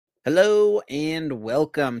Hello and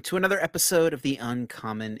welcome to another episode of the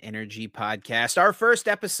Uncommon Energy Podcast, our first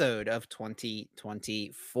episode of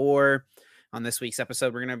 2024. On this week's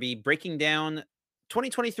episode, we're going to be breaking down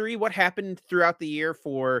 2023, what happened throughout the year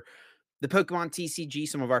for the Pokemon TCG,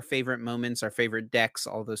 some of our favorite moments, our favorite decks,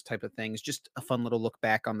 all those type of things. Just a fun little look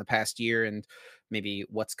back on the past year and maybe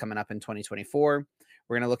what's coming up in 2024.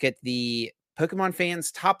 We're going to look at the Pokemon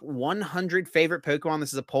fans' top 100 favorite Pokemon.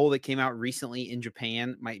 This is a poll that came out recently in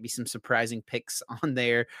Japan. Might be some surprising picks on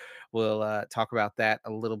there. We'll talk about that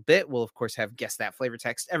a little bit. We'll, of course, have Guess That Flavor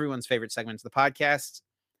Text, everyone's favorite segments of the podcast.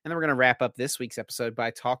 And then we're going to wrap up this week's episode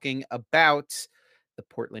by talking about the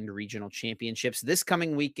Portland Regional Championships this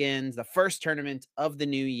coming weekend, the first tournament of the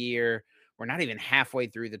new year. We're not even halfway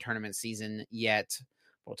through the tournament season yet.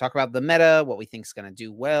 We'll talk about the meta, what we think is going to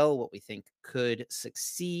do well, what we think could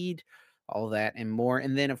succeed, all that and more.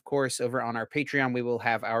 And then, of course, over on our Patreon, we will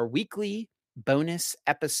have our weekly bonus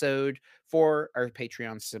episode for our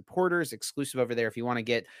Patreon supporters, exclusive over there. If you want to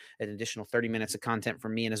get an additional 30 minutes of content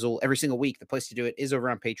from me and Azul every single week, the place to do it is over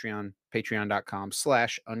on Patreon,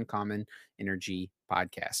 patreon.com/Uncommon Energy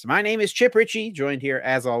Podcast. My name is Chip Ritchie, joined here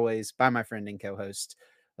as always by my friend and co-host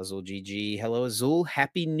Azul GG. Hello, Azul.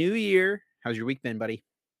 Happy New Year. How's your week been, buddy?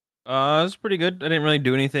 It's pretty good. I didn't really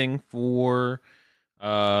do anything for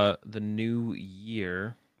the new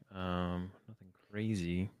year. Nothing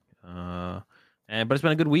crazy. But it's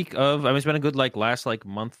been a good week it's been a good last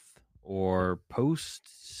month or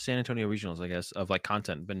post San Antonio Regionals, I guess, of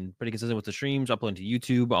content. Been pretty consistent with the streams, uploading to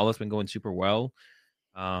YouTube. All that's been going super well.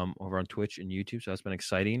 Over on Twitch and YouTube, so that's been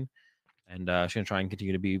exciting. And I'm just gonna try and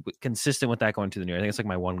continue to be consistent with that going to the new year. I think it's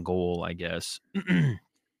my one goal, I guess.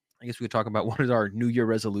 I guess we could talk about what is our New Year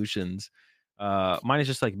resolutions. Mine is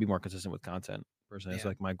just be more consistent with content. Personally,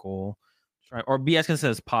 it's my goal. Try or be as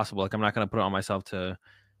consistent as possible. I'm not gonna put it on myself to.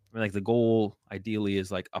 The goal ideally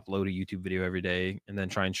is upload a YouTube video every day and then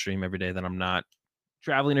try and stream every day that I'm not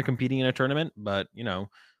traveling or competing in a tournament. But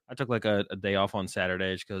I took a day off on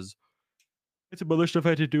Saturday because it's some other stuff I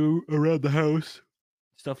had to do around the house,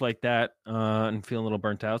 stuff like that, and feeling a little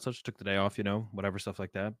burnt out. So I just took the day off, whatever, stuff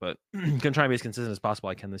like that. But gonna try and be as consistent as possible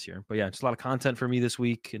I can this year. But yeah, just a lot of content for me this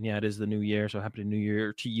week. And yeah, it is the new year. So happy New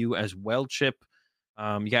Year to you as well, Chip.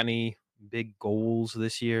 You got any big goals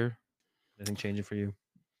this year? Anything changing for you?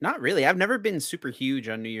 Not really. I've never been super huge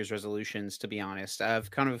on New Year's resolutions, to be honest. I've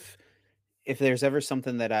kind of, if there's ever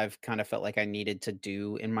something that I've kind of felt like I needed to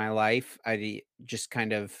do in my life, just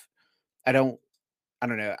kind of, I don't, I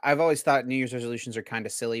don't know. I've always thought New Year's resolutions are kind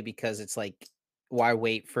of silly because it's like, why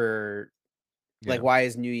wait for, Yeah. why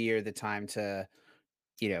is New Year the time to,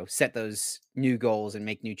 set those new goals and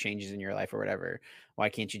make new changes in your life or whatever? Why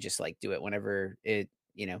can't you just do it whenever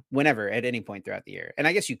whenever at any point throughout the year? And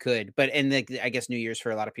I guess you could, but I guess New Year's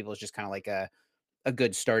for a lot of people is just kind of like a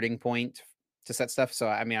good starting point to set stuff. So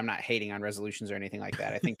I mean, I'm not hating on resolutions or anything like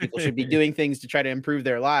that. I think people should be doing things to try to improve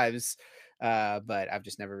their lives. But I've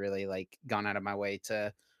just never really gone out of my way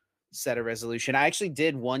to set a resolution. I actually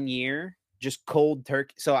did one year just cold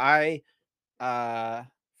turkey. So I uh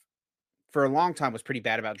for a long time was pretty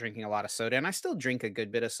bad about drinking a lot of soda, and I still drink a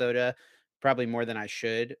good bit of soda, probably more than I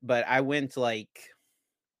should, but I went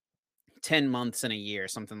 10 months in a year,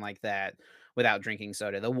 something like that, without drinking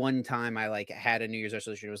soda. The one time I had a New Year's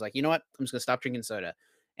resolution, it was like, you know what? I'm just gonna stop drinking soda.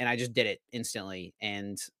 And I just did it instantly.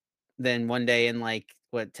 And then one day in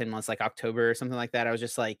 10 months, like October or something like that, I was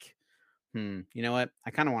just like, you know what?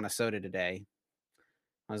 I kind of want a soda today.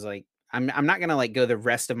 I was like, I'm not gonna go the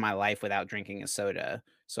rest of my life without drinking a soda.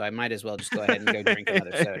 So I might as well just go ahead and go drink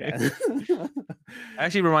another soda.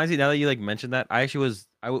 Actually reminds me now that you mentioned that. I actually was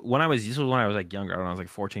when I was this was when I was younger, when I was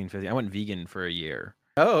 14, 15. I went vegan for a year.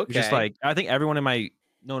 Oh, It's just okay. I think everyone in my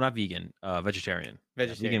no, not vegan, vegetarian. Yeah,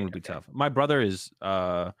 vegan Vegetarian. would be Okay. tough. My brother is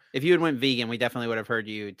If you had went vegan, we definitely would have heard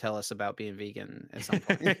you tell us about being vegan at some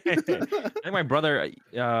point. I think my brother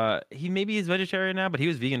he maybe is vegetarian now, but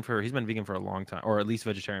he's been vegan for a long time, or at least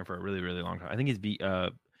vegetarian for a really, really long time. I think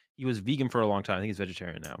he was vegan for a long time. I think he's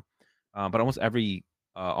vegetarian now. But almost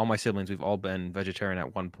all my siblings, we've all been vegetarian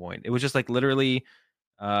at one point. It was just literally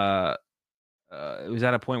uh it was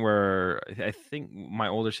at a point where I think my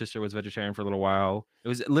older sister was vegetarian for a little while. It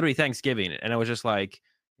was literally Thanksgiving, and I was just you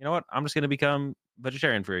know what? I'm just gonna become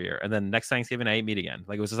vegetarian for a year, and then next Thanksgiving I ate meat again.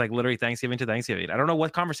 It was just literally Thanksgiving to Thanksgiving. I don't know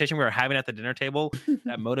what conversation we were having at the dinner table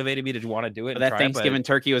that motivated me to want to do it But and that try it, but Thanksgiving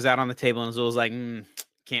turkey was out on the table, and Zool was like,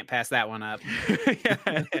 can't pass that one up. yeah,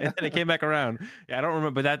 and then it came back around. Yeah, I don't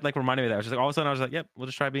remember, but that reminded me of that. I was just all of a sudden I was like, yep, we'll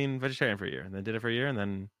just try being vegetarian for a year, and then did it for a year, and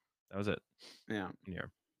then that was it. Yeah. Yeah.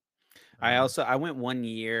 I went 1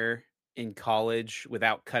 year in college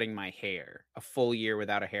without cutting my hair, a full year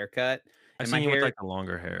without a haircut. I've And my seen you with hair, like the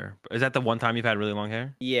longer hair. Is that the one time you've had really long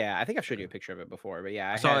hair? yeah, I think I've showed you Okay. a picture of it before, but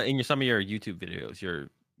yeah, I I saw had, it in some of your YouTube videos.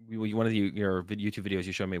 One of your YouTube videos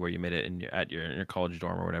you showed me where you made it in your college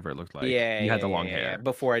dorm or whatever it looked like. yeah, You had yeah, the long yeah, yeah, hair.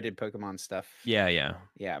 before I did Pokemon stuff. Yeah, yeah.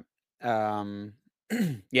 Yeah. Um,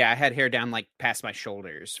 yeah, I had hair down like past my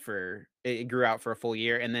shoulders for it grew out for a full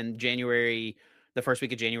year, and then January, the first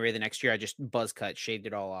week of January the next year, I just buzz cut, shaved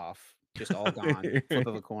it all off, just all gone, flip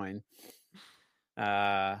of a coin.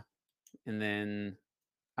 Uh, and then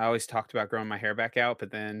I always talked about growing my hair back out,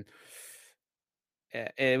 but then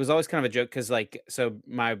it was always kind of a joke because, like, so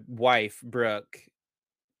my wife Brooke,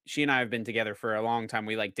 she and I have been together for a long time.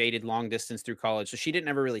 We like dated long distance through college. So she didn't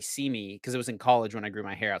ever really see me because it was in college when I grew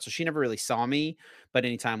my hair out. So she never really saw me. But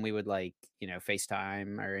anytime we would like,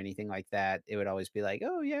 FaceTime or anything like that, it would always be like,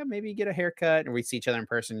 oh yeah, maybe get a haircut. And we'd see each other in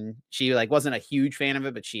person. She like wasn't a huge fan of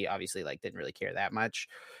it, but she obviously like didn't really care that much.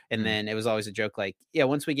 And Mm. then it was always a joke like, yeah,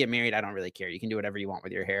 once we get married, I don't really care. You can do whatever you want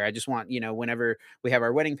with your hair. I just want, whenever we have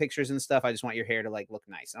our wedding pictures and stuff, I just want your hair to like look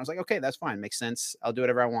nice. And I was like, okay, that's fine. Makes sense. I'll do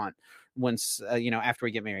whatever I want once after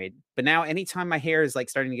we get married. But now anytime my hair is like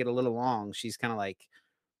starting to get a little long, she's kind of like,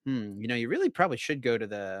 you really probably should go to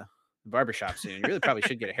the barbershop soon. You really probably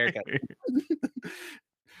should get a haircut.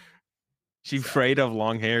 She So afraid of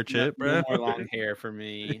long hair, no, Chip, no bro. more long hair for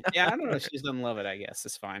me. Yeah, I don't know, she just doesn't love it, I guess.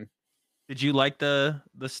 It's fine. Did you like the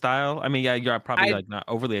style? I mean, yeah, you're probably I like not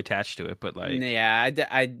overly attached to it, but like, Yeah,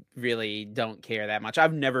 I really don't care that much.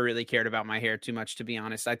 I've never really cared about my hair too much, to be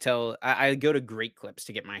honest. I go to Great Clips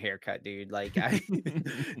to get my hair cut, dude. Like I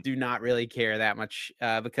do not really care that much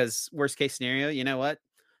because worst case scenario, you know what?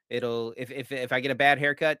 It'll if I get a bad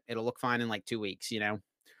haircut, it'll look fine in like 2 weeks.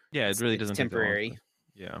 yeah, it really It's doesn't take that long. temporary.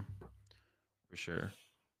 Yeah, for sure.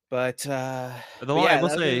 But Though I yeah, will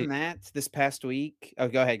other than say, that, this past week. Oh,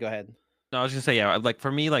 go ahead, go ahead. no, I was gonna say, yeah, like for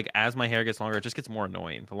me, like as my hair gets longer, it just gets more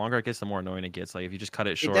annoying. The longer it gets, the more annoying it gets. Like if you just cut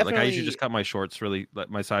it It short, like I usually just definitely cut my shorts really, like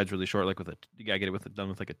my sides really short, like with a, you gotta get it done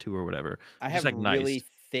with like a 2 or whatever. I Just have like nice really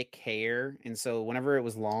thick hair, and so whenever it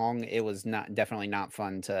was long, it was not definitely not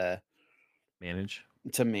fun manage.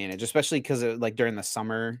 to manage, especially because like during the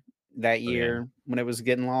summer that Oh yeah. year when it was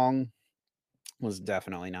getting long was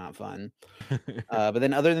definitely not fun. But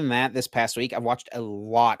then other than that, this past week, I've watched a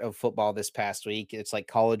lot of football this past week. It's like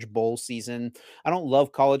college bowl season. I don't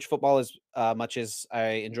love college football as much as I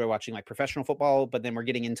enjoy watching like professional football, but then we're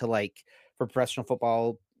getting into like for professional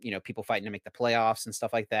football, people fighting to make the playoffs and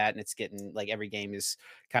stuff like that. And it's getting like every game is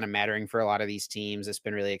kind of mattering for a lot of these teams. It's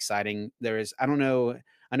been really exciting. I don't know,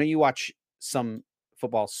 I know you watch some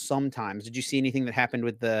football sometimes. Did you see anything that happened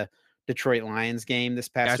with the Detroit Lions game this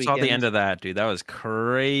Yeah, I past saw the end weekend? of that, dude. That was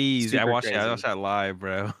crazy. Super I crazy. watched that live,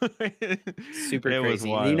 bro. Super It was crazy.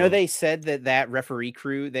 wild. They said that referee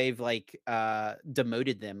crew, they've like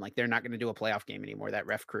demoted them. Like they're not going to do a playoff game anymore, that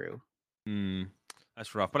ref crew. Mm,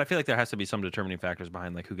 that's rough. But I feel like there has to be some determining factors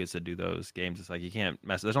behind like who gets to do those games. It's like you can't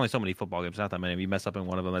mess. There's only so many football games, not that many. If you mess up in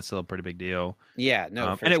one of them, that's still a pretty big deal. Yeah,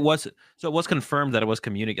 no, for And sure. it was confirmed that it was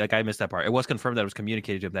communicated. Like I missed that part. It was confirmed that it was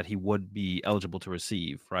communicated to him that he would be eligible to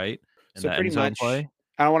receive, right? In So the pretty end zone much play.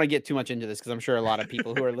 I don't want to get too much into this because I'm sure a lot of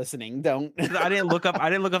people who are listening don't. 'Cause I didn't look up I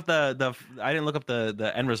didn't look up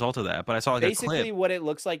the end result of that, but I saw like a clip. Basically what it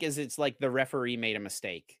looks like is it's like the referee made a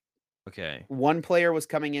mistake. Okay. One player was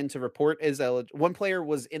coming in to report as eligible. One player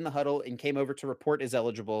was in the huddle and came over to report as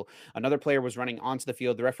eligible. Another player was running onto the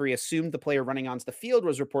field. The referee assumed the player running onto the field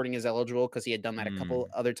was reporting as eligible because he had done that a couple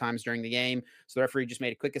Mm. other times during the game. So the referee just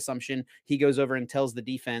made a quick assumption. He goes over and tells the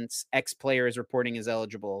defense X player is reporting as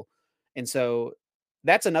eligible. And so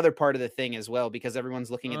that's another part of the thing as well, because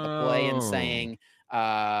everyone's looking at the play and Oh. saying,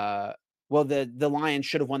 well, the Lions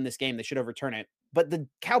should have won this game. They should overturn it. But the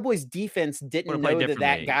Cowboys defense Would didn't have played know that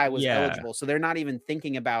that differently. guy was Yeah. eligible. So they're not even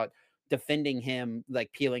thinking about defending him,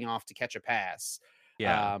 like peeling off to catch a pass.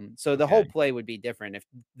 Yeah. So the whole Okay. play would be different if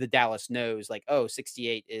the Dallas knows, like, oh,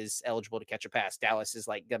 68 is eligible to catch a pass. Dallas is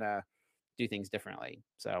like gonna do things differently.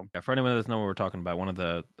 So Yeah, for anyone that doesn't know what we're talking about, one of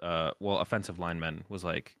the offensive linemen was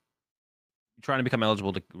like trying to become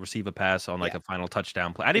eligible to receive a pass on like yeah, a final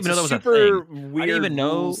touchdown play. I didn't it's even a know that was a super thing. I didn't weird even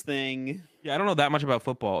know. rules thing. Yeah, I don't know that much about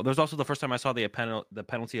football. There's also the first time I saw the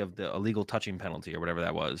penalty of the illegal touching penalty or whatever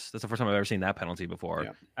that was. That's the first time I've ever seen that penalty before.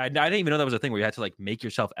 Yeah. I didn't even know that was a thing where you had to like make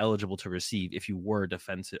yourself eligible to receive if you were a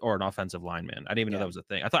defensive or an offensive lineman. I didn't even know Yeah. that was a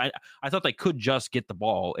thing. I thought they could just get the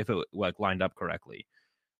ball if it like lined up correctly,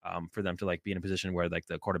 for them to like be in a position where like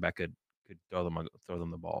the quarterback could throw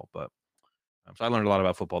them the ball. But so I learned a lot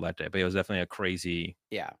about football that day. But it was definitely a crazy,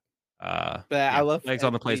 Yeah. But I yeah, love legs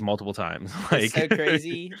on the plays dude, multiple times. it's so Like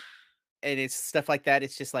crazy. and it's stuff like that.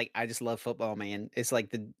 It's just like I just love football, man. It's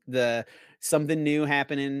like the something new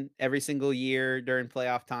happening every single year during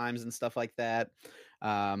playoff times and stuff like that.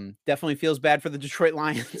 Definitely feels bad for the Detroit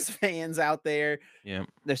Lions fans out there. Yeah.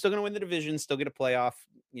 They're still going to win the division, still get a playoff,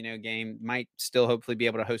 game. Might still hopefully be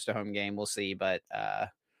able to host a home game. We'll see, but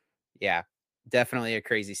yeah, definitely a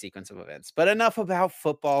crazy sequence of events. But enough about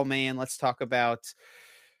football, man. Let's talk about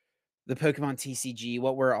the Pokemon TCG,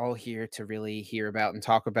 what we're all here to really hear about and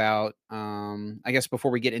talk about. I guess before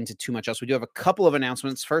we get into too much else, we do have a couple of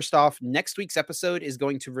announcements. First off, next week's episode is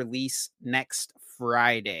going to release next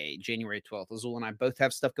Friday, January 12th. Azul and I both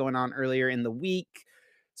have stuff going on earlier in the week,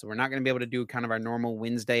 so we're not going to be able to do kind of our normal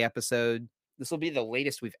Wednesday episode. This will be the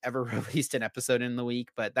latest we've ever released an episode in the week,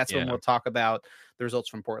 but that's when Yeah. we'll talk about the results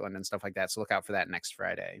from Portland and stuff like that. So look out for that next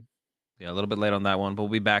Friday. Yeah, a little bit late on that one, but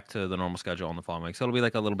we'll be back to the normal schedule on the following week. So it'll be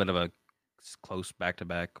like a little bit of a close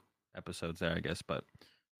back-to-back episodes there, I guess. But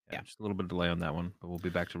Yeah. just a little bit of delay on that one. But we'll be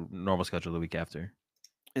back to normal schedule the week after.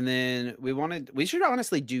 And then we should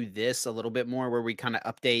honestly do this a little bit more where we kind of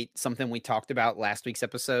update something we talked about last week's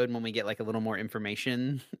episode when we get like a little more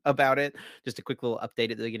information about it. Just a quick little update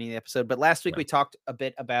at the beginning of the episode. But last week we talked a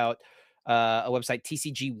bit about a website,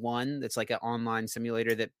 TCG1, that's like an online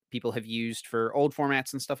simulator that people have used for old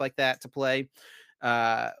formats and stuff like that to play.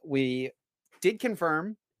 We did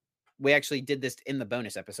confirm. We actually did this in the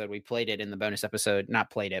bonus episode. We played it in the bonus episode, not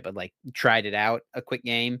played it, but like tried it out, a quick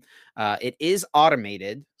game. It is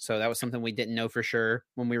automated. So that was something we didn't know for sure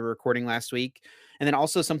when we were recording last week. And then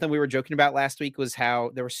also something we were joking about last week was how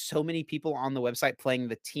there were so many people on the website playing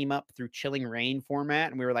the Team Up through Chilling Reign format.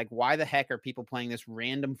 And we were like, why the heck are people playing this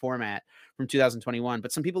random format from 2021?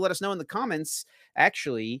 But some people let us know in the comments,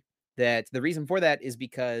 actually, that the reason for that is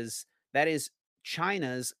because that is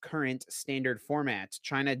China's current standard format.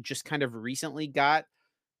 China just kind of recently got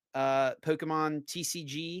Pokemon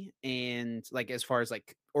TCG, and like as far as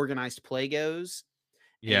like organized play goes,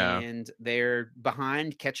 and they're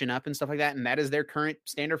behind catching up and stuff like that, and that is their current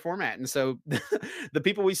standard format. And so the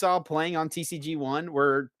people we saw playing on TCG1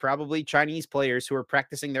 were probably Chinese players who are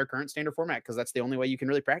practicing their current standard format because that's the only way you can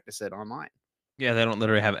really practice it online. Yeah, they don't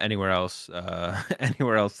literally have anywhere else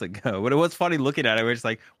anywhere else to go. But it was funny looking at it. We're just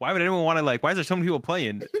like, why would anyone want to why is there so many people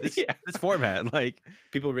playing this this format? Like,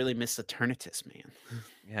 people really miss Eternatus, man.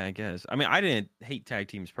 Yeah, I guess. I mean, I didn't hate tag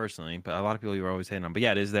teams personally, but a lot of people you were always hating on. But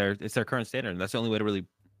yeah, it's their current standard, and that's the only way to really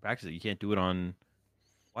practice it. You can't do it on.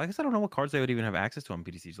 Well, I guess I don't know what cards they would even have access to on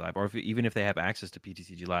PTCG Live, or even if they have access to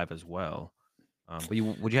PTCG Live as well. But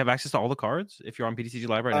would you have access to all the cards if you're on PTCG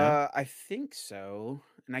Live right now? I think so.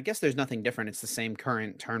 And I guess there's nothing different. It's the same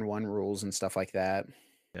current turn 1 rules and stuff like that.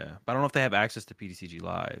 Yeah, but I don't know if they have access to PTCG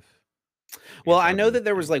Live. Well, I know that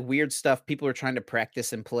there was like weird stuff. People were trying to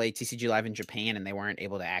practice and play TCG Live in Japan and they weren't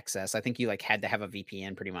able to access. I think you like had to have a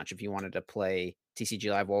VPN pretty much if you wanted to play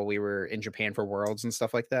TCG Live while we were in Japan for Worlds and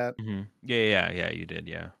stuff like that. Mm-hmm. Yeah, you did,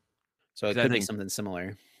 yeah. So it could be something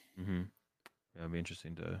similar. Mm-hmm. Yeah, it'd be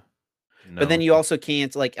interesting to know. But then you also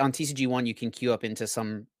can't, like on TCG1, you can queue up into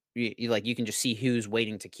some, you can just see who's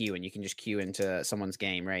waiting to queue and you can just queue into someone's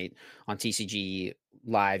game, right? On TCG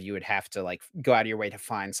Live, you would have to like go out of your way to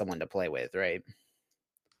find someone to play with, right?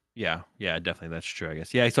 Yeah, definitely. That's true, I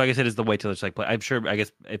guess. Yeah, so I guess it is the way to just like play. I'm sure, I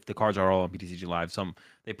guess, if the cards are all on PTCG Live,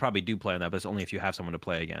 they probably do play on that, but it's only if you have someone to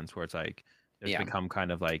play against, where it's like, there's become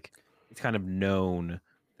kind of like, it's kind of known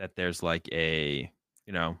that there's like a,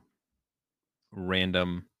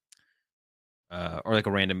 random, or like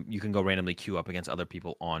a random, you can go randomly queue up against other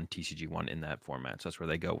people on TCG1 in that format. So that's where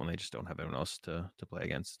they go when they just don't have anyone else to play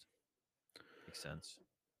against. Makes sense.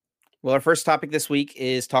 Well, our first topic this week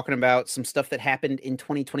is talking about some stuff that happened in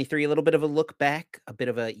 2023, a little bit of a look back, a bit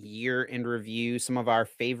of a year in review, some of our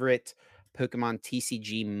favorite Pokemon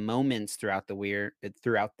TCG moments throughout the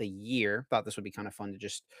year. Thought this would be kind of fun to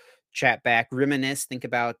just chat back, reminisce, think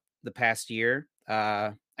about the past year.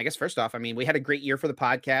 I guess first off, I mean, we had a great year for the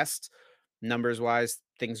podcast. Numbers wise,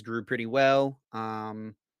 things grew pretty well.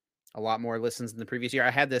 A lot more listens than the previous year. I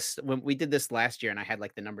had this when we did this last year and I had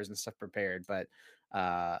like the numbers and stuff prepared, but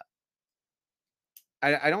I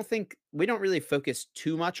don't think we don't really focus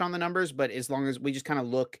too much on the numbers, but as long as we just kind of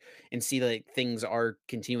look and see that things are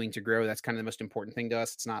continuing to grow, that's kind of the most important thing to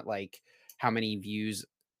us. It's not like how many views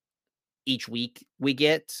each week we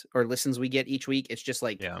get or listens we get each week. It's just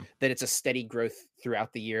like that it's a steady growth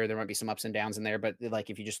throughout the year. There might be some ups and downs in there, but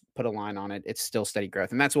like if you just put a line on it, it's still steady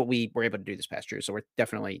growth. And that's what we were able to do this past year. So we're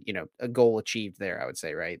definitely, a goal achieved there, I would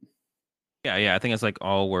say, right? Yeah. I think it's like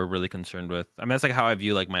all we're really concerned with. I mean, that's like how I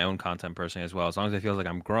view like my own content personally as well. As long as it feels like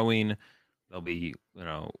I'm growing, there'll be,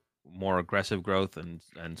 more aggressive growth and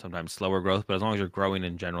sometimes slower growth. But as long as you're growing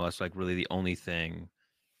in general, that's like really the only thing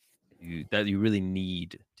you really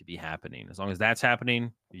need to be happening. As long as that's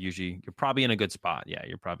happening, you're probably in a good spot. Yeah,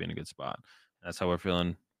 you're probably in a good spot. That's how we're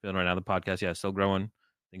feeling right now. The podcast, yeah, still growing.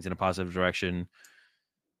 Things in a positive direction.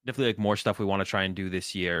 Definitely like more stuff we want to try and do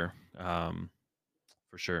this year.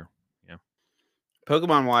 For sure. Yeah.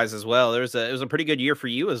 Pokemon wise as well, it was a pretty good year for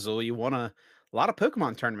you, Azul. You won a lot of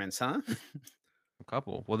Pokemon tournaments, huh? A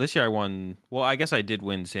couple. Well, this year I won. Well, I guess I did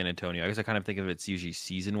win San Antonio. I guess I kind of think of it's usually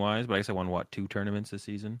season wise, but I guess I won what 2 tournaments this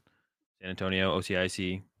season. San Antonio,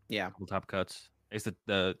 OCIC, Yeah, couple top cuts. I guess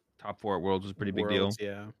the top 4 at Worlds was a pretty big deal. Worlds,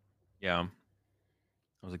 yeah. Yeah,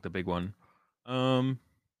 that was like the big one. Um,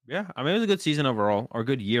 yeah, I mean it was a good season overall, or a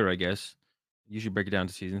good year, I guess. Usually break it down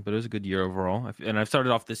to seasons, but it was a good year overall. And I've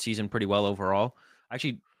started off this season pretty well overall.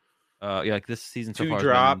 Actually, yeah, like this season so Two far has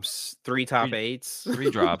been drops, three top eights. 3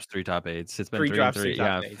 drops, 3 top 8s. It's been Three 3 and drops, 2 3.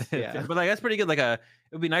 top Yeah. eights, yeah. But like that's pretty good. Like it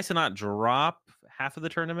would be nice to not drop half of the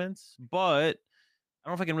tournaments, but I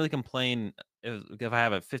don't know if I can really complain if I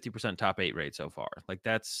have a 50% top 8 rate so far. Like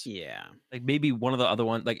that's Yeah. like maybe one of the other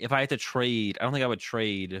ones. Like if I had to trade, I don't think I would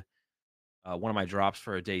trade one of my drops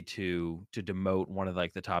for a day 2 to demote one of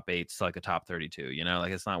like the top 8s to like a top 32. You know,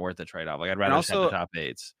 like it's not worth the trade off. Like I'd And rather just have the also, top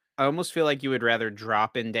 8s. I almost feel like you would rather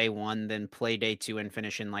drop in day 1 than play day 2 and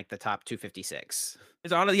finish in, like, the top 256.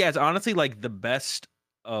 It's honestly like the best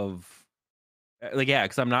of like, yeah,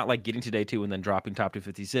 because I'm not, like, getting to day 2 and then dropping top to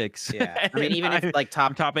 56. Yeah. I mean, And even if, like,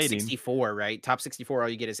 I'm top top 8ing. 64, right? Top 64, all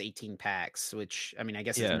you get is 18 packs, which, I mean, I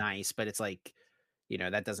guess is Yeah. nice, but it's like,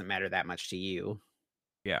 that doesn't matter that much to you.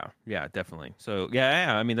 Yeah. Yeah, definitely. So,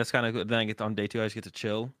 yeah, I mean, that's kinda good. Then I get on day 2, I just get to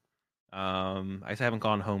chill. I just haven't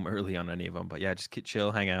gone home early on any of them, but, yeah, just get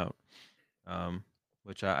chill, hang out, um,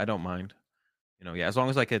 which I don't mind. Yeah, as long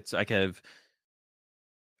as, like, I'd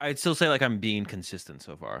still say, like, I'm being consistent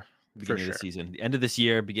so far. For Beginning of the sure. season, the end of this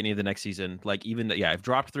year, beginning of the next season. Like even yeah, I've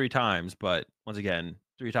dropped 3 times, but once again,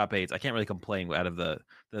 3 top 8s. I can't really complain out of the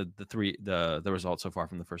results so far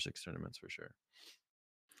from the first 6 tournaments for sure.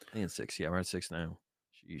 I think it's 6. Yeah, we're at 6 now.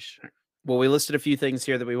 Sheesh. Well, we listed a few things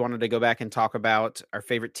here that we wanted to go back and talk about. Our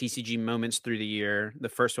favorite TCG moments through the year. The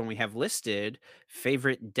first one we have listed,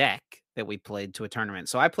 favorite deck that we played to a tournament.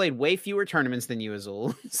 So I played way fewer tournaments than you,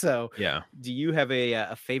 Azul. So Yeah. do you have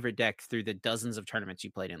a favorite deck through the dozens of tournaments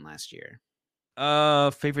you played in last year?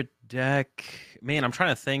 Favorite deck. Man, I'm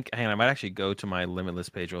trying to think. Hang on, I might actually go to my Limitless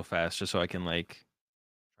page real fast just so I can like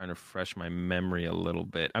try to refresh my memory a little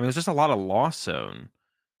bit. I mean, it was just a lot of Lost Zone.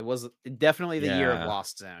 It was definitely the year of Yeah.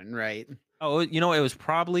 Lost Zone, right? Oh, it was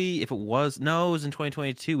probably if it was no, it was in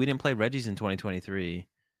 2022. We didn't play Reggie's in 2023.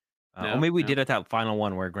 Or No, maybe we no. did at that final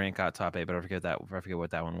one where Grant got top 8, but I forget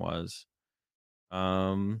what that one was.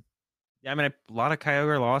 Yeah, I mean, a lot of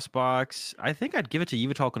Kyogre Lost Box. I think I'd give it to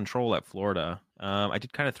Yveltal Control at Florida. I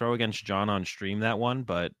did kind of throw against John on stream that one,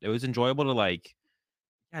 but it was enjoyable to like.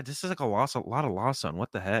 Yeah, this is like a lot of loss on.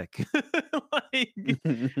 What the heck? Like,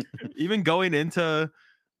 even going into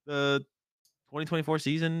the 2024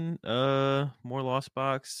 season, more Lost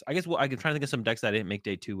Box. I guess I can try to think of some decks that I didn't make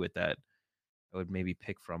day 2 with that I would maybe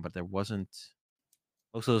pick from, but there wasn't.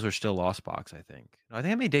 Most of those are still Lost Box, I think. No, I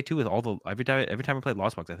think I made day 2 with all the every time I played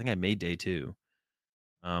Lost Box, I think I made day 2.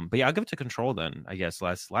 But yeah, I'll give it to Control then. I guess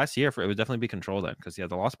last year it would definitely be Control then because yeah,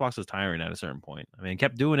 the Lost Box was tiring at a certain point. I mean,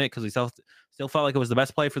 kept doing it because we still felt like it was the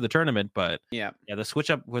best play for the tournament. But Yeah. yeah, the switch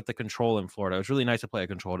up with the Control in Florida, it was really nice to play a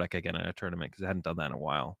Control deck again in a tournament because I hadn't done that in a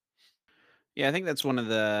while. Yeah, I think that's one of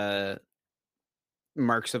the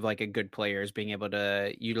marks of like a good player is being able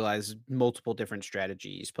to utilize multiple different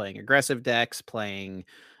strategies, playing aggressive decks, playing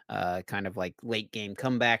kind of like late game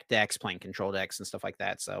comeback decks, playing control decks and stuff like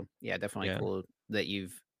that. So yeah, definitely Yeah, cool that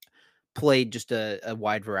you've played just a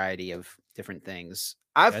wide variety of different things.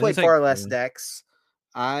 I've yeah, it's played like far less decks.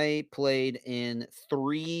 I played in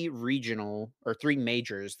 3 regional or 3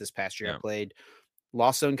 majors this past year. I yeah, played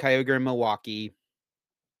Lost Zone Kyogre in Milwaukee.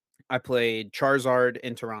 I played Charizard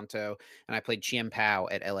in Toronto, and I played Chien-Pao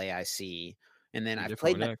at LAIC. And then pretty I've different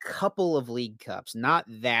played with in a deck. couple of League Cups, not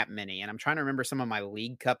that many. And I'm trying to remember some of my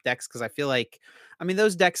League Cup decks because I feel like, I mean,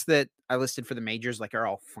 those decks that I listed for the majors like are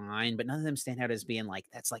all fine, but none of them stand out as being like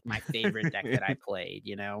that's like my favorite deck that I played.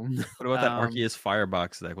 What about that um, Arceus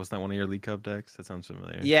Firebox deck? Wasn't that one of your League Cup decks? That sounds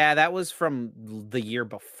familiar. Yeah, that was from the year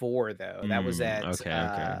before though. That was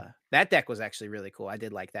Okay. that deck was actually really cool. I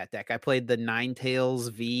did like that deck. I played the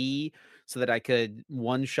Ninetales V so that I could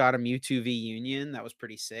one shot a Mewtwo V Union. That was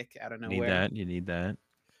pretty sick out of You need nowhere. that. You need that.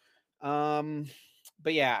 Um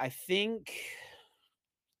but yeah, I think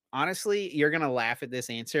honestly, you're going to laugh at this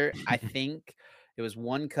answer. I think it was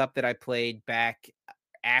one cup that I played back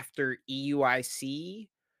after EUIC,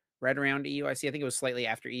 right around EUIC. I think it was slightly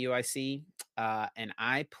after EUIC. And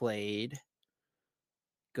I played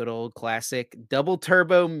Good old classic double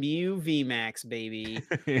turbo Mew VMAX, baby.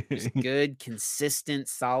 Just good, consistent,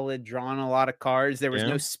 solid, drawing a lot of cards. There was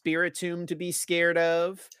no Yeah. Spiritomb to be scared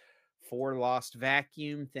of. 4 Lost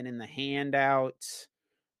Vacuum, thinning the hand out.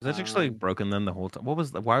 Was that actually broken then the whole time?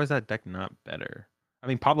 Why was that deck not better? I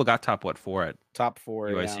mean, Pablo got top 4 at Top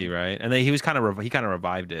 4, UIC, yeah. right? And then he was kind of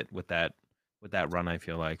revived it with that run. I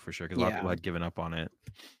feel like for sure because a lot of Yeah. people had given up on it.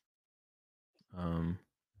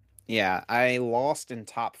 Yeah, I lost in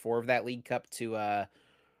top 4 of that League Cup to a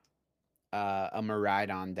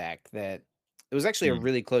Miraidon deck that it was actually a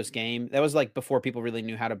really close game. That was like before people really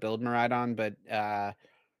knew how to build Miraidon, but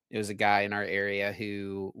it was a guy in our area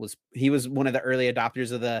who was one of the early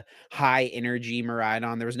adopters of the high energy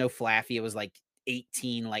Miraidon. There was no Flaffy. It was like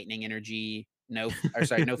 18 lightning energy. No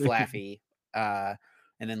Flaffy. And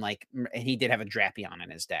then and he did have a Drapion in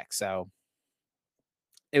his deck. So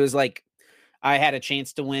it was like I had a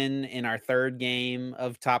chance to win in our 3rd game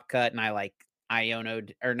of Top Cut, and I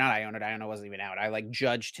Iono'd, or not Iono'd, Iono wasn't even out. I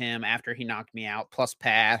judged him after he knocked me out, plus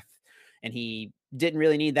Path, and he didn't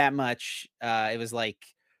really need that much. It was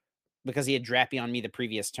because he had Drapion me the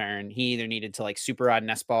previous turn, he either needed to Super Odd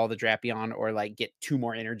Nest Ball the Drapion or get 2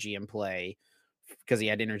 more energy in play because he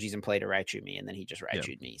had energies in play to Raichu me, and then he just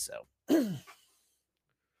Raichu'd me. So,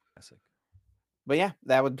 classic. But yeah,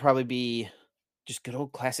 that would probably be just good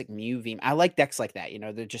old classic Mew V. I like decks like that.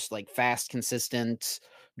 They're just fast, consistent,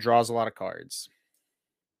 draws a lot of cards.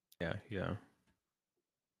 Yeah.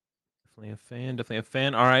 Definitely a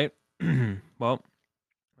fan. All right. Well,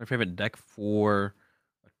 my favorite deck for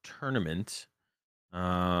a tournament. I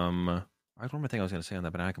don't remember thing I was gonna say on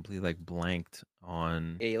that, but I completely blanked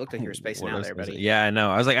on. Yeah, you looked like you were spacing out there, buddy. Yeah, I know.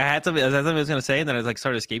 I had something I was gonna say, and then it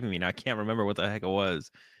started escaping me. Now I can't remember what the heck it was.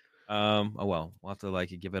 Oh well, we'll have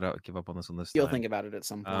to give up on this one this time. You'll think about it at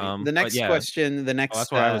some point. The next question,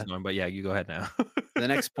 that's where I was going, but yeah, you go ahead now. The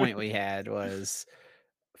next point we had was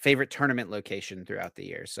favorite tournament location throughout the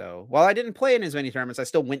year. So while I didn't play in as many tournaments, I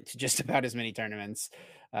still went to just about as many tournaments,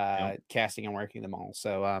 casting and working them all.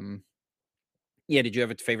 So yeah, did you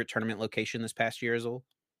have a favorite tournament location this past year, Azul?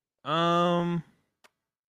 I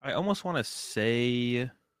almost want to say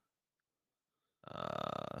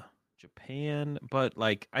Japan, but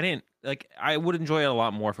I didn't I would enjoy it a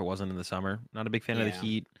lot more if it wasn't in the summer. Not a big fan of the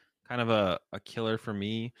heat. Kind of a killer for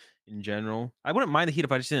me in general. I wouldn't mind the heat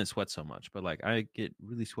if I just didn't sweat so much, but I get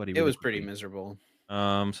really sweaty. It was pretty miserable.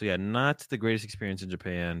 So yeah, not the greatest experience in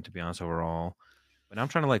Japan, to be honest, overall. But I'm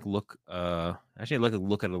trying to look actually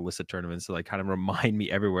look at a list of tournaments to kind of remind me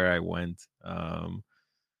everywhere I went. But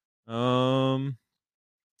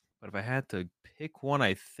if I had to pick one,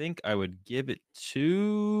 I think I would give it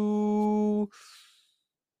to.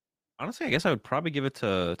 Honestly, I guess I would probably give it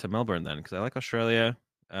to Melbourne then, because I like Australia.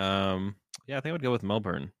 Yeah, I think I would go with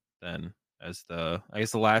Melbourne then as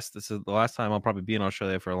this is the last time I'll probably be in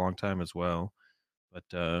Australia for a long time as well. But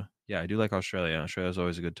yeah, I do like Australia. Australia's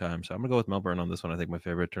always a good time, so I'm gonna go with Melbourne on this one. I think my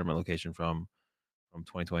favorite tournament location from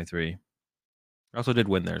 2023. I also did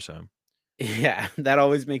win there, so. Yeah, that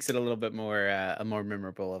always makes it a little bit more a more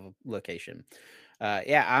memorable of a location.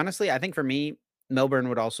 Yeah, honestly, I think for me, Melbourne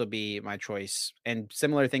would also be my choice, and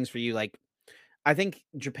similar things for you. I think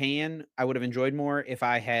Japan, I would have enjoyed more if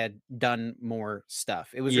I had done more stuff.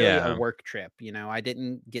 It was really a work trip. I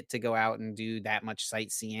didn't get to go out and do that much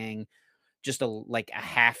sightseeing. Just a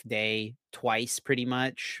half day twice, pretty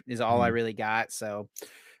much, is all I really got. So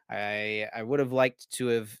I would have liked to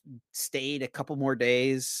have stayed a couple more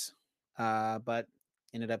days, but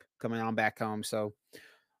ended up coming on back home. So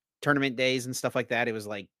tournament days and stuff like that, it was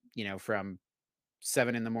from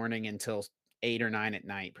 7 in the morning until 8 or 9 at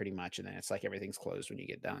night, pretty much, and then it's everything's closed when you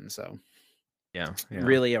get done. So yeah,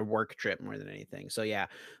 really a work trip more than anything. So yeah,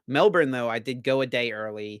 Melbourne though, I did go a day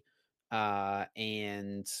early,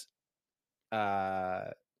 and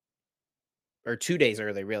or 2 days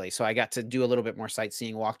early, really. So I got to do a little bit more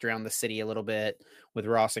sightseeing, walked around the city a little bit with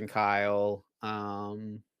Ross and Kyle.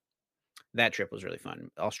 That trip was really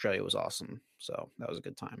fun. Australia was awesome. So that was a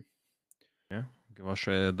good time. Yeah, give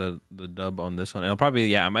Australia the dub on this one. It'll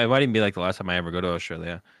probably it might even be the last time I ever go to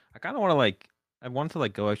Australia. I kind of want to I wanted to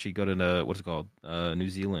go to what's it called, New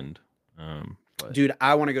Zealand. Dude,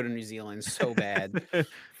 I want to go to New Zealand so bad.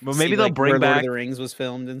 But maybe they'll bring back Lord of the Rings was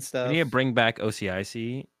filmed and stuff. We need to bring back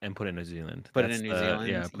OCIC and put it in New Zealand. Put it in New Zealand.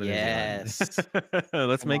 Yeah, yes.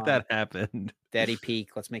 Let's make that happen. Daddy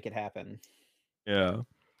Peak. Let's make it happen. Yeah.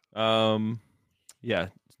 Yeah.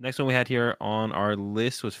 Next one we had here on our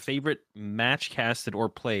list was favorite match casted or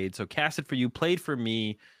played. So casted for you, played for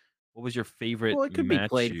me. What was your favorite? Well, it could be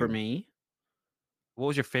played for me. What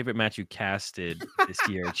was your favorite match you casted this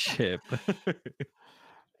year, Chip?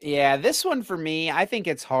 Yeah, this one for me, I think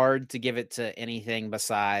it's hard to give it to anything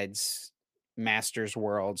besides Masters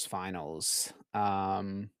Worlds Finals.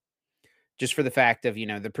 Just for the fact of,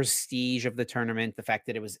 the prestige of the tournament, the fact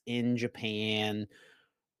that it was in Japan,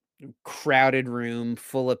 crowded room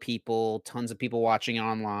full of people, tons of people watching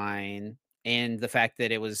online, and the fact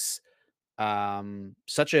that it was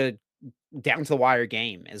such a down to the wire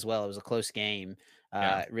game as well. It was a close game.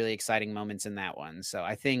 Yeah. Really exciting moments in that one. So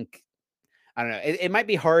I think I don't know. It might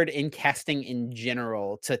be hard in casting in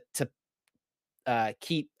general to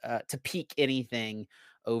peak anything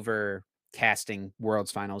over casting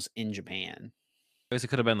Worlds Finals in Japan. I guess it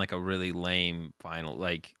could have been like a really lame final.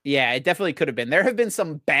 Like, Yeah, it definitely could have been. There have been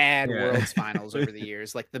some bad yeah. Worlds Finals over the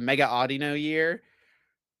years, like the Mega Audino year.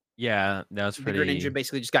 Yeah, that was The pretty. Greninja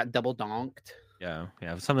basically just got double donked. Yeah,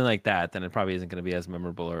 yeah, something like that. Then it probably isn't going to be as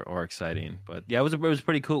memorable or exciting. But yeah, it was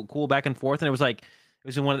pretty cool back and forth, and it was like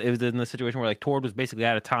it was in the situation where like Tord was basically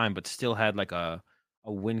out of time, but still had like a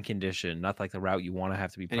win condition, not like the route you want to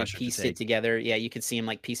have to be And he pressured to pieced it take. together. Yeah, you could see him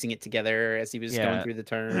like piecing it together as he was going Yeah, through the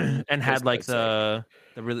turn. and It was had like quite sick.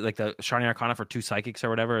 the really like the Shiny Arcana for 2 psychics or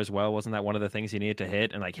whatever as well. Wasn't that one of the things he needed to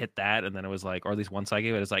hit and like hit that? And then it was like, or at least one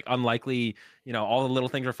psychic, but it's like unlikely, all the little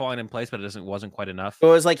things are falling in place, but wasn't quite enough. It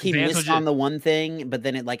was like he Vance was missed just, on the one thing, but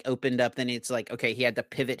then it like opened up. Then it's like, okay, he had to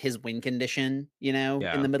pivot his win condition, in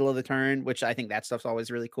yeah. the middle of the turn, which I think that stuff's always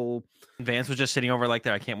really cool. Vance was just sitting over like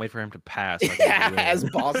there. I can't wait for him to pass. So I Yeah, can as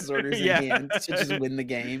win. boss orders in Yeah. hand to just win the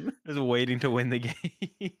game. Just waiting to win the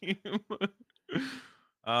game.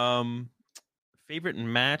 um, favorite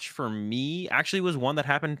match for me actually was one that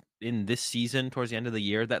happened in this season towards the end of the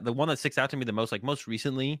year. That the one that sticks out to me the most, like most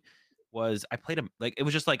recently, was I played it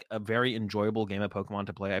was just like a very enjoyable game of Pokemon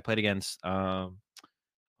to play. I played against oh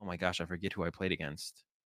my gosh, I forget who I played against.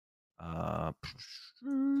 I'm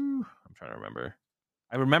trying to remember.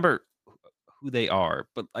 I remember who they are,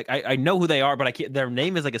 but like I know who they are, but I can't. Their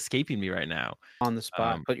name is like escaping me right now. On the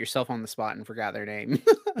spot, put yourself on the spot and forgot their name.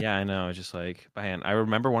 Yeah, I know. It's just like by hand. I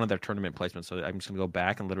remember one of their tournament placements, so I'm just gonna go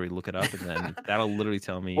back and literally look it up, and then that'll literally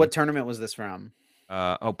tell me. What tournament was this from?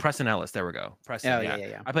 Preston Ellis. There we go. Preston. Oh Yeah,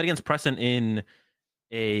 yeah. I played against Preston in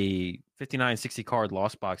a 59-60 card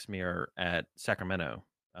Lost Box mirror at Sacramento.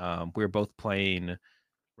 We were both playing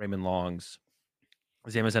Raymond Long's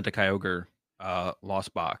Zamazenta Kyogre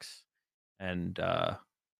Lost Box, and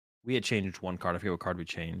we had changed one card. I forget what card we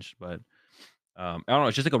changed, but I don't know.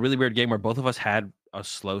 It's just like a really weird game where both of us had a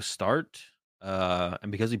slow start, and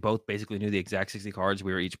because we both basically knew the exact 60 cards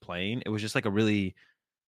we were each playing, it was just like a really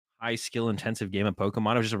high skill intensive game of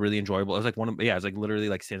Pokemon. It was just a really enjoyable. It was like it was like literally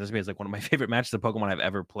like stands to me as like one of my favorite matches of Pokemon I've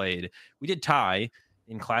ever played. We did tie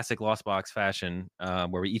in classic Lost Box fashion,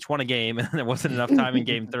 where we each won a game, and there wasn't enough time in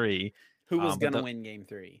game 3. Who was But gonna win game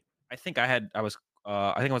 3? I think I think I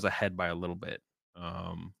was ahead by a little bit.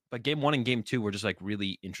 But game 1 and game 2 were just like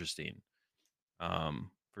really interesting.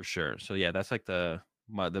 For sure. So yeah, that's like the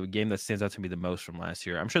game that stands out to me the most from last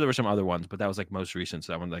year. I'm sure there were some other ones, but that was like most recent.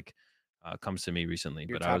 So that one like comes to me recently.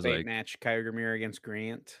 Your But I top was 8 like, match, Kyogre Mirror against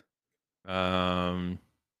Grant. um,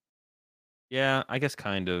 yeah, I guess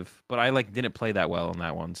kind of. But I like didn't play that well on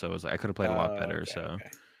that one, so it was like I could have played a lot better. Okay, So okay.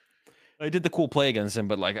 I did the cool play against him,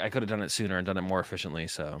 but like I could have done it sooner and done it more efficiently.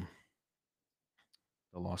 So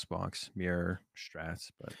the Lost Box mirror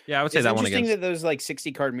strats, but yeah, I would say It's that one interesting against. that those like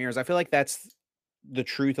 60 card mirrors, I feel like that's the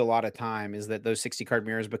truth a lot of time is that those 60 card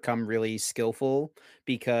mirrors become really skillful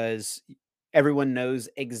because everyone knows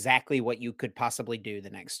exactly what you could possibly do the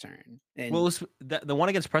next turn. Well, And the one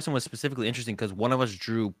against Preston was specifically interesting because one of us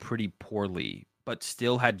drew pretty poorly, but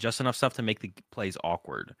still had just enough stuff to make the plays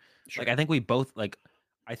awkward. sure. Like I think we both like.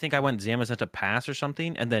 I think I went Zamazenta pass or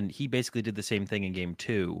something, and then he basically did the same thing in game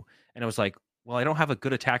 2, and it was like, well, I don't have a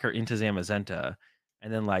good attacker into Zamazenta,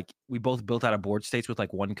 and then like we both built out of board states with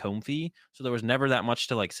like one Comfey, so there was never that much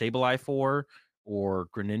to like Sableye for or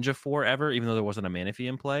Greninja for ever, even though there wasn't a Manaphy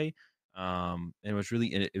in play. And it was really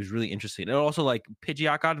interesting. And also like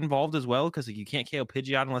Pidgeot got involved as well because like, you can't KO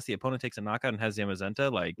Pidgeot unless the opponent takes a knockout and has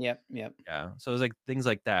Zamazenta. Like, Yep. yeah. So it was like things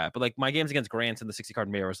like that. But like my games against Grants in the 60 card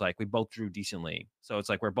mirror was like we both drew decently. So it's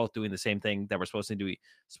like we're both doing the same thing that we're supposed to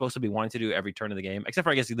be wanting to do every turn of the game. Except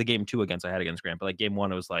for I guess the game 2 against I had against Grant. But like game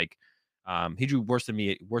 1, it was like he drew worse than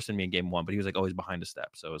me in game 1, but he was like always behind a step.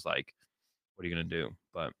 So it was like, what are you gonna do?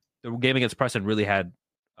 But the game against Preston really had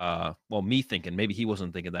me thinking maybe he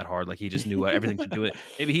wasn't thinking that hard, like he just knew everything to do it.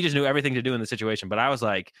 Maybe he just knew everything to do in the situation, but I was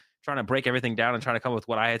like trying to break everything down and trying to come up with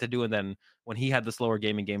what I had to do, and then when he had the slower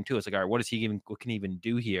game in game 2, it's like, all right, what can he even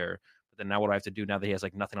do here? But then now what do I have to do now that he has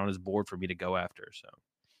like nothing on his board for me to go after?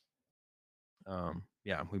 So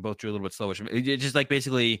yeah, we both drew a little bit slower. It just like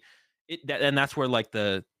basically and that's where like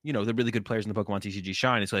the the really good players in the Pokemon TCG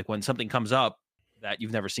shine. It's like when something comes up that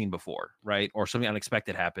you've never seen before, right? Or something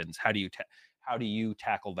unexpected happens. How do you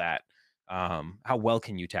tackle that? How well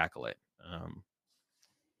can you tackle it?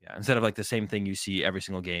 Yeah, instead of like the same thing you see every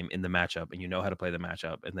single game in the matchup, and you know how to play the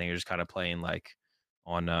matchup, and then you're just kind of playing like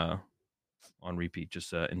on repeat,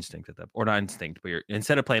 just instinct at that, or not instinct, but you're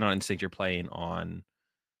instead of playing on instinct, you're playing on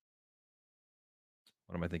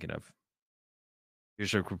what am I thinking of? You're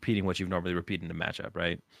sort of repeating what you've normally repeated in a matchup,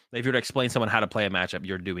 right? If you were to explain someone how to play a matchup,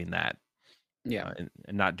 you're doing that, Yeah.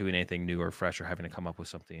 and not doing anything new or fresh or having to come up with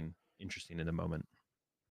something interesting in the moment.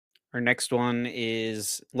 Our next one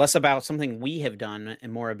is less about something we have done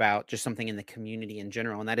and more about just something in the community in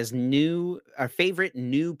general. And that is our favorite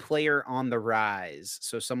new player on the rise.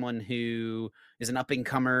 So someone who is an up and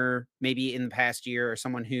comer, maybe in the past year, or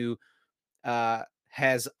someone who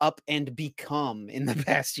has up and become in the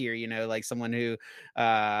past year, like someone who,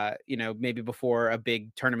 maybe before a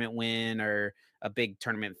big tournament win or a big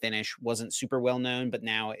tournament finish wasn't super well known, but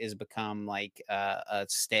now is become like a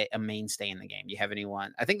mainstay in the game. Do you have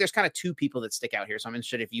anyone? I think there's kind of two people that stick out here. So I'm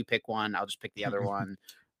interested if you pick one, I'll just pick the other one.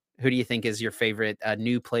 Who do you think is your favorite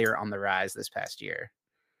new player on the rise this past year?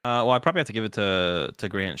 Well, I probably have to give it to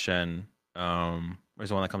Grant Shen. There's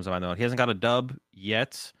the one that comes to mind though. He hasn't got a dub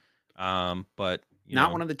yet, but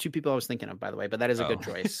Not one of the two people I was thinking of, by the way, but that is a Oh. good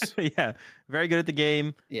choice. Yeah, very good at the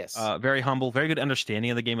game. Yes. Very humble, very good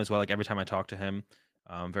understanding of the game as well. Like every time I talk to him,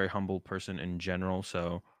 very humble person in general.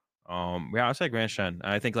 So, yeah, I'll say Grant Shen.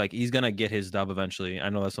 I think like he's gonna get his dub eventually. I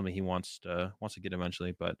know that's something he wants to get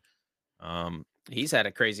eventually, but He's had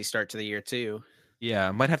a crazy start to the year too. yeah,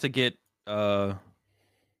 might have to get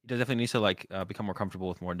he definitely needs to like become more comfortable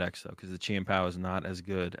with more decks though, because the Chien Pao is not as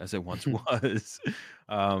good as it once was.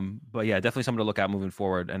 But yeah, definitely something to look at moving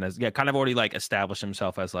forward. And kind of already like established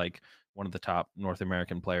himself as like one of the top North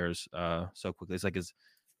American players so quickly. It's like his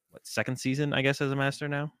second season, I guess, as a master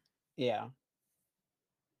now. Yeah.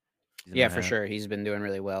 Season Yeah, and a for half. sure. He's been doing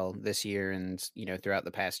really well this year and, throughout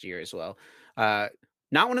the past year as well.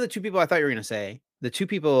 Not one of the two people I thought you were going to say. The two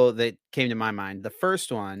people that came to my mind. The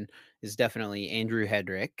first one is definitely Andrew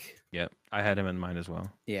Hedrick. Yeah, I had him in mind as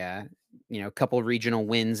well. Yeah. A couple regional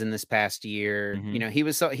wins in this past year.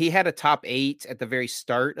 Mhm. He had a top 8 at the very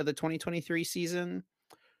start of the 2023 season.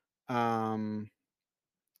 Had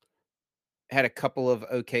a couple of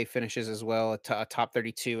okay finishes as well, a top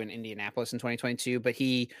 32 in Indianapolis in 2022, but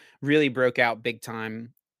he really broke out big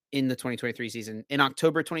time in the 2023 season. In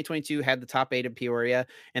October 2022, had the top 8 in Peoria,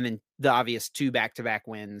 and then the obvious 2 back-to-back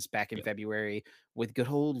wins back in Yeah. February with good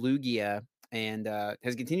old Lugia, and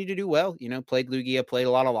has continued to do well. Played Lugia, played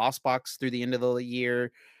a lot of Lost Box through the end of the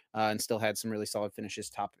year, and still had some really solid finishes,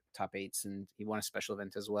 top 8s, and he won a special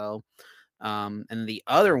event as well. And the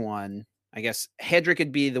other one, I guess Hedrick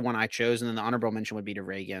would be the one I chose, and then the honorable mention would be to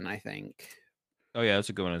Reagan, I think. Oh yeah, that's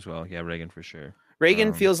a good one as well. Yeah, Reagan for sure.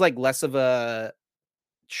 Reagan feels like less of a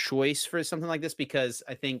choice for something like this because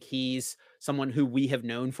I think he's someone who we have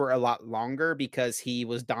known for a lot longer because he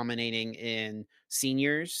was dominating in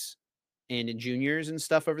seniors and in juniors and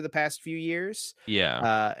stuff over the past few years.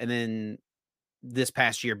 Yeah. And then this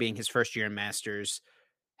past year being his first year in Masters,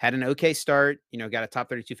 had an okay start, got a top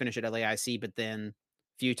 32 finish at LAIC, but then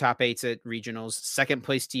few top 8s at regionals, second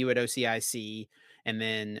place to you at OCIC, and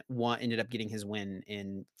then ended up getting his win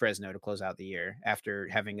in Fresno to close out the year after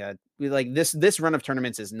having this run of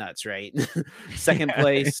tournaments is nuts, right? Second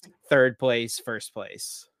place, third place, first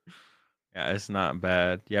place. Yeah, it's not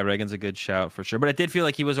bad. Yeah, Reagan's a good shout for sure. But it did feel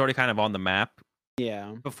like he was already kind of on the map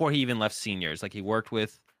Yeah. before he even left seniors. Like he worked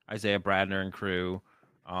with Isaiah Bradner and crew.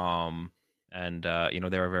 And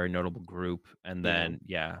they were a very notable group. And then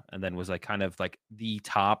and then was like kind of like the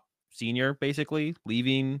top senior basically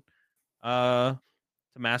leaving to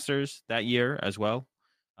Masters that year as well.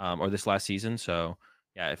 Or this last season. So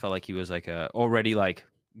yeah, it felt like he was like already like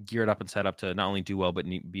geared up and set up to not only do well but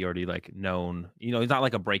be already like known. He's not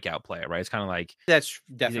like a breakout player, right? It's kind of like That's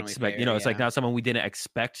he's definitely fair. it's like not someone we didn't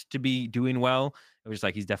expect to be doing well. It was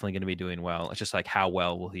like he's definitely going to be doing well. It's just like how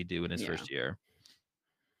well will he do in his first year?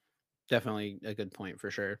 Definitely a good point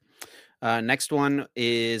for sure. Next one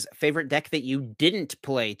is favorite deck that you didn't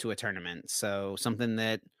play to a tournament. So something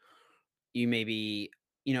that you maybe,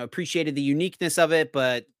 appreciated the uniqueness of it,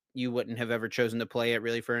 but you wouldn't have ever chosen to play it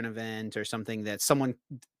really for an event or something that someone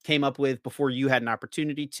came up with before you had an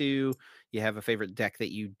opportunity to. You have a favorite deck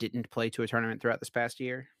that you didn't play to a tournament throughout this past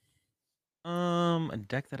year? A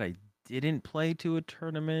deck that I didn't play to a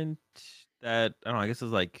tournament that I don't know, I guess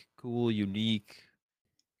is like cool, unique.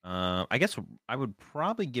 I guess I would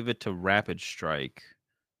probably give it to Rapid Strike.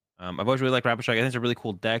 I've always really liked Rapid Strike. I think it's a really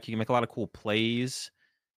cool deck. You can make a lot of cool plays.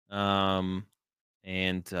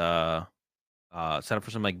 and set up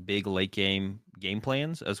for some like big late game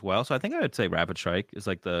plans as well. So I think I would say Rapid Strike is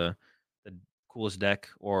like the coolest deck,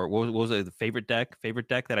 or what was it? The favorite deck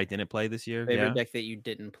that I didn't play this year. Favorite Yeah, deck that you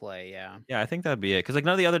didn't play, yeah. yeah, I think that'd be it. Because like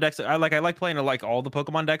none of the other decks, I like playing like all the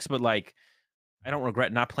Pokemon decks, but like I don't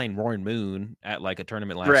regret not playing Roaring Moon at like a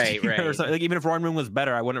tournament last Right, year or right. something. Like even if Roaring Moon was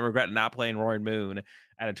better, I wouldn't regret not playing Roaring Moon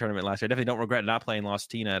at a tournament last year. I definitely don't regret not playing Lost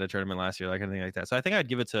Tina at a tournament last year, like anything like that. So I think I'd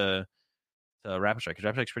give it to Rapid Strike, because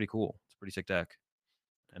Rapid Strike's pretty cool. It's a pretty sick deck.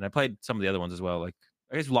 And I played some of the other ones as well. Like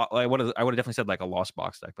I guess I would have definitely said like a Lost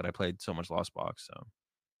Box deck, but I played so much Lost Box. So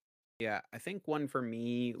Yeah, I think one for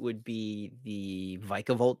me would be the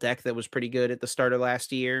Vikavolt deck that was pretty good at the start of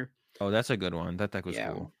last year. oh, that's a good one. That deck was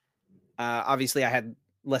Yeah. cool. Obviously, I had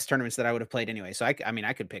less tournaments that I would have played anyway, so I mean,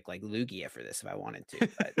 I could pick like Lugia for this if I wanted to,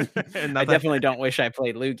 but And I not that definitely don't wish I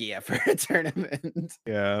played Lugia for a tournament.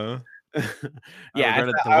 yeah. I Yeah,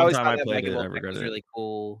 regretted the I one always time thought I that played it. I Vikavolt deck regret was it. really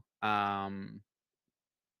cool.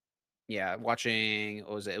 Yeah, watching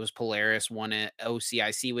what was it? It was Polaris won it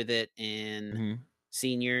OCIC with it in Mhm.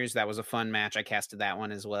 seniors. That was a fun match. I casted that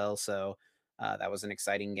one as well, so that was an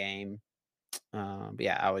exciting game. But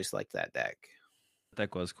yeah, I always liked that deck.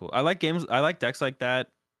 Deck was cool. I like decks like that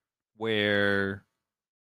where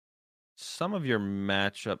some of your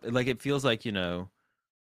matchup, like it feels like, you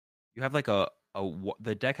have like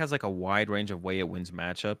the deck has like a wide range of way it wins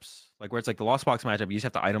matchups. Like where it's like the Lost Box matchup, you just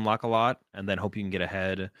have to item lock a lot and then hope you can get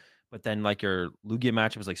ahead. But then like your Lugia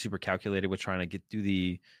matchup is like super calculated with trying to do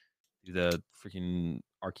the freaking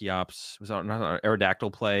Archeops, was that not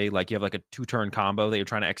Aerodactyl play. Like you have like a 2-turn combo that you're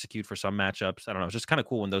trying to execute for some matchups. I don't know. It's just kind of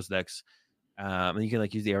cool when those decks. And you can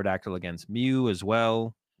like use the Aerodactyl against Mew as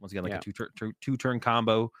well. Once again, like a Yeah. two turn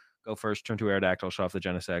combo. Go first, turn to Aerodactyl, show off the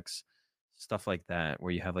Genesect, stuff like that,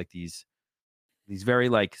 where you have like these very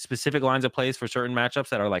like specific lines of plays for certain matchups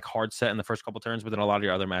that are like hard set in the first couple turns, but then a lot of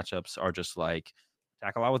your other matchups are just like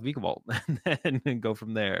attack a lot with Vikavolt and then go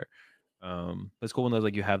from there. But it's cool when those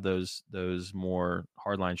like you have those more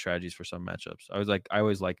hardline strategies for some matchups. I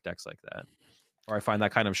always like decks like that, or I find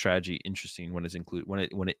that kind of strategy interesting when it's include when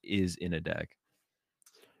it is in a deck.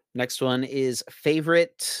 Next one is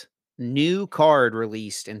favorite new card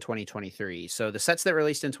released in 2023. So the sets that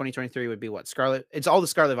released in 2023 would be what? Scarlet. It's all the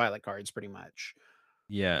Scarlet Violet cards, pretty much.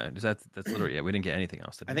 Yeah, that's literally yeah. We didn't get anything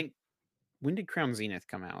else, did I we? think when did Crown Zenith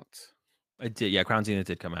come out? It did. Yeah, Crown Zenith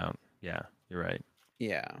did come out. Yeah, you're right.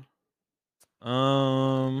 Yeah.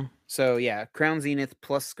 Um, So yeah, Crown Zenith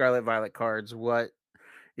plus Scarlet Violet cards. What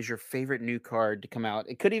is your favorite new card to come out?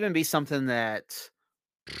 It could even be something that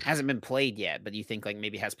hasn't been played yet, but you think like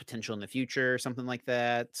maybe has potential in the future, something like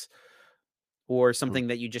that, or something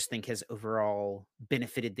that you just think has overall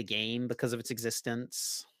benefited the game because of its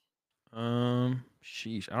existence.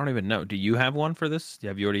 sheesh. I don't even know. Do you have one for this?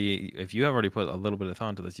 Have you already? If you have already put a little bit of thought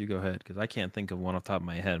into this, you go ahead, because I can't think of one off the top of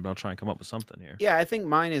my head. But I'll try and come up with something here. Yeah, I think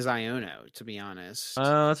mine is Iono, to be honest.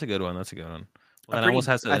 That's a good one. That's a good one. Well, A then I almost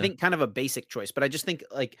pretty, has I to. think, kind of a basic choice, but I just think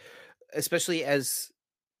like, especially as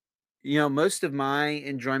you know, most of my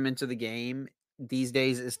enjoyment of the game these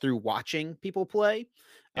days is through watching people play.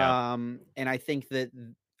 Yeah. And I think that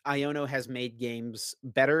Iono has made games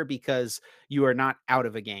better because you are not out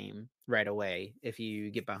of a game right away if you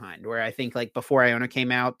get behind. Where I think like before Iono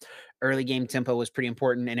came out, early game tempo was pretty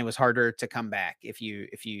important and it was harder to come back if you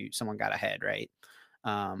someone got ahead, right?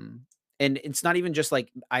 Um and it's not even just like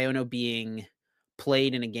Iono being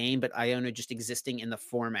played in a game, but Iono just existing in the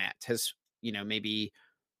format has, maybe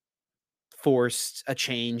forced a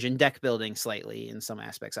change in deck building slightly in some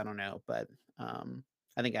aspects. I don't know, but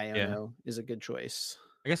I think Yeah. Iono is a good choice.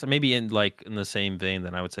 I guess maybe in the same vein,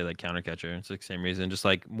 then I would say like Countercatcher. It's like same reason, just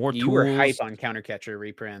like more You were hype tools. on Countercatcher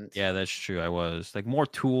reprint. Yeah, that's true. I was like more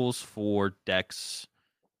tools for decks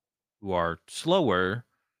who are slower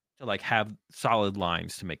to like have solid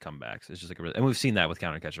lines to make comebacks. It's just like and we've seen that with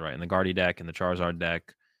Countercatcher, right? In the Guardy deck and the Charizard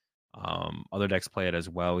deck. Other decks play it as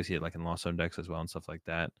well. We see it like in Lost Zone decks as well and stuff like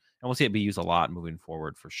that. And we'll see it be used a lot moving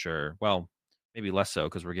forward for sure. Well, maybe less so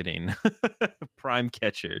because we're getting Prime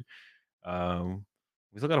Catcher.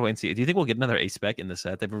 We still gotta wait and see. Do you think we'll get another A spec in the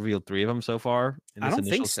set? They've revealed 3 of them so far in I this don't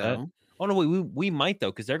think initial set. so. Oh no, we might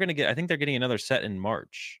though, because they're gonna get. I think they're getting another set in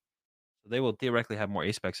March. So they will theoretically have more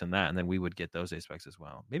A specs than that, and then we would get those A specs as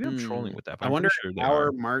well. Maybe I'm trolling with that, but I I'm wonder pretty if sure they our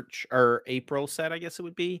are. March or April set, I guess it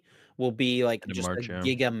would be, will be like End of just a March, yeah.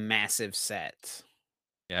 giga massive set.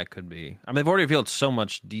 Yeah, it could be. I mean, they've already revealed so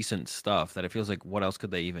much decent stuff that it feels like what else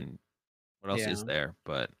could they even? What else is Yeah, there?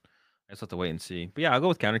 But I just have to wait and see. But yeah, I'll go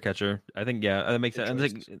with Countercatcher. I think yeah, that makes good sense. I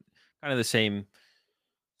choice. think kind of the same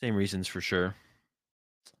reasons for sure.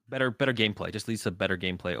 Better gameplay. Just leads to better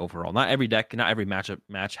gameplay overall. Not every deck, not every match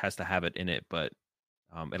has to have it in it, but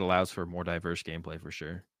It allows for more diverse gameplay for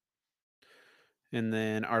sure. And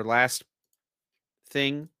then our last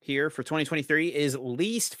thing here for 2023 is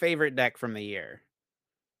least favorite deck from the year.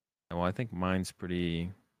 Well, I think mine's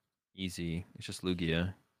pretty easy. It's just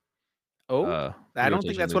Lugia. Oh, I don't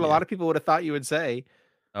think Pre-rotation that's what a Lugia. lot of people would have thought you would say.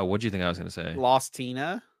 Oh, what do you think I was gonna say? Lost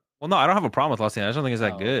Tina. Well, no, I don't have a problem with Lost Tina. I just don't think it's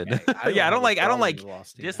that Oh, good. okay. I Yeah, don't I have don't a like. I don't problem with like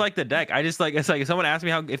Lost Tina. dislike the deck. I just like. It's like if someone asks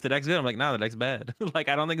me how if the deck's good, I'm like, nah, the deck's bad. Like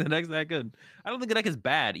I don't think the deck's that good. I don't think the deck is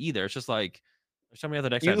bad either. It's just like there's so many other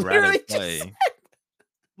decks You I'd rather literally play. just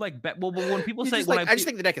Well, but when people you say just when like I just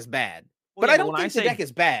think the deck is bad. well, But yeah, I but don't think the deck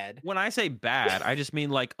is bad. when I say bad, I just mean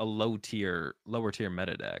like a lower tier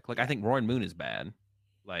meta deck. Like I think Roaring Moon is bad.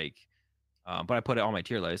 Like but I put it on my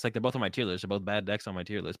tier list. Like they're both on my tier list. They're both bad decks on my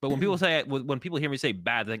tier list. But when people say when people hear me say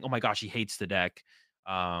bad, they think, "Oh my gosh, he hates the deck."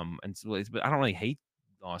 And so but I don't really hate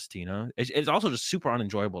Lost Tina. It's also just super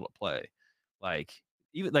unenjoyable to play. Like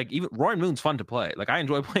even Roaring Moon's fun to play. Like I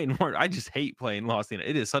enjoy playing Roaring. I just hate playing Lost Tina.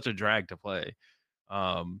 It is such a drag to play.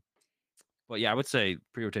 Um, but yeah, I would say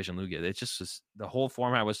pre-rotation Lugia. It's just the whole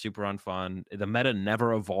format was super unfun. The meta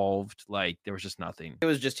never evolved. Like there was just nothing. It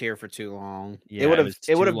was just here for too long. Yeah, it was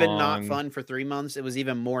it would too have been not long. fun for 3 months. It was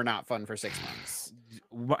even more not fun for 6 months.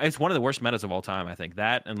 It's one of the worst metas of all time, I think.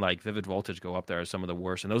 That and like Vivid Voltage go up there as some of the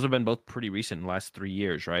worst, and those have been both pretty recent in the last 3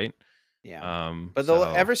 years, right? Yeah. But So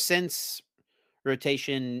ever since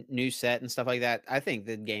rotation, new set, and stuff like that, I think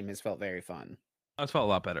the game has felt very fun. it's felt a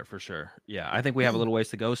lot better for sure. Yeah, I think we have a little ways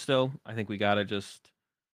to go still. I think we gotta just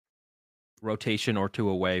rotation or two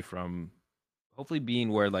away from hopefully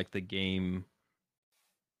being where like the game,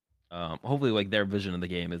 hopefully like their vision of the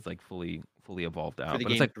game is like fully evolved For out. the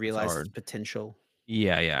But it's game like to it's realize its hard. potential.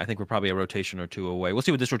 Yeah. I think we're probably a rotation or two away. We'll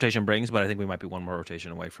see what this rotation brings, but I think we might be one more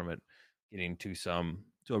rotation away from it getting to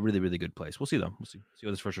a really, really good place. We'll see though. We'll see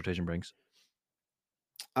what this first rotation brings.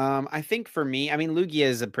 I think for me, I mean, Lugia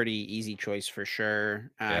is a pretty easy choice for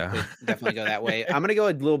sure. Yeah. Could definitely go that way. I'm gonna go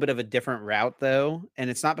a little bit of a different route though, and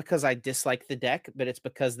it's not because I dislike the deck, but it's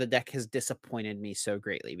because the deck has disappointed me so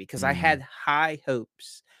greatly. Because I had high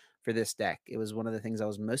hopes for this deck. It was one of the things I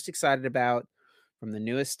was most excited about from the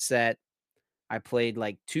newest set. I played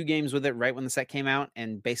like 2 games with it right when the set came out,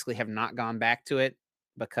 and basically have not gone back to it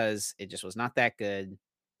because it just was not that good.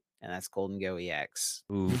 And that's Golden Go EX.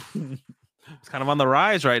 Ooh. It's kind of on the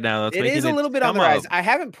rise right now. That's It is making a its little bit on come the rise. up. I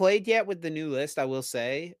haven't played yet with the new list, I will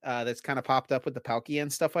say, that's kind of popped up with the Palkia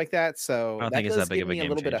and stuff like that. I So don't that think it's does that big give of a me a game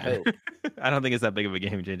little bit of changer. hope. I don't think it's that big of a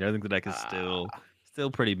game changer. I think the deck is Ah, still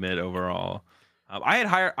pretty mid overall. I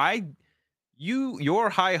had your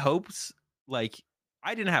high hopes, like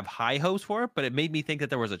I didn't have high hopes for it, but it made me think that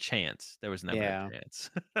there was a chance. There was never yeah. a chance.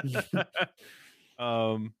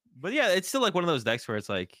 But yeah, it's still like one of those decks where it's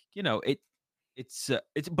like,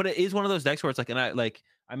 but it is one of those decks where it's like, and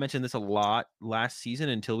I mentioned this a lot last season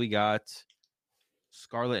until we got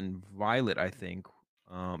Scarlet and Violet, I think.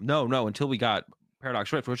 No, until we got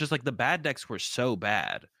Paradox Rift, where it's just like the bad decks were so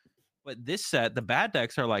bad. But this set, the bad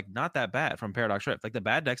decks are like not that bad from Paradox Rift. Like the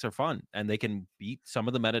bad decks are fun and they can beat some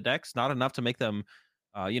of the meta decks. Not enough to make them,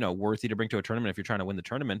 worthy to bring to a tournament if you're trying to win the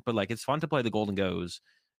tournament. But like it's fun to play the Golden Goes,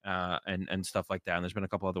 and stuff like that. And there's been a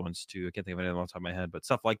couple other ones too. I can't think of any off the top of my head, but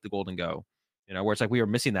stuff like the Golden Go, where it's like we were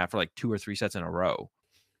missing that for like 2 or 3 sets in a row.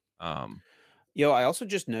 Yo, I also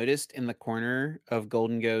just noticed in the corner of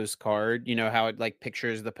Golden Go's card, you know how it like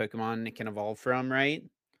pictures the Pokemon it can evolve from, right?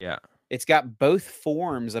 Yeah. It's got both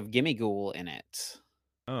forms of Gimmighoul in it.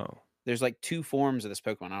 Oh. There's like 2 forms of this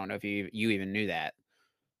Pokemon. I don't know if you even knew that.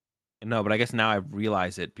 No, but I guess now I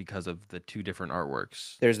realize it because of the 2 different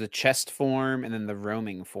artworks. There's the chest form and then the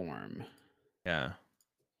roaming form. Yeah.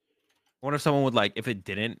 I wonder if someone would if it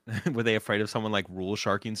didn't, were they afraid of someone like rule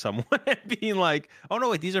sharking someone and being like, oh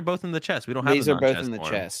no, wait, these are both in the chest. We don't have These the are both non-chest in the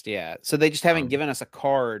form. chest, yeah. So they just haven't given us a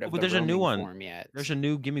card of but the there's a new roaming one form yet. There's a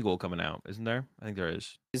new Gimmighoul coming out, isn't there? I think there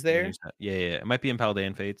is. Is there? Yeah. It might be in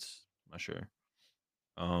Paldean Fates. I'm not sure.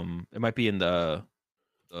 It might be in the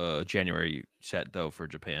January set though for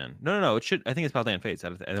Japan. No. It should. I think it's Paldean Fates. I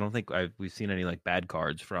don't think we've seen any like bad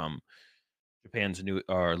cards from Japan's new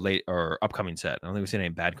or late or upcoming set. I don't think we've seen any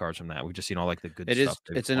bad cards from that. We've just seen all like the good stuff.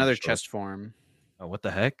 It's another chest form. Oh, what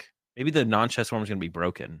the heck? Maybe the non-chest form is gonna be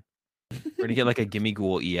broken. We're gonna get like a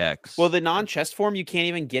Gimmighoul EX. Well, the non-chest form, you can't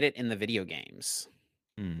even get it in the video games.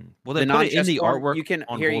 Well, they put it in the artwork. You can.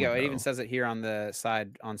 On Here you Golden go. It Go. even says it here on the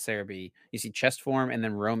side on Cerebi. You see chest form and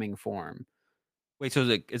then roaming form. Wait, so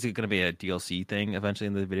is it going to be a DLC thing eventually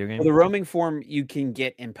in the video game? Well, the roaming form you can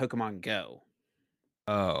get in Pokemon Go.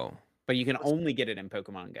 Oh, but you can only get it in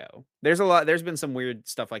Pokemon Go. There's been some weird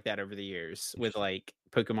stuff like that over the years with like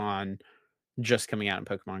Pokemon just coming out in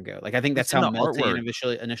Pokemon Go. Like I think that's how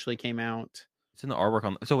Meltan initially came out. It's in the artwork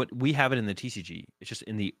on. So we have it in the TCG. It's just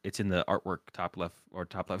in the artwork top left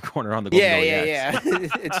corner on the Golden Go. Yeah.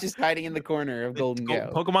 It's just hiding in the corner of Golden Go.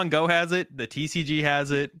 Pokemon Go has it. The TCG has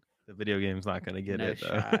it. The video game's not gonna get it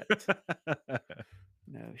shot.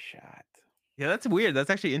 No shot. Yeah, that's weird. That's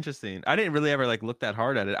actually interesting. I didn't really ever like look that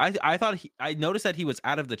hard at it. I thought I noticed that he was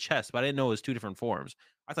out of the chest, but I didn't know it was two different forms.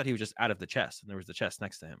 I thought he was just out of the chest, and there was the chest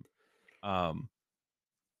next to him.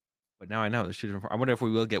 But now I know there's two different forms. I wonder if we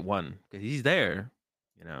will get one because he's there.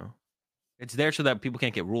 You know, it's there so that people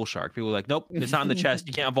can't get Rule Shark. People are like, nope, it's not in the chest.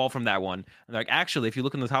 You can't evolve from that one. And they're like, actually, if you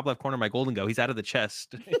look in the top left corner of my Golden Go, he's out of the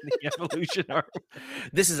chest in the evolution art.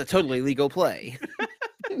 This is a totally legal play.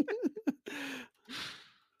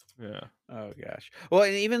 Yeah. Oh gosh. Well,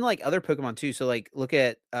 and even like other Pokemon too. So like look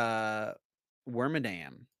at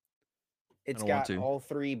Wormadam. It's got all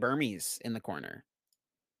 3 Burmese in the corner.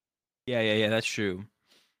 Yeah. That's true.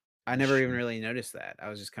 I never even really noticed that. I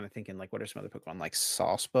was just kind of thinking like, what are some other Pokemon like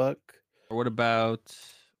Sawsbuck? Or what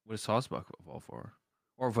is Sawsbuck evolve for?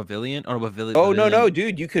 Or Pavilion? Or Pavilion? Oh no,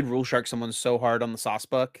 dude! You could Rule Shark someone so hard on the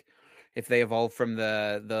Sawsbuck if they evolve from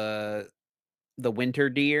the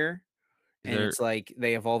Winter Deer. And it's like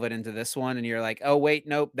they evolve it into this one, and you're like, oh wait,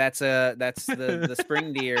 nope, that's the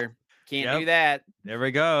Spring Deer. Can't do that. There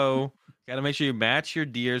we go. Got to make sure you match your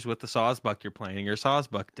deers with the Sawsbuck you're playing in your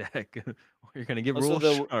Sawsbuck deck, or you're gonna get Rule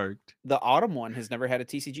Sharked. The Autumn one has never had a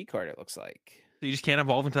TCG card. It looks like so you just can't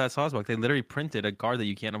evolve into that Sawsbuck. They literally printed a card that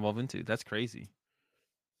you can't evolve into. That's crazy.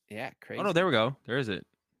 Yeah, crazy. Oh no, there we go. There is it.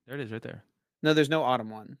 There it is, right there. No, there's no Autumn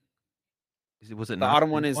one. Was it the Autumn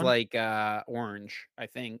one? Is like orange, I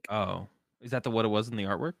think. Oh. Is that what it was in the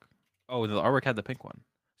artwork? Oh, the artwork had the pink one.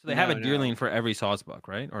 So they have a Deerling for every Sawsbuck,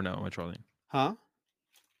 right? Or no, am I trolling? Huh?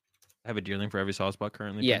 I have a Deerling for every Sawsbuck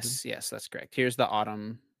currently? Yes, that's correct. Here's the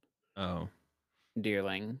Autumn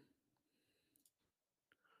Deerling,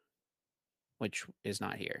 which is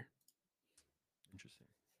not here. Interesting.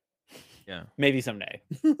 Yeah. Maybe someday.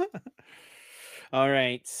 All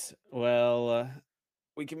right. Well,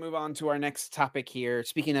 we can move on to our next topic here.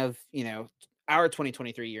 Speaking of, our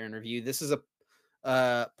 2023 year in review, this is a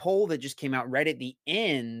poll that just came out right at the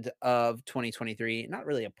end of 2023. Not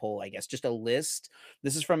really a poll, I guess, just a list.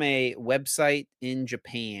 This is from a website in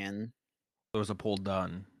Japan. There was a poll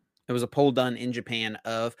done. It was a poll done in Japan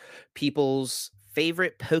of people's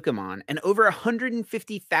favorite Pokemon, and over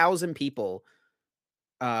 150,000 people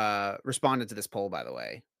responded to this poll, by the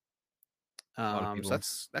way. So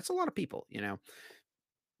that's a lot of people,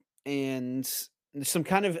 and some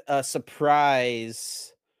kind of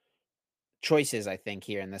surprise choices, I think,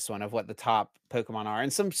 here in this one of what the top Pokemon are,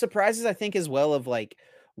 and some surprises, I think, as well, of like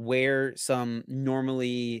where some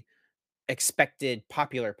normally expected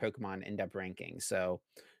popular Pokemon end up ranking. So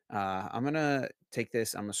I'm gonna take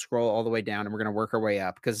this, I'm gonna scroll all the way down, and we're gonna work our way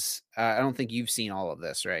up because I don't think you've seen all of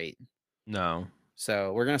this, right? No.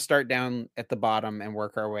 So we're gonna start down at the bottom and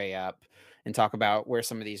work our way up and talk about where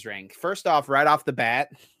some of these rank. First off, right off the bat,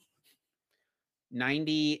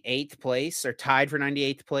 98th place, or tied for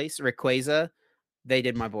 98th place, Rayquaza. They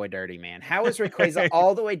did my boy dirty, man. How is Rayquaza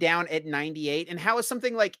all the way down at 98? And how is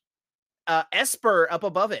something like Esper up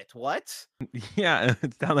above it? What? Yeah,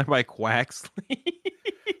 it's down there by Quaxly.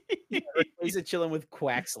 Rayquaza chilling with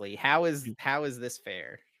Quaxly. How is this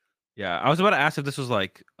fair? Yeah, I was about to ask if this was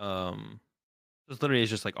like this literally is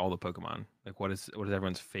just like all the Pokemon. Like what is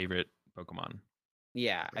everyone's favorite Pokemon?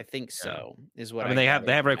 Yeah, I think so. Yeah. Is what I mean. They have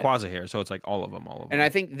Rayquaza here, so it's like all of them. And I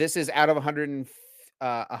think this is out of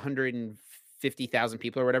 150,000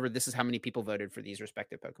 people or whatever. This is how many people voted for these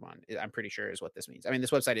respective Pokemon. I'm pretty sure is what this means. I mean,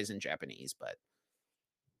 this website is in Japanese, but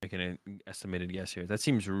making an estimated guess here. That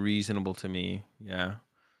seems reasonable to me. Yeah.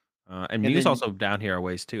 And Mew's also down here a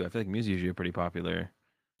ways too. I feel like Mew's usually pretty popular.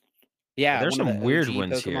 Yeah, there's some weird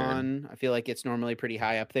ones Pokemon here. I feel like it's normally pretty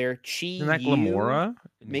high up there. Isn't that Glimmora?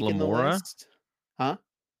 Making the list? Huh?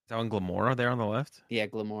 Is that on Glimmora there on the left? Yeah,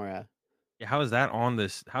 Glimmora. Yeah, how is that on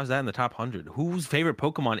this? How's that in the top 100? Whose favorite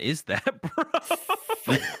Pokemon is that, bro?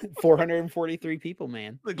 443 people,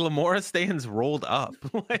 man. The Glimmora stands rolled up.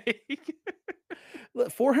 Like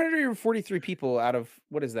 443 people out of,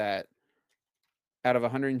 what is that? Out of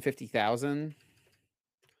 150,000?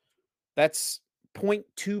 That's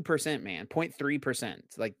 0.2%, man.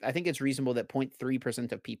 0.3%. Like, I think it's reasonable that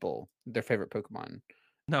 0.3% of people, their favorite Pokemon.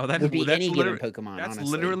 No, that would be any given Pokemon. That's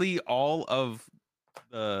honestly. Literally all of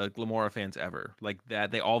the Glimmora fans ever. Like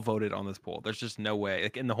that, they all voted on this poll. There's just no way.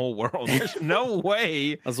 Like in the whole world, there's no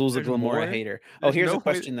way. Azul's a Glimmora hater. Oh, here's a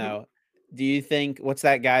question though. Do you think what's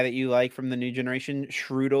that guy that you like from the new generation,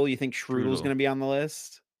 Shroodle? You think Shroodle's going to be on the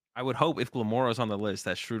list? I would hope if Glimmora's on the list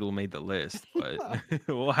that Shroodle made the list, but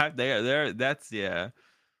we'll have there. That's yeah.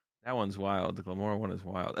 That one's wild. The Glamora one is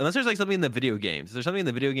wild. Unless there's like something in the video games. There's something in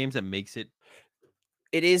the video games that makes it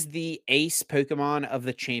It is the ace Pokemon of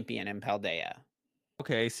the champion in Paldea.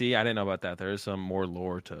 okay. See, I didn't know about that. There is some more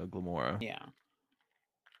lore to Glamora. Yeah.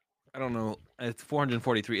 I don't know. It's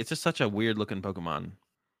 443. It's just such a weird looking Pokemon.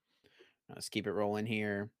 Let's keep it rolling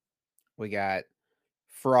here. We got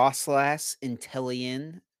Frostlass,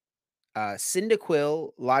 Inteleon,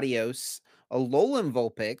 Cyndaquil, Latios, Alolan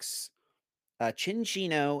Vulpix,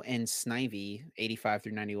 Chinchino, and Snivy, 85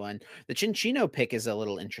 through 91. The Chinchino pick is a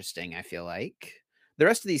little interesting, I feel like. The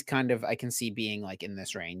rest of these kind of I can see being like in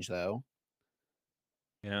this range though.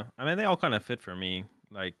 Yeah, I mean they all kind of fit for me.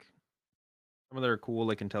 Like some of them are cool,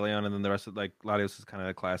 like Inteleon, and then the rest of like Latios is kind of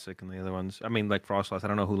a classic, and the other ones. I mean, like Frostlass. I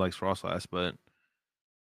don't know who likes Frostlass, but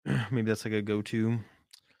maybe that's like a go-to.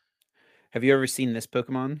 Have you ever seen this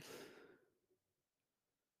Pokemon?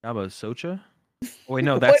 Yaba Socha. Oh, wait,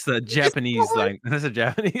 no, What that's the is this Japanese. called? Like that's a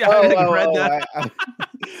Japanese. I haven't read that.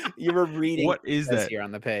 You were reading What is this that? here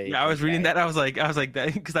on the page. Yeah, I was reading Okay. that. I was like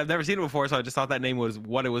that because I've never seen it before, so I just thought that name was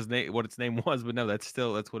what it was what its name was. But no, that's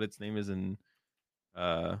what its name is in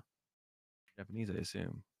uh Japanese, I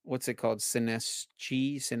assume. What's it called?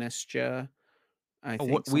 Sinestia, I Oh, think.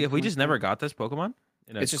 we Something like just that. never got this Pokemon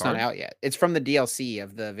in a It's just not card. out yet. It's from the DLC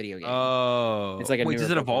of the video game. Oh, It's like a wait, newer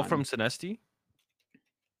does it evolve Pokemon. from Sinesti?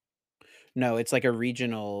 No, it's like a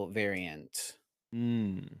regional variant.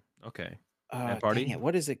 Okay. Dang Mad Party. it,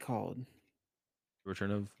 what is it called?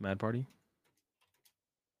 Return of Mad Party.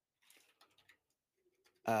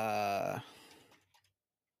 Hang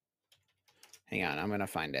on, I'm gonna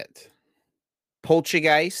find it.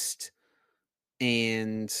 Poltergeist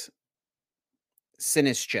and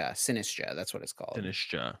Sinistra. That's what it's called.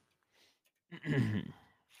 Sinistra.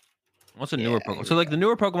 What's a Yeah, newer here Pokemon? we So like go. the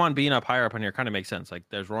newer Pokemon being up higher up on here kind of makes sense. Like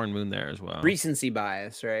there's Roaring Moon there as well. Recency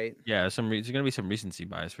bias, right? Yeah, there's gonna be some recency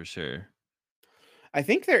bias for sure. I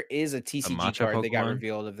think there is a TCG matcha card that got Pokemon?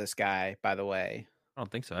 revealed of this guy, by the way. I don't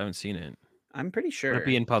think so. I haven't seen it. I'm pretty Would it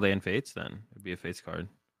be sure. in Paldean Fates then? It'd be a Fates card.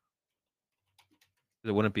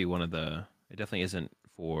 It wouldn't be one of the. It definitely isn't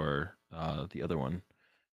for the other one.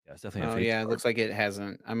 Yeah, it's definitely a Oh Fates yeah, it card. looks like it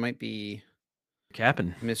hasn't. I might be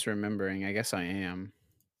Capping. misremembering. I guess I am.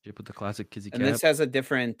 Chip with the classic Kizzy And Cap. this has a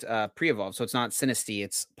different pre-evolve, so it's not Sinistea,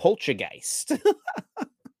 it's Poltergeist. Is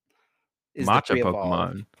the Matcha pre-evolve.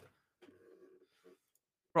 Pokemon.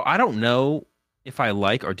 Bro, I don't know if I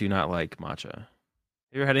like or do not like matcha. Have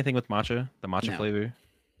you ever had anything with matcha? The matcha No. flavor?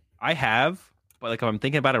 I have, but like if I'm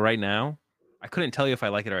thinking about it right now, I couldn't tell you if I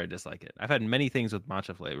like it or I dislike it. I've had many things with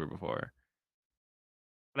matcha flavor before.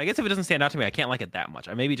 But I guess if it doesn't stand out to me, I can't like it that much.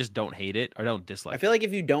 I maybe just don't hate it or don't dislike I it. feel like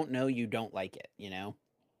if you don't know, you don't like it, you know?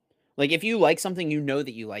 Like if you like something, you know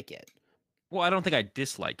that you like it. Well, I don't think I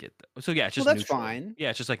dislike it though. So yeah, it's just Well, that's neutral. fine. Yeah,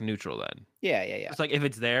 it's just like neutral then. Yeah. It's like if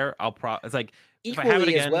it's there, it's like if I Equally have it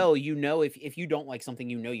as again, well, you know if you don't like something,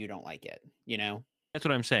 you know you don't like it, you know? that's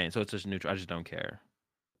what I'm saying. So it's just neutral. I just don't care.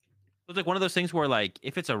 It's like one of those things where like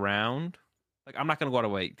if it's around, like I'm not gonna go out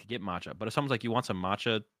of way to get matcha. But if someone's like, you want some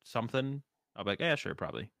matcha something, I'll be like, yeah, sure,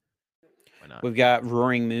 probably. Why not? We've got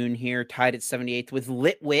Roaring Moon here, tied at 78th with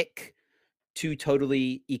Litwick. Two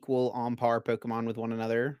totally equal on par Pokemon with one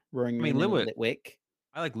another. Roaring Moon and Litwick.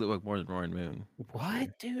 I like Litwick more than Roaring Moon.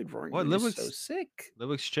 What, dude? Roaring What? Moon is so sick.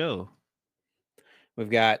 Litwick's chill. We've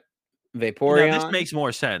got Vaporeon. Now, this makes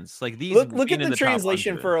more sense. Like these. Look at the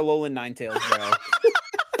translation for Alolan Ninetales, bro.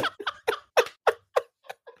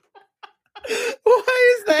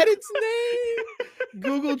 Why is that its name?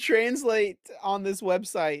 Google Translate on this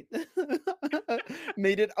website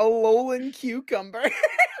made it Alolan Cucumber.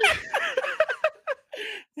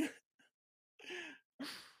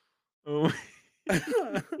 Oh.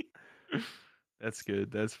 That's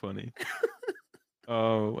good. That's funny.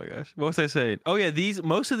 Oh my gosh. What was I saying? Oh yeah,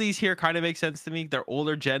 most of these here kind of make sense to me. They're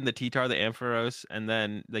older gen, the T-Tar, the Ampharos, and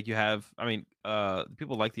then like you have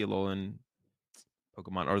people like the Alolan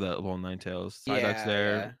Pokemon or the Alolan Ninetales. Psyduck's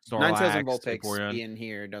there. Yeah. Ninetales and Snorlax, Vulpix Vaporeon. being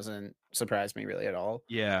here doesn't surprise me really at all.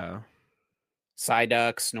 Yeah.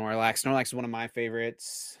 Psyduck, Snorlax. Snorlax is one of my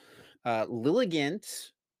favorites. Lilligant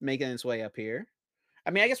making its way up here. I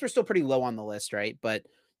mean, I guess we're still pretty low on the list, right? But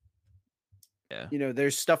yeah, you know,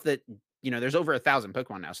 there's stuff that there's over 1,000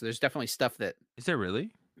 Pokemon now, so there's definitely stuff that is there really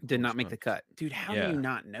did not make the cut, dude. How do you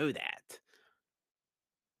not know that?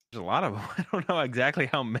 There's a lot of them. I don't know exactly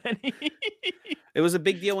how many. It was a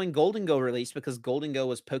big deal when Golden Go released because Golden Go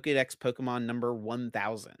was Pokedex Pokemon number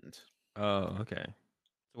 1,000. Oh, okay.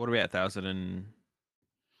 So what are we at? 1,000 and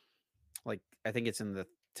like I think it's in the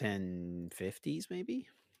 1050s, maybe.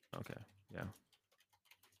 Okay, yeah.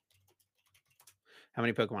 How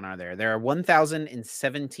many Pokemon are there? There are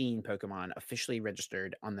 1,017 Pokemon officially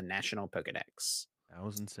registered on the National Pokedex.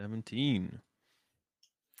 2017.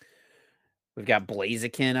 We've got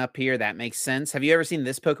Blaziken up here. That makes sense. Have you ever seen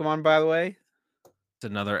this Pokemon, by the way? It's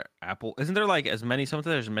another apple. Isn't there like as many? There's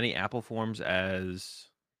as many apple forms as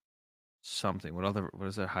something. What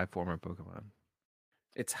is that high form of Pokemon?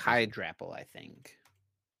 It's Hydrapple, I think.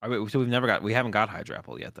 So we haven't got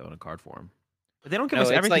Hydrapple yet though in a card form. But they don't give No, us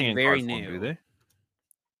it's, everything like, in very card form, do new. they?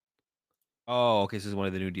 Oh, okay. So this is one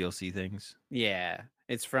of the new DLC things. Yeah,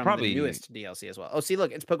 it's from Probably the newest DLC as well. Oh, see,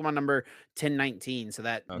 look, it's Pokemon number 1019. So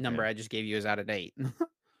that number Okay. I just gave you is out of date. And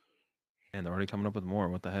they're already coming up with more.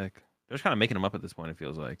 What the heck? They're just kind of making them up at this point. It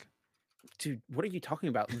feels like. Dude, what are you talking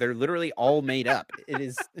about? They're literally all made up. It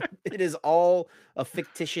is all a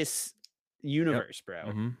fictitious universe, bro.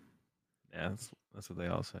 Mm-hmm. Yeah, that's what they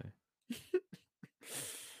all say.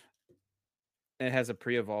 It has a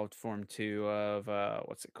pre-evolved form too of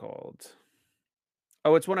what's it called?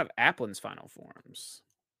 Oh, it's one of Applin's final forms.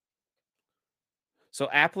 So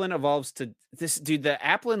Applin evolves to this dude. The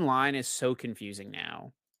Applin line is so confusing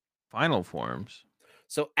now. Final forms.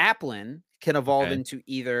 So Applin can evolve Okay. into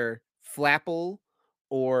either Flapple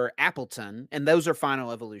or Appleton, and those are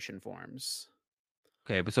final evolution forms.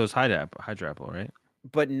 Okay, but so it's Hydrapple, right?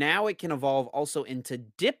 But now it can evolve also into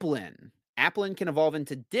Diplin. Applin can evolve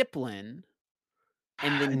into Diplin,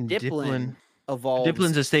 and then Diplin evolves.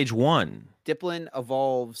 Diplin's a stage 1. Diplin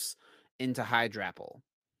evolves into Hydrapple.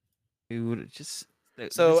 Dude, just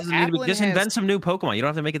So just invent some new Pokemon. You don't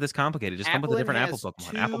have to make it this complicated. Just come with a different apple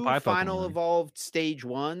Pokemon. Apple pie final Pokemon. evolved stage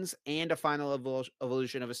 1s and a final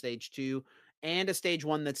evolution of a stage 2 and a stage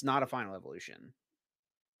 1 that's not a final evolution.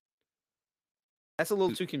 That's a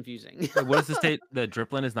little too confusing. Wait, what is the state? The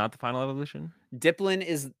Driplin is not the final evolution? Diplin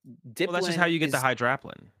is Well, that's just how you get the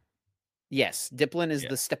Hydraplin. Yes, Diplin is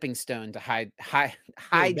the stepping stone to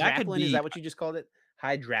Hydraplin. Is that what you just called it?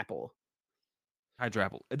 Hydrapple.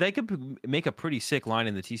 Hydrapple. They could make a pretty sick line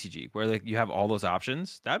in the TCG where like you have all those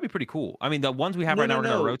options. That'd be pretty cool. I mean, the ones we have right now are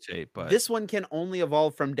gonna rotate, but this one can only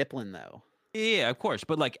evolve from Diplin though. Yeah, of course.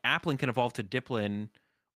 But like Applin can evolve to Diplin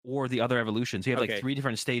or the other evolutions. You have like 3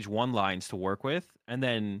 different stage 1 lines to work with, and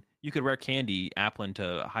then you could rare candy Applin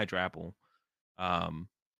to Hydrapple.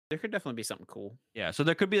 There could definitely be something cool. Yeah, so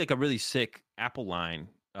there could be like a really sick Apple line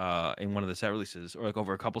in one of the set releases, or like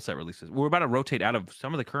over a couple set releases. We're about to rotate out of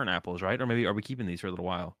some of the current apples, right? Or maybe are we keeping these for a little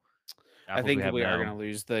while? I think we are going to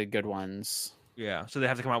lose the good ones. Yeah, so they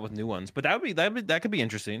have to come out with new ones. But that could be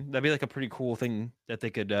interesting. That'd be like a pretty cool thing that they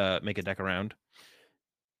could make a deck around.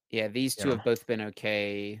 Yeah, these two have both been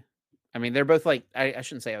okay. I mean, they're both like I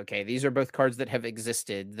shouldn't say okay. These are both cards that have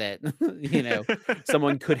existed that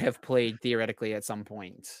someone could have played theoretically at some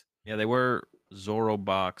point. Yeah, they were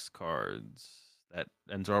Zorobox cards.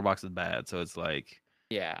 And Zorobox is bad, so it's like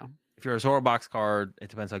if you're a Zorobox card, it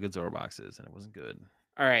depends how good Zorobox is, and it wasn't good.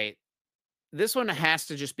 All right, this one has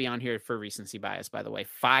to just be on here for recency bias. By the way,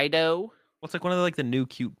 Fido. Well, it's like one of the new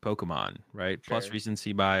cute Pokemon, right? Sure. Plus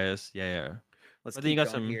recency bias. Yeah. Let's keep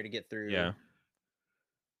going here to get through. Yeah.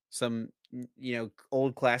 Some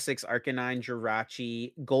old classics: Arcanine,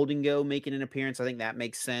 Jirachi, Goldengo making an appearance. I think that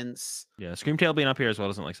makes sense. Yeah, Screamtail being up here as well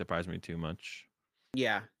doesn't surprise me too much.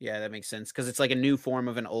 Yeah, that makes sense because it's like a new form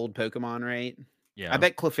of an old Pokemon, right? Yeah, I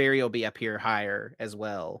bet Clefairy will be up here higher as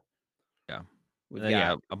well. Yeah, we've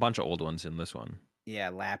got a bunch of old ones in this one. Yeah,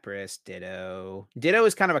 Lapras, Ditto. Ditto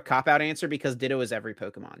is kind of a cop-out answer because Ditto is every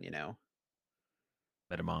Pokemon,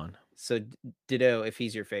 Metamon. So Ditto, if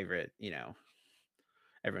he's your favorite,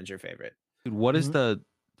 everyone's your favorite. Dude, what is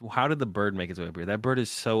how did the bird make its way up here? That bird is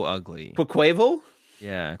so ugly. Quaquaval?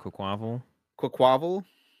 Yeah, Quaquaval.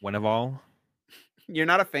 Winnable? You're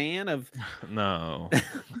not a fan of? No.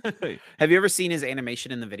 Have you ever seen his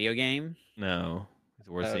animation in the video game? No. It's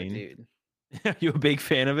worth seeing. Dude. Are you a big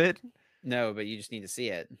fan of it? No, but you just need to see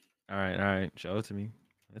it. All right. Show it to me.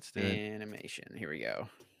 Let's do it. Animation. Here we go.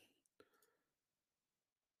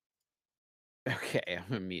 Okay, I'm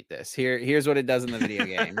gonna mute this. Here's what it does in the video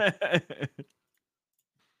game.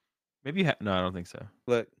 Maybe you have. No, I don't think so.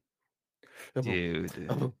 Look, dude.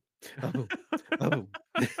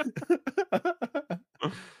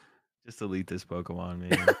 Just delete this Pokemon,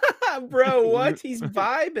 man. Bro, what? He's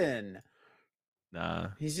vibing. Nah,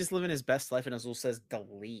 he's just living his best life, and Azul says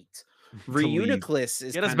delete. Reuniclus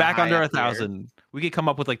is get us back under 1,000. We could come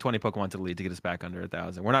up with like 20 Pokemon to delete to get us back under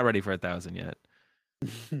 1,000. We're not ready for 1,000 yet.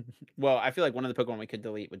 Well, I feel like one of the Pokemon we could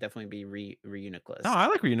delete would definitely be Reuniclus. No, I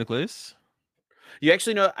like Reuniclus. You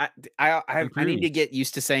actually know I need to get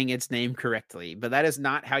used to saying its name correctly, but that is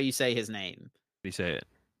not how you say his name. How do you say it?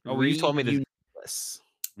 Oh, you told me this. Reuniclus.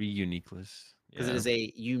 Reuniclus. because it Yeah. is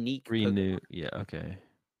a unique Renew. Pokemon, Yeah. Okay. Dude,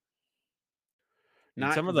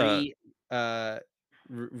 not some of the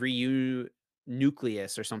Ryu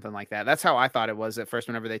Nucleus or something like that. That's how I thought it was at first.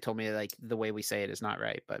 Whenever they told me like the way we say it is not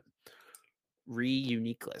right, but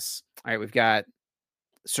Reuniqueless. All right, we've got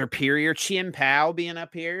Superior Chien-Pao being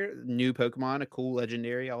up here. New Pokemon, a cool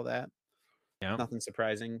legendary, all that. yeah. Nothing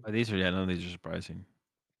surprising. These are none of these are surprising.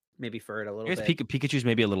 Maybe for it a I little guess bit. Pikachu's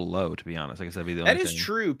maybe a little low, to be honest. I guess that'd be the That only is thing.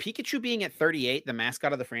 true. Pikachu being at 38, the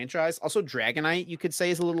mascot of the franchise. Also, Dragonite, you could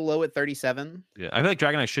say, is a little low at 37. Yeah, I feel like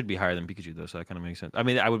Dragonite should be higher than Pikachu though, so that kind of makes sense. I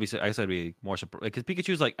mean, I guess I'd be more surprised because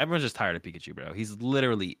Pikachu's like everyone's just tired of Pikachu, bro. He's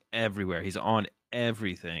literally everywhere. He's on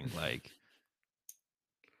everything. Like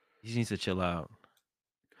he just needs to chill out.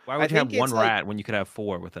 Why I would you have think one it's like, rat when you could have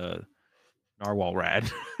 4 with a narwhal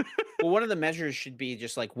rat? well, one of the measures should be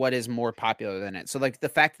just like what is more popular than it. So, like the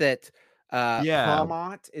fact that Yeah,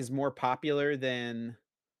 Pawmot is more popular than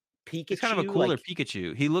he's kind of a Pikachu, cooler like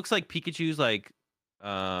Pikachu. He looks like Pikachu's like,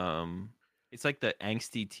 it's like the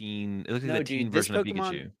angsty teen. It looks like no, the teen dude, this version of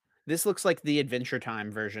Pokemon, Pikachu. this looks like the Adventure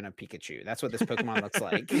Time version of Pikachu. That's what this Pokemon looks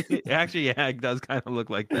like. Actually, yeah, it does kind of look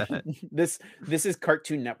like that. This is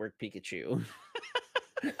Cartoon Network Pikachu.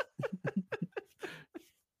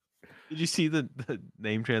 Did you see the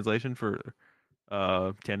name translation for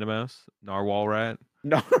Tandemaus? Narwhal rat?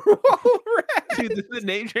 Narwhal rat. Dude, the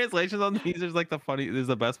name translations on these is like is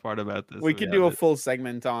the best part about this. We so could have do a it. full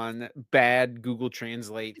segment on bad Google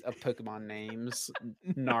Translate of Pokemon names.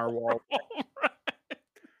 Narwhal.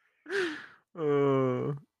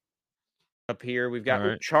 Uh, Up here, we've got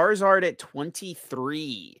Alright. Charizard at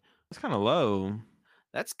 23. It's kind of low.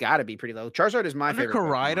 That's got to be pretty low. Charizard is my Under favorite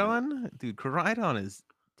Pokemon. Koraidon? Dude, Koraidon is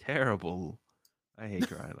terrible. I hate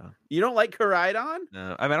Koraidon. You don't like Koraidon?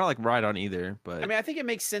 No, I mean I don't like Rhydon either, but I mean, I think it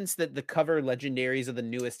makes sense that the cover legendaries of the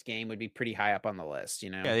newest game would be pretty high up on the list, you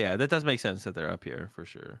know? yeah, that does make sense that they're up here for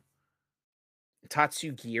sure.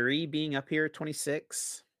 Tatsugiri being up here at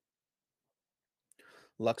 26.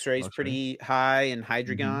 Luxray's Luxray. pretty high, and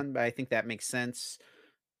Hydreigon, but I think that makes sense.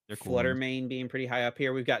 They're cool Fluttermane being pretty high up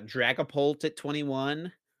here. We've got Dragapult at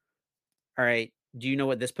 21. All right. Do you know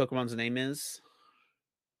what this Pokemon's name is?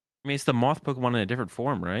 I mean, it's the moth Pokemon in a different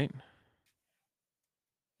form, right?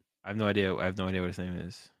 I have no idea. I have no idea what his name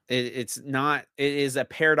is. It's not. It is a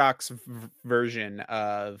Paradox version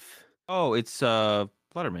of. Oh, it's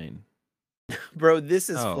Fluttermane. Bro, this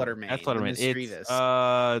is Oh, Fluttermane. that's The Fluttermane. Mischievous.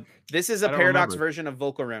 This is a I don't Paradox remember. version of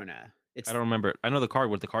Volcarona. It's I don't remember. I know the card.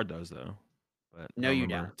 What the card does though, but I no, don't you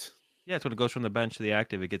remember. don't. Yeah, it's when it goes from the bench to the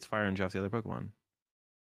active. It gets fire and drafts the other Pokemon.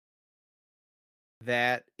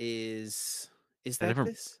 That is. Is A that different-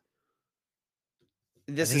 this?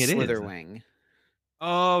 This think is it is. Slitherwing.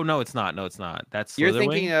 Oh no, it's not. No, it's not. That's You're Slitherwing?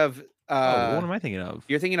 thinking of. Oh, what am I thinking of?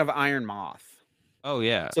 You're thinking of Iron Moth. Oh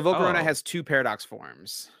yeah. So Volcarona Oh. has two Paradox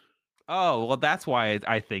forms. Oh well, that's why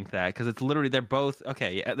I think that because it's literally they're both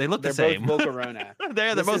okay. Yeah, they look They're the same. both Volcarona.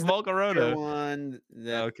 they're This both is the Volcarona. One.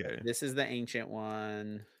 Okay. This is the ancient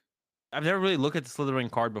one. I've never really looked at the Slithering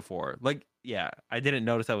card before. Like, yeah, I didn't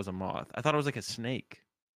notice that was a moth. I thought it was like a snake.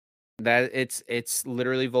 That it's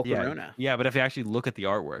literally Volcarona. Yeah, but if you actually look at the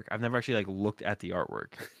artwork, I've never actually like looked at the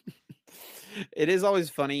artwork. It is always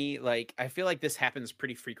funny. Like, I feel like this happens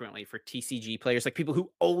pretty frequently for TCG players, like people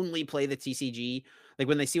who only play the TCG. Like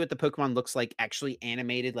when they see what the Pokemon looks like actually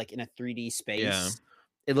animated, like in a 3D space,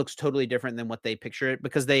 it looks totally different than what they picture it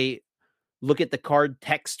because they look at the card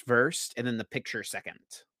text first and then the picture second.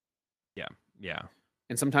 Yeah.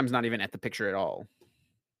 And sometimes not even at the picture at all.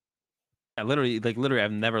 I literally,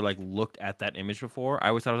 I've never like looked at that image before. I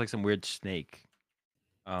always thought it was like some weird snake.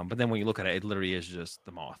 But then when you look at it, it literally is just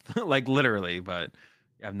the moth, like literally. But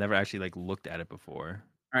I've never actually like looked at it before.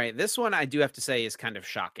 All right, this one I do have to say is kind of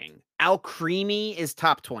shocking. Alcremie is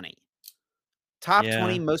top 20. Top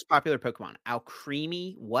 20 most popular Pokemon.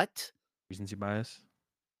 Alcremie, what? Recency bias.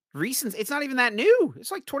 Recent. It's not even that new.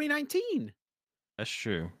 It's like 2019. That's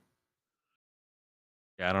true.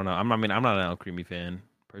 Yeah, I don't know. I'm not an Alcremie fan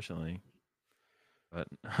personally, but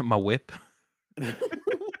my whip.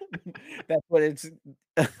 That's what its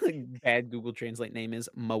bad Google Translate name is.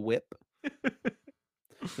 Mawip.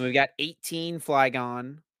 So we've got 18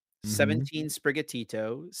 Flygon, 17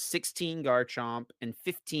 Sprigatito, 16 Garchomp, and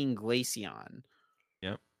 15 Glaceon.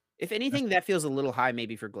 Yep. If anything, that feels a little high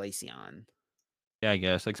maybe for Glaceon. Yeah, I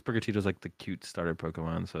guess like Sprigatito's like the cute starter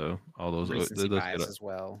Pokemon, so all those Recency those bias as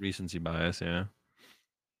well. Recency bias, yeah.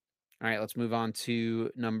 All right, let's move on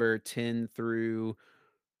to number 10 through,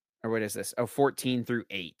 or what is this? Oh, 14 through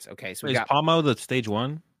 8. Okay, so we got Palmo the stage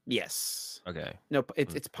 1? Yes. Okay. No,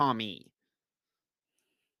 it's Palmy.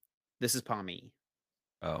 This is Palmy.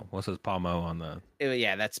 Oh, what says Palmo on the?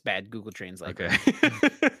 Yeah, that's bad Google Translate. Okay.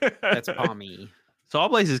 That's Palmy.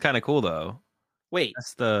 Sawblaze is kind of cool though. Wait,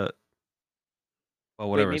 That's the wait,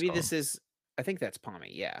 whatever it's maybe called. this is. I think that's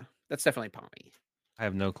Palmy. Yeah, that's definitely Palmy. I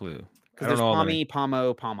have no clue. Because I don't there's know all the. Palmy,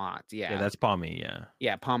 Palmo, Palmot. Yeah, Yeah, that's Palmy. Yeah.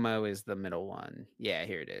 yeah. Palmo is the middle one. Yeah,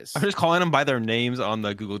 here it I'm is. just calling them by their names on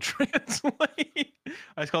the Google Translate.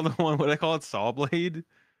 I just called the one. What do I call it? Sawblade.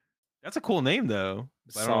 That's a cool name though.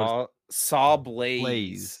 But I don't know. What Saw Blaze.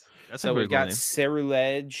 Blaze. That's a So pretty we've cool got name.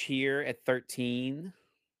 Cerulege here at 13.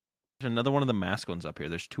 There's another one of the mask ones up here.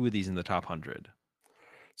 There's 2 of these in the top 100.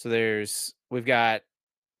 So we've got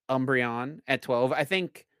Umbreon at 12. I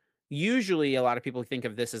think usually a lot of people think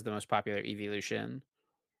of this as the most popular evolution.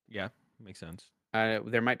 Yeah, makes sense.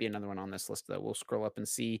 There might be another one on this list though. We'll scroll up and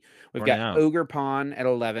see. We've Running got out. Ogerpon at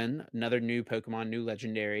 11, another new Pokemon, new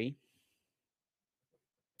legendary.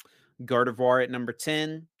 Gardevoir at number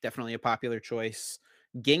 10, definitely a popular choice.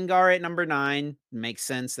 Gengar at number 9 makes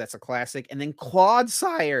sense. That's a classic. And then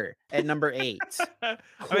Clodsire at number 8. I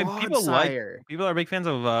mean, Clodsire. people are big fans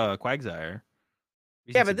of Quagsire.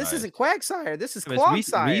 Yeah, Recency but this bias. isn't Quagsire. This is Yeah, but it's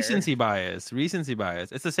Clodsire. recency bias. Recency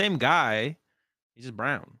bias. It's the same guy. He's just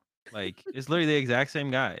brown. Like it's literally the exact same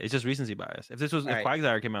guy. It's just recency bias. If this was All if right.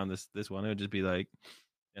 Quagsire came out in this one, it would just be like,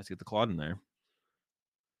 let's get the Claude in there.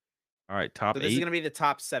 All right, top So 8. this is going to be the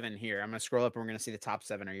top 7 here. I'm going to scroll up and we're going to see the top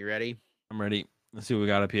 7. Are you ready? I'm ready. Let's see what we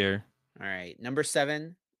got up here. All right. Number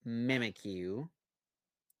 7, Mimikyu.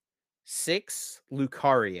 6,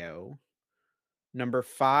 Lucario. Number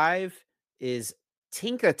 5 is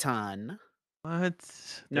Tinkaton. What?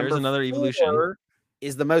 Number There's another evolution. 4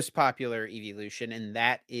 is the most popular evolution, and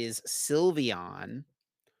that is Sylveon.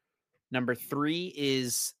 Number 3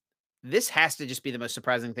 is, this has to just be the most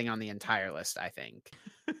surprising thing on the entire list, I think.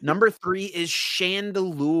 Number 3 is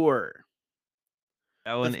Chandelure.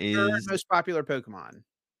 That one The third is most popular Pokemon.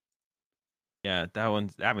 yeah, that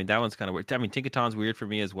one's kind of weird. I mean, Tinkaton's weird for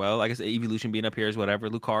me as well. I guess evolution being up here is whatever.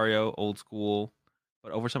 Lucario, old school,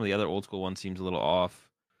 but over some of the other old school ones seems a little off.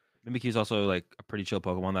 Mimikyu is also like a pretty chill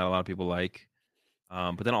Pokemon that a lot of people like.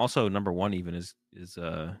 But then also number 1 even is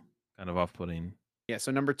kind of off-putting. Yeah,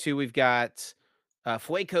 so number 2 we've got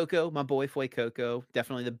Fuecoco, my boy Fuecoco,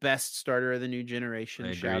 definitely the best starter of the new generation.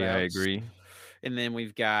 I agree. And then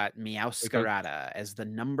we've got Meowscarada as the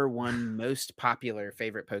number 1 most popular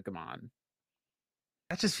favorite Pokemon.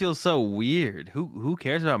 That just feels so weird. Who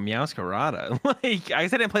cares about Meowscarada? Like, I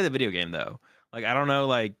guess I didn't play the video game though. Like, I don't know.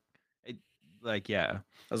 Yeah.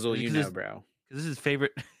 Azul, you know, bro. Because this is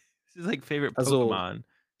favorite. This is like favorite Azul, Pokemon.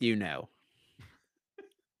 you know.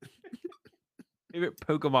 Favorite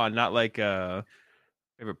Pokemon, not like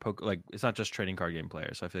favorite like it's not just trading card game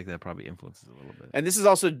players. So I feel like that probably influences a little bit. And this is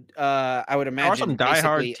also, I would imagine, some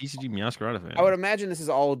diehard TCG Meowscarada fans. I would imagine this is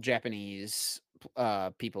all Japanese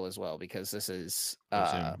people as well, because this is.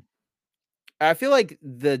 I feel like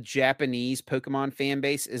the Japanese Pokemon fan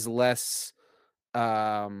base is less,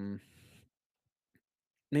 maybe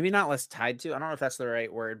not less tied to. I don't know if that's the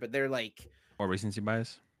right word, but they're like more recency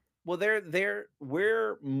bias. Well,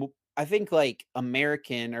 I think like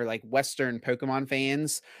American or like Western Pokemon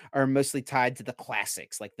fans are mostly tied to the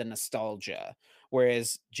classics, like the nostalgia,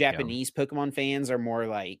 whereas Japanese Pokemon fans are more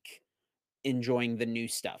like enjoying the new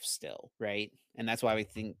stuff still, right? And that's why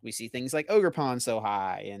we see things like Ogerpon so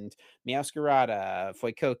high and Meowscarada,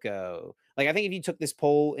 Fuecoco. Like, I think if you took this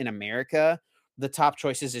poll in America, the top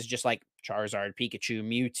choices is just like Charizard, Pikachu,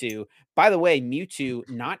 Mewtwo. By the way, Mewtwo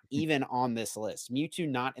not even on this list. Mewtwo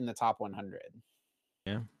not in the top 100.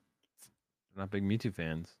 Yeah, not big Mewtwo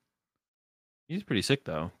fans. He's pretty sick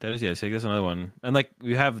though. That is sick. That's another one. And like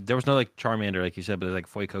there was no like Charmander, like you said, but there's like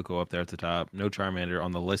Fuecoco up there at the top. No Charmander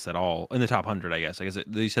on the list at all in the top 100. I guess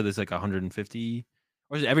they said there's like 150,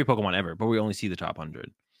 or is it every Pokemon ever? But we only see the top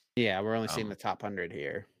 100. Yeah, we're only seeing the top 100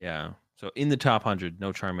 here. Yeah. So in the top 100,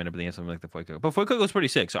 no Charmander, but they have something like the Fuecoco. But Fuecoco's pretty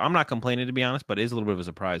sick, so I'm not complaining to be honest. But it is a little bit of a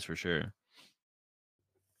surprise for sure.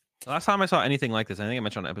 The last time I saw anything like this, I think I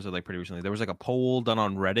mentioned on an episode like pretty recently. There was like a poll done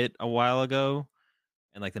on Reddit a while ago.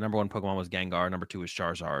 And like the number 1 Pokemon was Gengar, number 2 was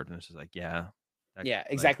Charizard, and it's just like,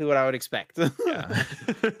 exactly what I would expect. Yeah,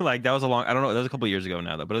 like that was I don't know, that was a couple years ago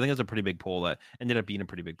now though, but I think it was a pretty big poll that ended up being a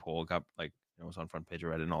pretty big poll. It got like it was on front page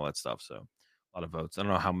of Reddit and all that stuff, so a lot of votes. I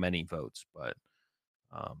don't know how many votes, but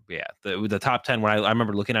yeah, the top 10 when I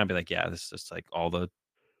remember looking at it, I'd be like, yeah, this is just like all the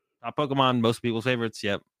top Pokemon, most people's favorites.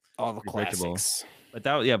 Yep, all the classics. But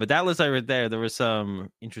that list I read there was some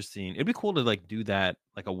interesting. It'd be cool to like do that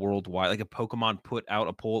like a worldwide, like a Pokemon put out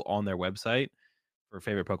a poll on their website for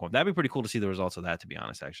favorite Pokemon. That'd be pretty cool to see the results of that, to be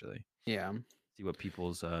honest, actually. Yeah. See what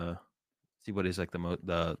people's see what is like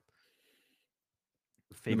the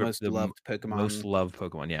The most loved most Pokemon. loved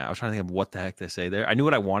Pokemon. Yeah, I was trying to think of what the heck they say there. I knew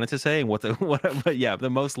what I wanted to say and what the what, but yeah, the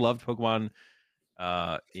most loved Pokemon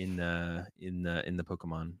in the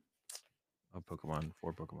Pokemon of Pokemon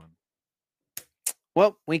for Pokemon.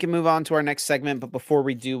 Well, we can move on to our next segment, but before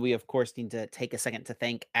we do, we of course need to take a second to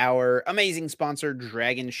thank our amazing sponsor,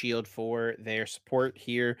 Dragon Shield, for their support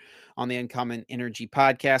here on the Uncommon Energy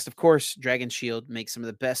podcast. Of course, Dragon Shield makes some of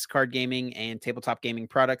the best card gaming and tabletop gaming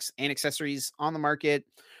products and accessories on the market,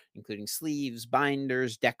 including sleeves,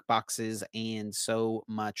 binders, deck boxes, and so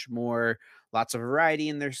much more. Lots of variety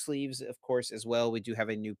in their sleeves, of course, as well. We do have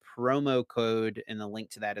a new promo code, and the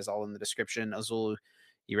link to that is all in the description. Azul,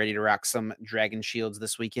 you ready to rock some Dragon Shields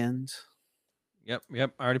this weekend? Yep.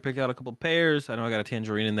 I already picked out a couple pairs. I know I got a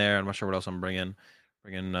Tangerine in there. I'm not sure what else I'm bringing.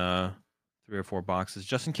 3 or 4 boxes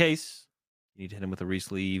just in case you need to hit him with a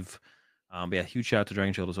resleeve. But yeah, huge shout out to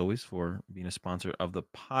Dragon Shield as always for being a sponsor of the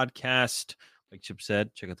podcast. Like Chip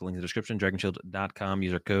said, check out the link in the description, dragonshield.com.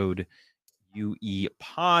 Use our code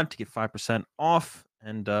UEPOD to get 5% off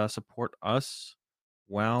and support us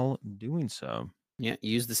while doing so. Yeah,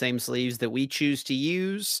 use the same sleeves that we choose to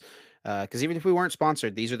use. Because even if we weren't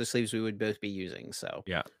sponsored, these are the sleeves we would both be using. So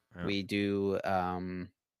Yeah. we do.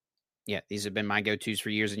 These have been my go-tos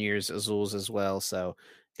for years and years, Azul's as well. So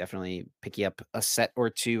definitely pick you up a set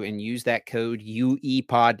or two and use that code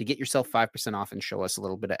UEPOD to get yourself 5% off and show us a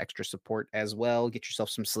little bit of extra support as well. Get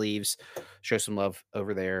yourself some sleeves, show some love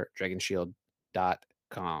over there,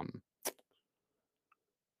 dragonshield.com.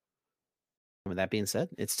 With that being said,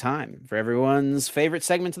 it's time for everyone's favorite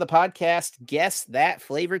segment of the podcast, Guess That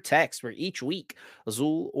Flavor Text, where each week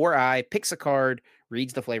Azul or I picks a card,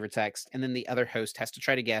 reads the flavor text, and then the other host has to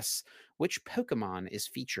try to guess which Pokemon is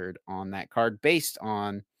featured on that card based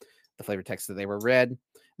on the flavor text that they were read. And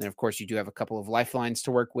then, of course, you do have a couple of lifelines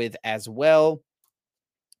to work with as well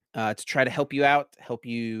to try to help you out, help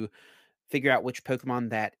you figure out which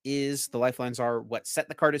Pokemon that is. The lifelines are what set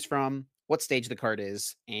the card is from, what stage the card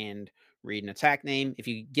is, and read an attack name. If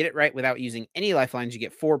you get it right without using any lifelines, you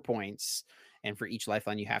get 4 points. And for each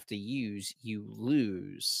lifeline you have to use, you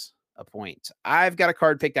lose a point. I've got a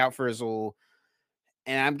card picked out for Azul,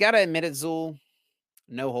 and I've got to admit it, Azul,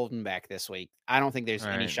 no holding back this week. I don't think there's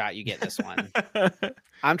any shot you get this one.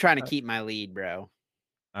 I'm trying to keep my lead, bro.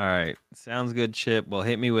 All right. Sounds good, Chip. Well,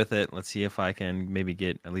 hit me with it. Let's see if I can maybe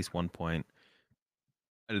get at least 1 point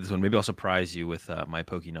out of this one. Maybe I'll surprise you with my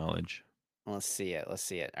Poke knowledge. Let's see it.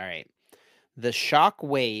 All right. The shock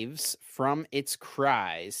waves from its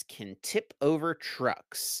cries can tip over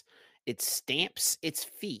trucks. It stamps its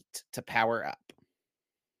feet to power up.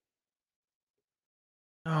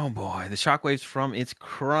 Oh boy, the shockwaves from its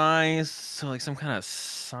cries. So like some kind of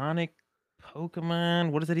sonic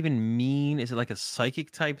Pokemon. What does that even mean? Is it like a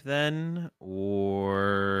psychic type then?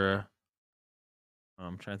 Or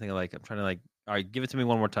I'm trying to all right, give it to me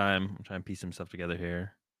one more time. I'm trying to piece some stuff together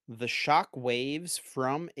here. The shock waves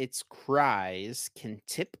from its cries can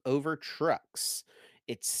tip over trucks.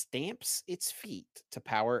 It stamps its feet to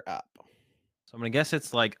power up. So I'm gonna guess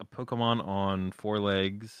it's like a Pokemon on 4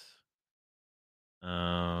 legs.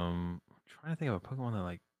 I'm trying to think of a Pokemon that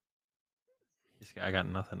like I got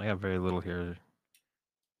nothing. I got very little here to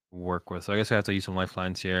work with. So I guess I have to use some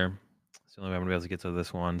lifelines here. It's the only way I'm gonna be able to get to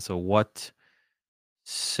this one. So what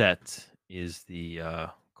set is the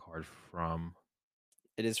card from?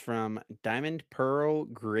 It is from Diamond Pearl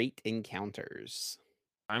Great Encounters.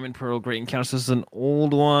 Diamond Pearl Great Encounters. This is an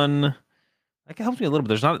old one. That helps me a little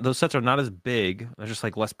bit. Those sets are not as big. There's just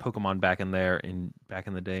like less Pokemon back in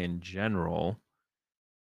the day in general.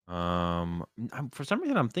 For some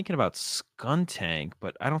reason I'm thinking about Skuntank,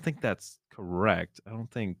 but I don't think that's correct. I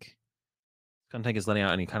don't think Skuntank is letting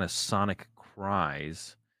out any kind of sonic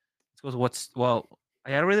cries.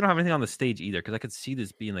 I really don't have anything on the stage either because I could see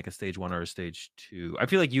this being like a stage 1 or a stage 2. I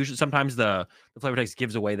feel like usually sometimes the flavor text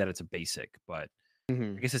gives away that it's a basic, but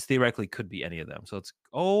I guess it theoretically could be any of them. So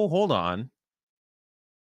hold on.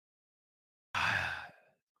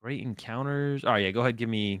 Great Encounters. Oh yeah, go ahead. Give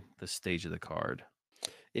me the stage of the card.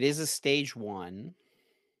 It is a stage 1.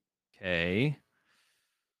 Okay.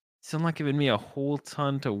 Still not giving me a whole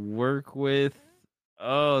ton to work with.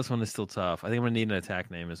 Oh, this one is still tough. I think I'm gonna need an attack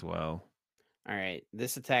name as well. All right.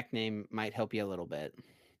 This attack name might help you a little bit.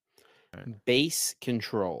 Right. Base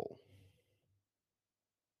Control.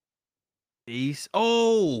 Base.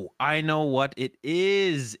 Oh, I know what it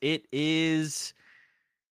is. It is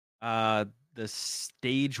the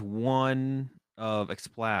stage 1 of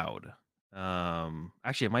Exploud.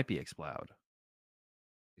 Actually it might be Exploud.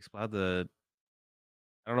 I don't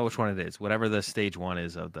know which one it is. Whatever the stage 1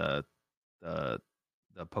 is of the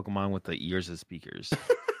Pokemon with the ears as speakers.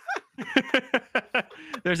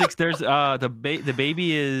 There's the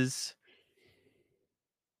baby is.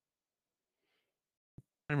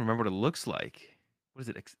 I don't remember what it looks like. What is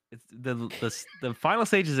it? It's the final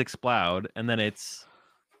stage is Exploud, and then it's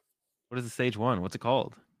what is the stage one? What's it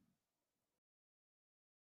called?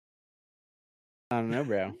 I don't know,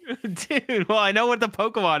 bro. Dude, well, I know what the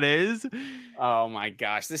Pokemon is. Oh my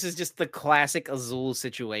gosh, this is just the classic Azul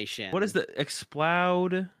situation. What is the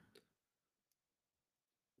Exploud?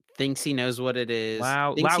 Thinks he knows what it is.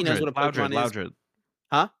 Thinks he knows what a Pokemon is. Loudred.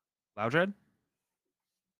 Huh? Loudred?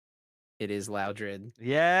 It is Loudred.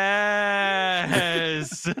 Yes.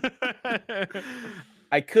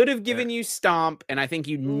 I could have given you Stomp, and I think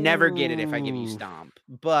you'd never get it if I give you Ooh. Stomp.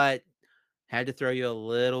 But had to throw you a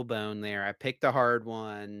little bone there. I picked a hard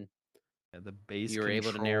one. Yeah, the base You were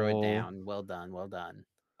able to narrow it down. Well done. Well done.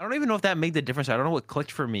 I don't even know if that made the difference. I don't know what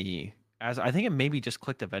clicked for me. As I think it maybe just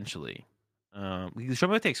clicked eventually. Show me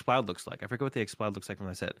what the Exploud looks like. I forget what the Exploud looks like from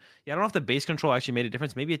that set. Yeah, I don't know if the base control actually made a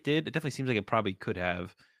difference. Maybe it did. It definitely seems like it probably could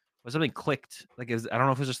have. But something clicked. I don't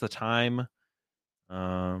know if it was just the time.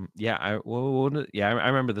 Yeah, I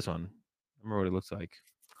remember this one. I remember what it looks like.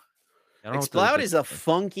 I don't know what Exploud is a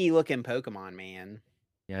funky looking Pokemon, man.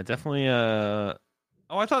 Yeah, definitely. Oh,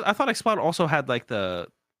 I thought Exploud also had like the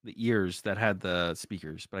ears that had the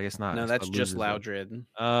speakers, but I guess not. No, that's just Loudred. Loudred.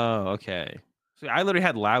 Oh, okay. So I literally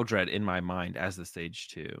had Loudred in my mind as the stage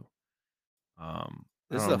 2.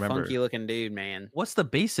 This is a funky looking dude, man. What's the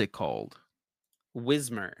basic called?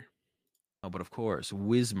 Whismur. Oh, but of course,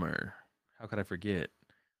 Whismur. How could I forget?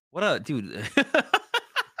 What a dude.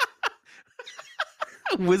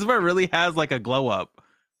 Whismur really has like a glow up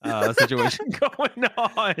situation going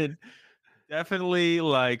on. Definitely,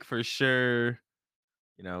 like for sure,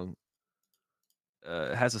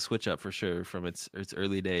 has a switch up for sure from its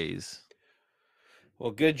early days. Well,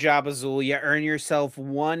 good job, Azul. You earn yourself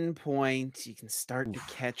 1 point. You can start to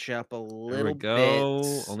catch up a little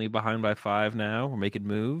bit. Only behind by 5 now. We're making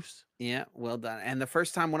moves. Yeah, well done. And the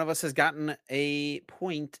first time one of us has gotten a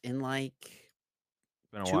point in like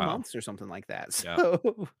 2 months or something like that.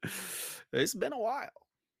 So it's been a while.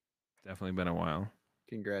 Definitely been a while.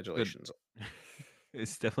 Congratulations.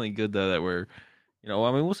 It's definitely good though that we're, I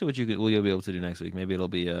mean, we'll see what we'll be able to do next week. Maybe it'll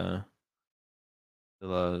be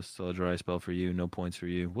still a dry spell for you, no points for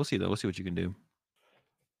you. We'll see though. We'll see what you can do.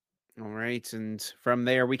 All right, and from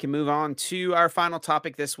there we can move on to our final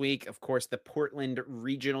topic this week. Of course, the Portland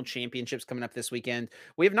Regional Championships coming up this weekend.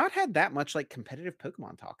 We have not had that much like competitive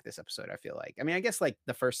Pokemon talk this episode, I feel like. I mean, I guess like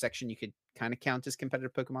the first section you could kind of count as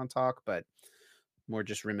competitive Pokemon talk, but more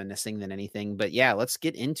just reminiscing than anything. But yeah, let's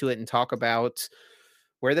get into it and talk about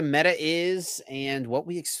where the meta is and what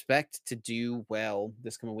we expect to do well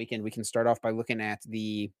this coming weekend. We can start off by looking at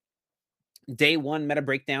the day one meta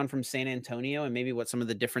breakdown from San Antonio and maybe what some of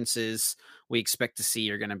the differences we expect to see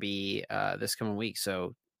are going to be this coming week.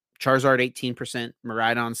 So Charizard 18%,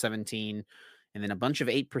 Miraidon 17%, and then a bunch of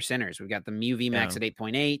 8%ers. We've got the Mew VMAX at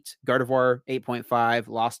 8.8, Gardevoir 8.5,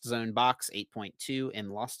 Lost Zone Box 8.2, and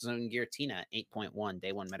Lost Zone Giratina 8.1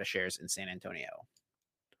 day one meta shares in San Antonio.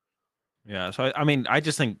 Yeah, so I mean, I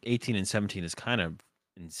just think 18 and 17 is kind of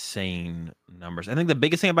insane numbers. I think the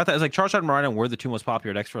biggest thing about that is like Charizard and Miraidon were the two most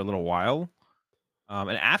popular decks for a little while.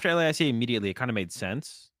 And after LAIC immediately, it kind of made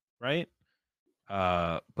sense, right?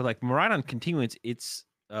 But like Miraidon continuing its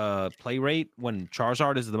play rate when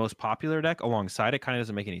Charizard is the most popular deck alongside it kind of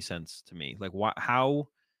doesn't make any sense to me. Like, how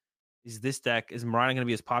is Miraidon going to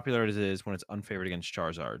be as popular as it is when it's unfavored against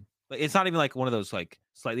Charizard? Like, it's not even like one of those like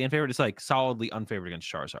slightly unfavored. It's like solidly unfavored against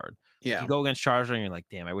Charizard. Yeah, like, you go against Charizard and you're like,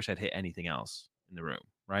 damn, I wish I'd hit anything else in the room,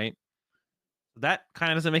 right? That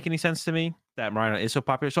kind of doesn't make any sense to me. That Miraidon is so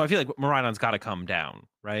popular, so I feel like Miraidon's got to come down,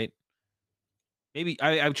 right? Maybe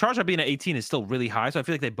I Charizard being at 18 is still really high, so I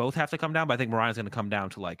feel like they both have to come down. But I think Miraidon's going to come down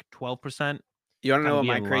to like 12%. You want to know what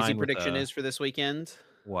my crazy prediction is for this weekend?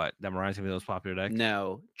 What? That Miraidon's going to be the most popular deck?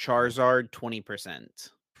 No, Charizard 20%.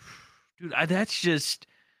 Dude, that's just.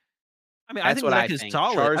 I mean, That's I think the deck is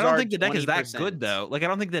solid. Charizard, I don't think the deck 20%. is that good though. Like, I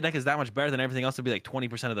don't think the deck is that much better than everything else to be like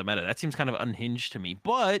 20% of the meta. That seems kind of unhinged to me.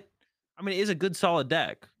 But I mean, it is a good, solid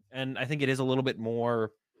deck, and I think it is a little bit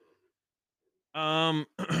more,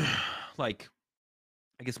 like,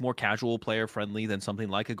 I guess more casual player friendly than something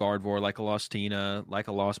like a Gardevoir, like a Lostina, like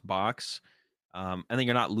a Lost Box. And then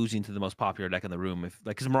you're not losing to the most popular deck in the room. If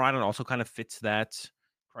like, because Miraidon also kind of fits that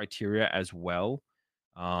criteria as well.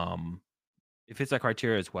 It fits that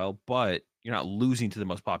criteria as well, but you're not losing to the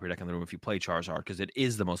most popular deck in the room if you play Charizard, because it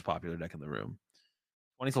is the most popular deck in the room.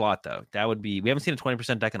 20's a lot though. That would be, we haven't seen a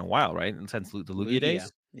 20% deck in a while, right? And since the Lugia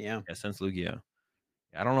days. Yeah, since Lugia.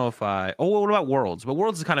 I don't know if I. Oh, what about Worlds? But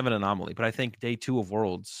Worlds is kind of an anomaly. But I think day 2 of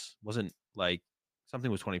Worlds wasn't like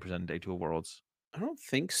something was 20% in day 2 of Worlds. I don't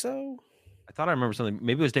think so. I thought I remember something.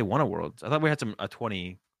 Maybe it was day 1 of Worlds. I thought we had a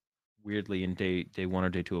 20 weirdly in day 1 or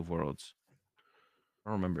day 2 of Worlds. I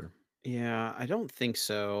don't remember. Yeah, I don't think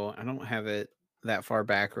so. I don't have it that far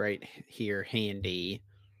back right here handy.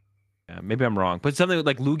 Yeah, maybe I'm wrong. But something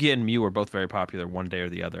like Lugia and Mew were both very popular one day or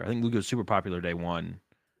the other. I think Lugia was super popular day 1.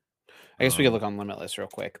 I guess we could look on Limitless real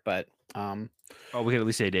quick, but Oh, we could at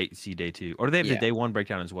least see day 2. Or do they have the yeah. day 1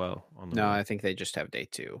 breakdown as well? No, I think they just have day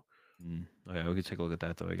 2. Okay, we could take a look at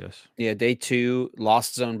that though, I guess. Yeah, day 2,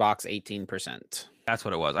 Lost Zone box 18%. That's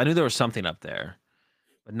what it was. I knew there was something up there.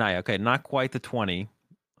 But nah, okay, not quite the 20.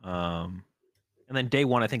 And then day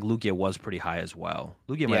 1, I think Lugia was pretty high as well.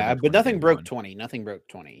 Lugia might Yeah, have been but 20 nothing day broke 1. 20. Nothing broke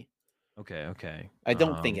 20. Okay. I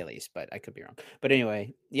don't think at least, but I could be wrong. But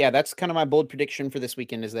anyway, yeah, that's kind of my bold prediction for this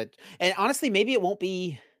weekend is that, and honestly, maybe it won't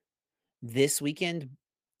be this weekend.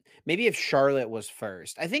 Maybe if Charlotte was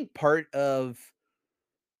first. I think part of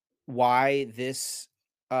why this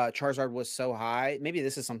Charizard was so high, maybe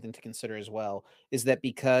this is something to consider as well, is that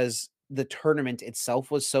because the tournament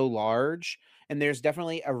itself was so large, and there's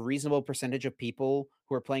definitely a reasonable percentage of people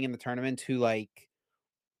who are playing in the tournament who like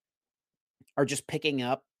are just picking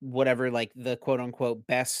up whatever like the quote unquote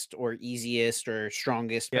best or easiest or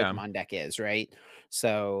strongest Yeah. Pokemon deck is, right?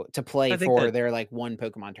 So to play I think for that their like one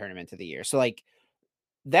Pokemon tournament of the year. So like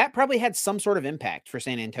that probably had some sort of impact for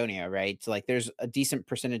San Antonio, right? So like there's a decent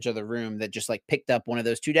percentage of the room that just like picked up one of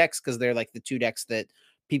those two decks because they're like the two decks that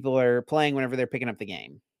people are playing whenever they're picking up the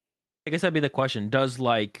game. I guess that'd be the question. Does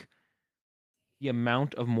like the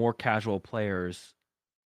amount of more casual players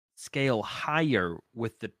scale higher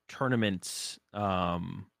with the tournament's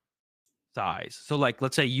size? So like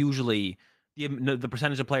let's say usually the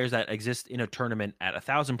percentage of players that exist in a tournament at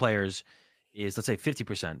 1,000 players is let's say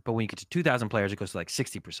 50%, but when you get to 2,000 players it goes to like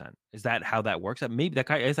 60%. Is that how that works? That maybe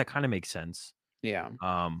I guess that kind of makes sense. Yeah.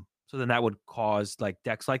 So then that would cause like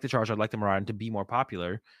decks like the Charizard, like the Miraidon to be more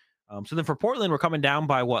popular. So then for Portland, we're coming down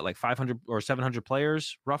by what, like 500 or 700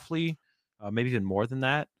 players, roughly, maybe even more than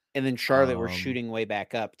that. And then Charlotte we're shooting way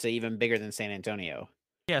back up to even bigger than San Antonio.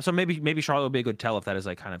 Yeah, so maybe Charlotte would be a good tell if that is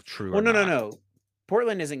like kind of true. Well, or not. no.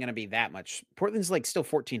 Portland isn't going to be that much. Portland's like still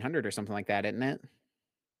 1,400 or something like that, isn't it?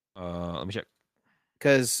 Let me check.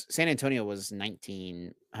 Because San Antonio was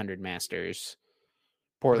 1,900 Masters.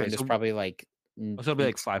 Portland is probably like so it'll be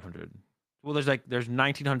like 500. Well, there's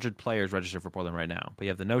 1,900 players registered for Portland right now, but you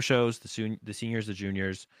have the no-shows, the seniors, the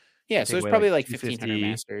juniors. Yeah, so there's probably like 1,500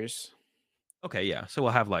 Masters. Okay, yeah. So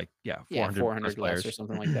we'll have like 400 players or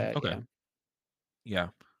something like that. Okay. Yeah.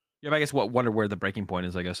 But I guess wonder where the breaking point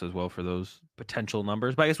is, I guess, as well for those potential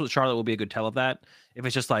numbers. But I guess with Charlotte will be a good tell of that. If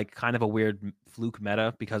it's just like kind of a weird fluke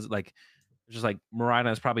meta because like just like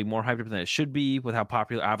Miraidon is probably more hyped up than it should be with how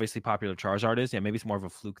obviously popular Charizard is. Yeah, maybe it's more of a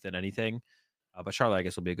fluke than anything. But Charlotte, I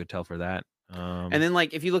guess, will be a good tell for that. And then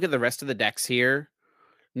like if you look at the rest of the decks here,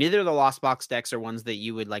 neither of the Lost Box decks are ones that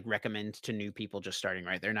you would like recommend to new people just starting,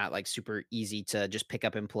 right? They're not like super easy to just pick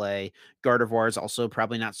up and play. Gardevoir is also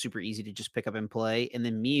probably not super easy to just pick up and play. And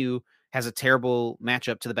then Mew has a terrible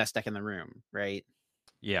matchup to the best deck in the room, right?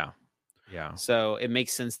 Yeah. So it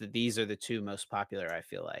makes sense that these are the two most popular, I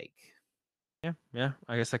feel like. Yeah.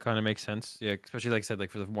 I guess that kind of makes sense. Yeah, especially like I said, like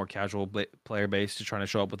for the more casual player base to trying to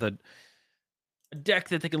show up with a deck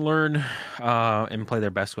that they can learn and play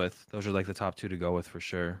their best with. Those are like the top two to go with for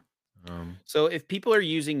sure. So if people are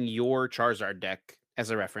using your Charizard deck as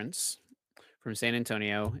a reference from San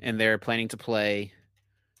Antonio and they're planning to play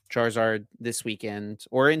Charizard this weekend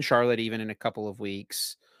or in Charlotte even in a couple of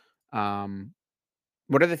weeks,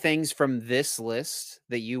 what are the things from this list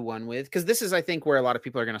that you won with? Because this is, I think, where a lot of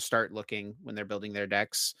people are going to start looking when they're building their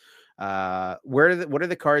decks. What are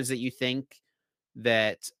the cards that you think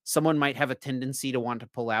that someone might have a tendency to want to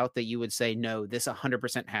pull out that you would say, no, this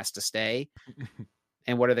 100% has to stay?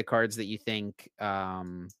 And what are the cards that you think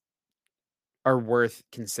are worth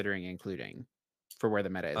considering including for where the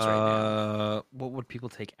meta is right now? What would people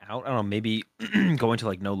take out? I don't know. Maybe going to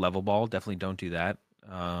like no level ball. Definitely don't do that.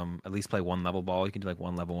 At least play one level ball. You can do like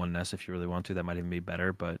one level 1 nest if you really want to. That might even be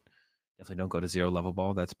better, but definitely don't go to 0 level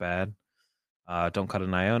ball. That's bad. Don't cut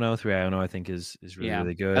an Iono. 3 Iono I think is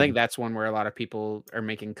really good. I think that's one where a lot of people are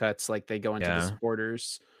making cuts. Like they go into the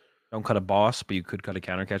supporters. Don't cut a boss, but you could cut a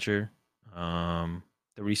counter catcher. The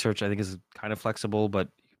research I think is kind of flexible, but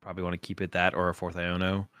you probably want to keep it that or a 4th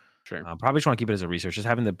Iono. Sure. Probably just want to keep it as a research. Just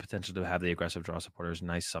having the potential to have the aggressive draw supporter is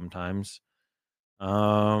nice sometimes.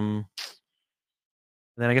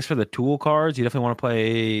 Then I guess for the tool cards, you definitely want to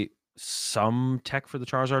play some tech for the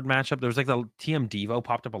Charizard matchup. There was like the TM Devo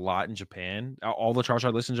popped up a lot in Japan. All the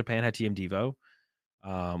Charizard lists in Japan had TM Devo,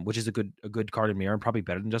 which is a good card in Mirror and probably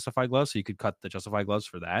better than Justified Gloves. So you could cut the Justified Gloves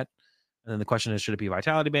for that. And then the question is, should it be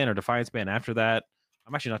Vitality Band or Defiance Band after that?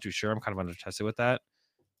 I'm actually not too sure. I'm kind of undertested with that.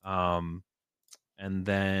 And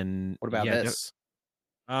then What about this?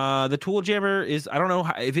 The Tool Jammer is, I don't know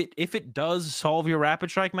how, if it does solve your Rapid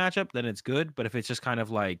Strike matchup, then it's good. But if it's just kind of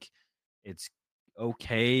like it's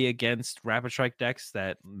okay against Rapid Strike decks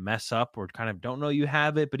that mess up or kind of don't know you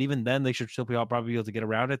have it, but even then they should still probably be able to get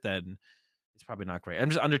around it, then it's probably not great.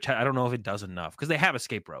 I'm just I don't know if it does enough because they have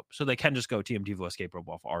Escape Rope, so they can just go TM Devo Escape Rope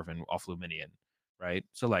off Arven, off Luminion, right?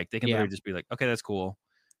 So like they can Yeah. literally just be like, okay, that's cool.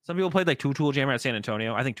 Some people played like 2-Tool Jammer at San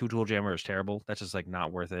Antonio. I think 2-Tool Jammer is terrible. That's just like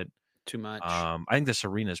not worth it. Too much. I think the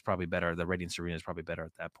Serena is probably better. The Radiant Serena is probably better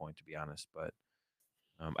at that point, to be honest. But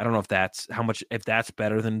I don't know if that's if that's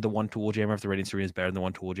better than the 1-Tool Jammer. If the Radiant Serena is better than the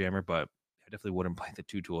 1-Tool Jammer, but I definitely wouldn't play the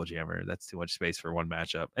 2-Tool Jammer. That's too much space for one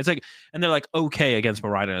matchup. It's like, and they're like okay against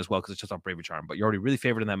Miraidon as well because it's just off Bravery Charm, but you're already really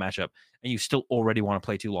favored in that matchup, and you still already want to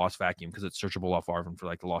play 2 Lost Vacuum because it's searchable off Arven for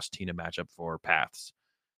like the Lost Tina matchup for Paths.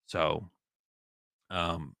 So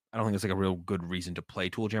I don't think it's like a real good reason to play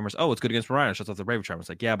Tool Jammers. Oh, it's good against Miraidon. Shuts off the Bravery Charm. It's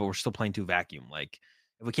like, yeah, but we're still playing 2 Vacuum. Like,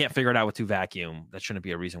 if we can't figure it out with 2 Vacuum, that shouldn't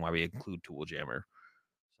be a reason why we include Tool Jammer.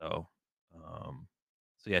 So,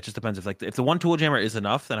 yeah, it just depends. If if the 1 Tool Jammer is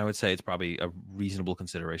enough, then I would say it's probably a reasonable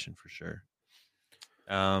consideration for sure.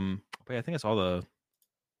 But yeah, I think that's all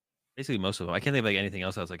basically most of them. I can't think of like anything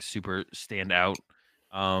else that's like super stand out.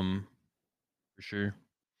 For sure.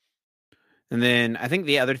 And then I think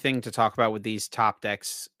the other thing to talk about with these top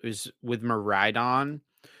decks is with Miraidon.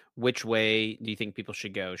 Which way do you think people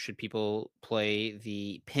should go? Should people play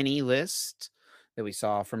the penny list that we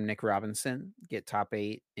saw from Nick Robinson get top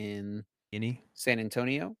 8 in Penny? San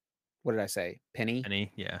Antonio? What did I say? Penny?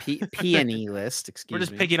 Penny, yeah. Peony list, excuse me. We're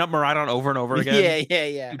just picking up Miraidon over and over again.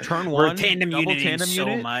 Yeah. Turn We're one, tandem double uniting tandem so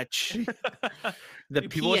unit. much. The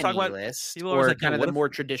People always talk peony about list, people always or like, kind of what the if- more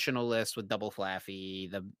traditional list with double Flaffy,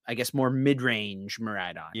 the I guess more mid-range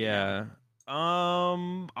Miraidon. Yeah.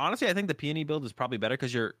 Honestly, I think the Peony build is probably better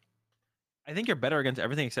because I think you're better against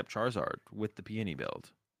everything except Charizard with the Peony build.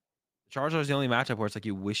 Charizard is the only matchup where it's like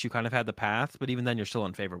you wish you kind of had the path, but even then you're still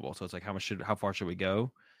unfavorable. So it's like how far should we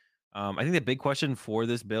go? I think the big question for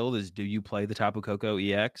this build is, do you play the Tapu Koko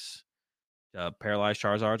EX? Paralyzed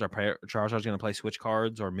Charizards? Are Charizards going to play switch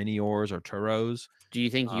cards or Miniors or Turos? Do you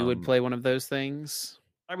think you would play one of those things?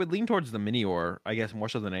 I would lean towards the Minior, I guess, more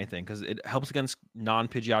so than anything, because it helps against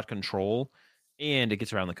non-Pidgeot control, and it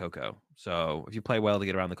gets around the Koko. So if you play well to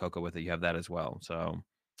get around the Koko with it, you have that as well. So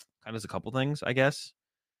kind of a couple things, I guess.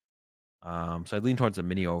 So I'd lean towards the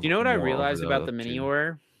Minior. You know what I realized about the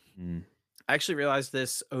Minior? Mm. I actually realized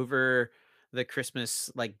this over the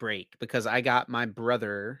Christmas break because I got my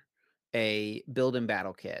brother a build and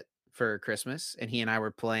battle kit for Christmas, and he and I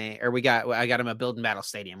were playing, or I got him a build and battle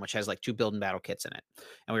stadium, which has 2 build and battle kits in it,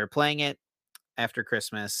 and we were playing it after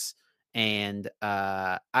Christmas, and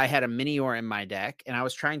I had a Minior in my deck, and I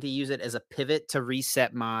was trying to use it as a pivot to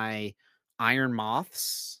reset my Iron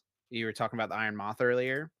Moths. You were talking about the Iron Moth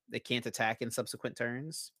earlier. They can't attack in subsequent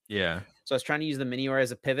turns. Yeah. So I was trying to use the Minior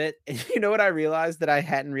as a pivot. And you know what I realized that I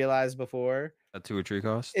hadn't realized before? A 2 retreat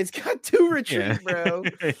cost? It's got 2 retreat, bro.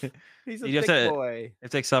 He's a you thick boy. You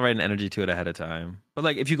have to accelerate an energy to it ahead of time.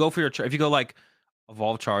 But if you go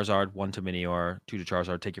Evolve Charizard, 1 to Minior, 2 to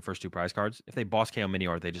Charizard, take your first 2 prize cards. If they boss KO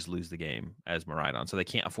Minior, they just lose the game as Miraidon. So they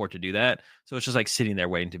can't afford to do that. So it's just sitting there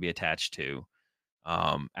waiting to be attached to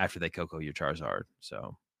after they Koko your Charizard.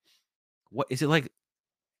 So what is it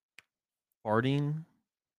farting?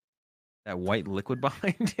 That white liquid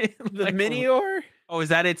behind it? The Minior? Oh, is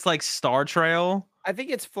that its Star Trail? I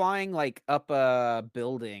think it's flying up a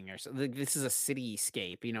building or something. This is a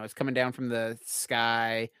cityscape. It's coming down from the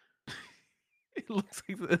sky. It looks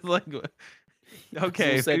like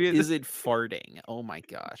okay. Said, is it farting? Oh my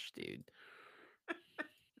gosh, dude.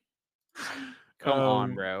 Come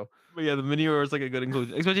on, bro. But yeah, the Minior is a good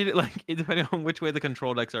inclusion, especially depending on which way the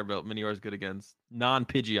control decks are built. Minior is good against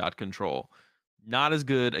non-Pidgeot control, not as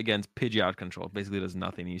good against Pidgeot control. Basically, does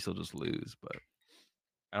nothing. You still just lose. But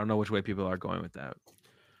I don't know which way people are going with that.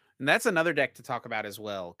 And that's another deck to talk about as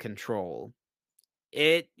well. Control.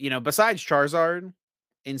 It besides Charizard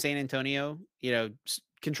in San Antonio,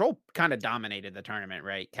 Control kind of dominated the tournament,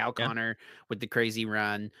 right? Cal Connor with the crazy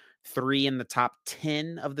run, 3 in the top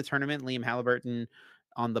 10 of the tournament. Liam Halliburton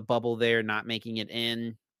on the bubble there, not making it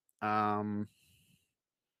in. I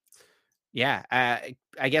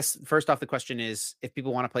guess first off, the question is, if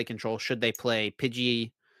people want to play Control, should they play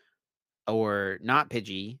Pidgey or not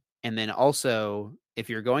Pidgey? And then also, if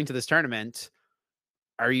you're going to this tournament,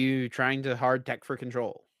 are you trying to hard tech for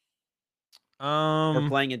control or Um,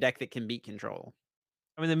 playing a deck that can beat control?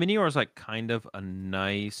 I mean, the Minior is like kind of a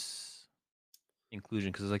nice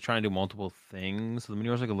inclusion because it's like trying to do multiple things. So the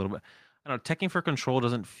Minior is like a little bit. I don't know. Teching for control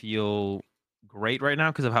doesn't feel great right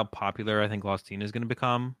now because of how popular I think Lost Teen is going to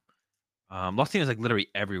become. Lost Teen is like literally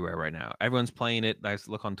everywhere right now. Everyone's playing it. I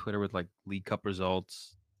look on Twitter with like League Cup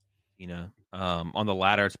results. On the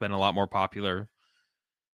ladder, it's been a lot more popular.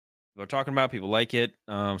 People are talking about. People like it.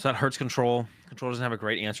 So that hurts control. Control doesn't have a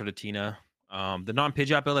great answer to Tina. The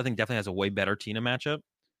non-Pidgeot build I think definitely has a way better Tina matchup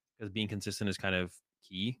because being consistent is kind of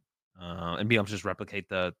key. And being able to just replicate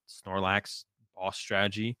the Snorlax boss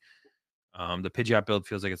strategy. The Pidgeot build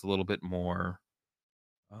feels like it's a little bit more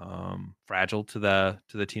fragile to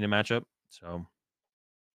the Tina matchup. So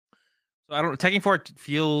I don't teching for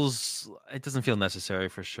it doesn't feel necessary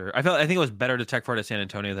for sure. I think it was better to tech for it at San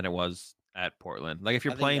Antonio than it was at Portland. Like if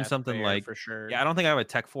you're I think playing that's something fair like for sure. yeah, I don't think I would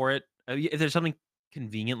tech for it. If there's something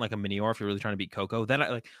convenient like a Minior, if you're really trying to beat Coco, then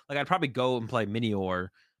I'd probably go and play Minior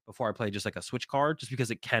before I play just like a switch card, just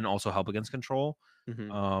because it can also help against control.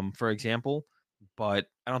 Mhm. For example, but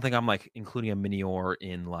I don't think I'm like including a Minior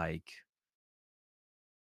in like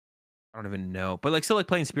I don't even know, but like still like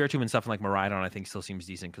playing Spiritomb and stuff and like Miraidon, I think still seems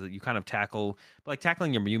decent because you kind of tackle, but like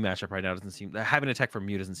tackling your Mew matchup right now doesn't seem having a tech for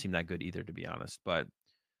Mew doesn't seem that good either, to be honest. But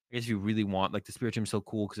I guess if you really want like the Spiritomb so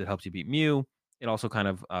cool because it helps you beat Mew, it also kind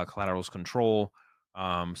of collaterals control.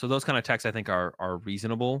 So those kind of techs I think are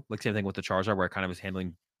reasonable. Like same thing with the Charizard where it kind of is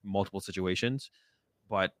handling multiple situations,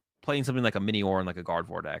 but playing something like a Minior and like a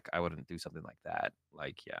Gardevoir deck, I wouldn't do something like that.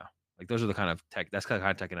 Like yeah, like those are the kind of tech. That's the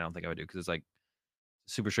kind of tech I don't think I would do because it's like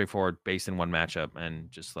super straightforward based in one matchup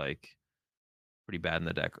and just like pretty bad in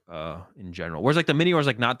the deck in general. Whereas like the Minior is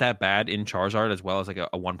like not that bad in Charizard as well as like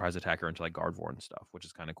a one prize attacker into like Gardevoir and stuff, which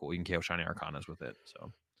is kind of cool. You can KO Shiny Arcanas with it.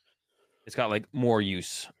 So it's got like more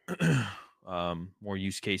use more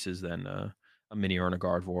use cases than a Minior and a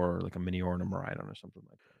Gardevoir or like a Minior and a Miraidon or something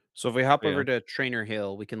like that. So if we hop But yeah. over to Trainer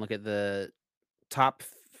Hill, we can look at the top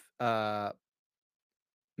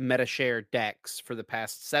meta share decks for the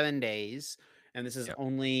past 7 days, and this is Yep.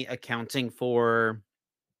 only accounting for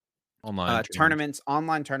Online tournaments.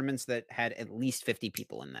 online tournaments that had at least 50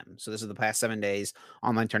 people in them. So this is the past 7 days,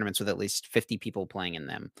 online tournaments with at least 50 people playing in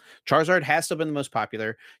them. Charizard has still been the most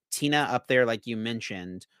popular. Tina up there, like you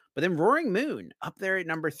mentioned, but then Roaring Moon up there at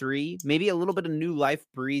number 3. Maybe a little bit of new life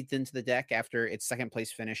breathed into the deck after its second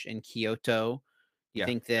place finish in Kyoto. Do you Yeah,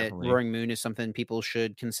 think that definitely. Roaring Moon is something people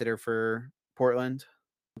should consider for Portland?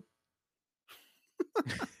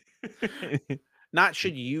 Not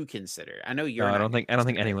should you consider. I know No, you're not going to I don't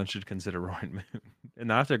think consider it. anyone should consider Roaring Moon. And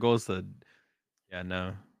not if their goal is to yeah, no.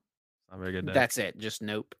 Not a very good deck. That's it. Just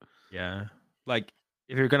nope. Yeah. Like,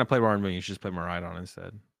 if you're gonna play Roaring Moon, you should just play Miraidon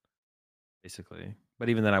instead, basically. But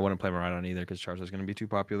even then, I wouldn't play Miraidon either because Charizard's gonna be too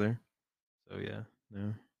popular. So yeah,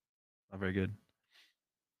 no, not very good.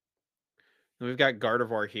 And we've got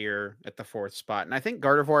Gardevoir here at the 4th spot. And I think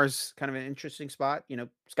Gardevoir is kind of an interesting spot. You know,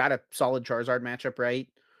 it's got a solid Charizard matchup, right?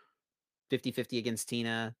 50-50 against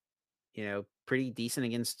Tina, you know, pretty decent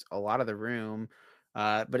against a lot of the room.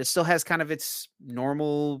 But it still has kind of its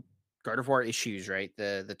normal Gardevoir issues, right?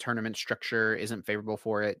 The tournament structure isn't favorable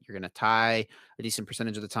for it. You're going to tie a decent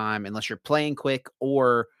percentage of the time unless you're playing quick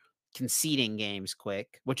or conceding games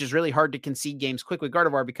quick, which is really hard to concede games quick with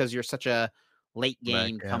Gardevoir because you're such a late Back,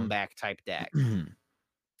 game yeah. comeback type deck.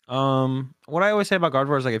 What I always say about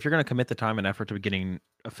Gardevoir is like if you're gonna commit the time and effort to getting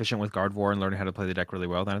efficient with Gardevoir and learning how to play the deck really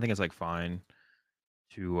well, then I think it's like fine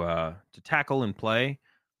to tackle and play.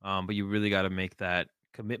 But you really got to make that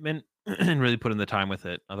commitment and really put in the time with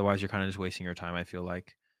it. Otherwise, you're kind of just wasting your time. I feel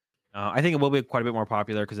like. I think it will be quite a bit more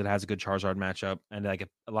popular because it has a good Charizard matchup, and like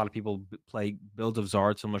a lot of people play builds of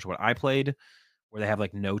Zard similar to what I played, where they have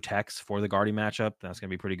like no techs for the Guardy matchup. That's gonna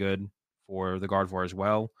be pretty good for the Gardevoir as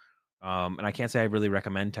well. And I can't say I really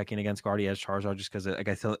recommend teching against Guardy as Charizard just because like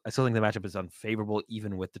I still think the matchup is unfavorable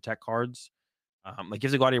even with the tech cards. Like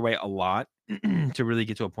gives the Guardy away a lot to really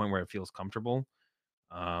get to a point where it feels comfortable.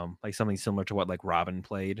 Like something similar to what like Robin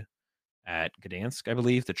played at Gdansk, I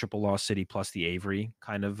believe, the triple Lost City plus the Avery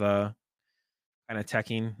kind of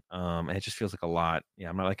teching. And it just feels like a lot. Yeah,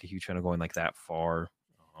 I'm not like a huge fan of going like that far.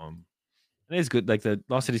 And it's good. Like the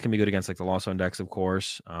Lost Cities can be good against like the Lost Zone decks, of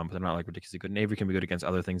course, but they're not like ridiculously good. And Avery can be good against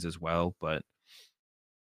other things as well. But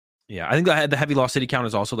yeah, I think the heavy Lost City count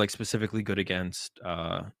is also like specifically good against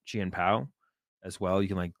Chien Pao as well. You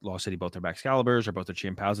can like Lost City both their Baxcaliburs or both their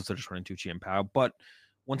Chien Paos if they're just running 2 Chien Pao. But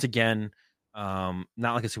once again, not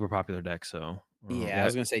like a super popular deck. So Yeah, I yeah,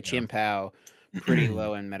 was gonna say yeah. Chien Pao pretty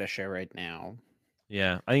low in meta share right now.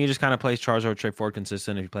 Yeah, I think he just kind of plays Charizard straightforward,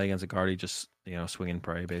 consistent. If you play against a card, he just swing and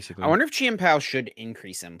pray I basically. wonder if Chien-Pao should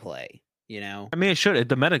increase in play. I mean, it should.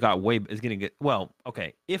 The meta got is getting it. Well,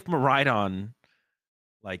 okay. If Miraidon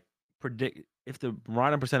like predict if the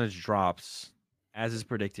Miraidon percentage drops as is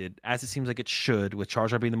predicted, as it seems like it should, with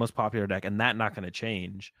Charizard being the most popular deck, and that not going to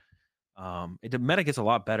change. The meta gets a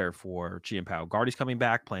lot better for Chien-Pao. Guardy's coming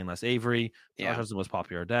back, playing less Avery. Charizard's the most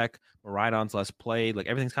popular deck. Miraidon's less played. Like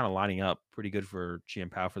everything's kind of lining up pretty good for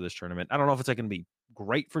Chien-Pao for this tournament. I don't know if it's like going to be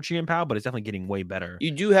great for Chien-Pao, but it's definitely getting way better.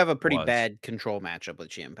 You do have a pretty bad control matchup with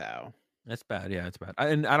Chien-Pao. That's bad. Yeah, it's bad.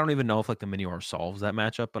 And I don't even know if like the Minior solves that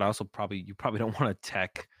matchup, but I also you probably don't want to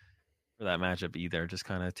tech for that matchup either. Just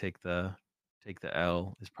kind of take the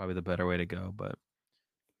L is probably the better way to go. But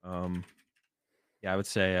yeah, I would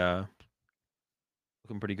say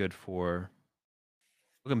looking pretty good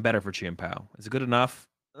looking better for Chien-Pao. Is it good enough?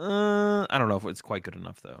 I don't know if it's quite good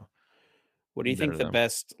enough though. What do you think the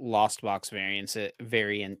best Lost Box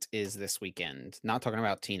variant is this weekend? Not talking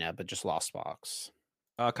about Tina, but just Lost Box.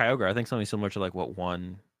 Kyogre. I think something similar to like what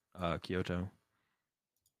won Kyoto.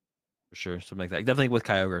 For sure, something like that. Definitely with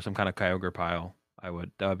Kyogre, some kind of Kyogre pile. That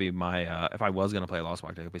would be my if I was gonna play Lost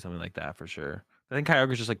Box, it would be something like that for sure. I think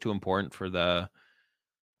Kyogre is just like too important for the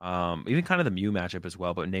even kind of the Mew matchup as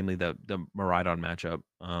well, but namely the Miraidon matchup.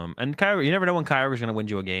 And Kyogre, you never know when Kyogre is gonna win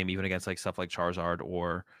you a game, even against like stuff like Charizard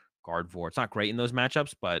or Gardevoir. It's not great in those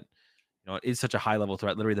matchups, but it is such a high level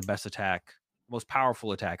threat. Literally the best attack, most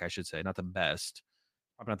powerful attack, I should say, not the best.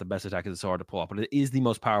 Probably not the best attack because it's so hard to pull off, but it is the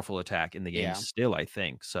most powerful attack in the game still, I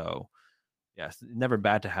think. So yes, never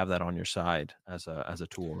bad to have that on your side as a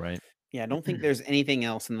tool, right? Yeah, I don't think there's anything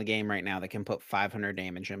else in the game right now that can put 500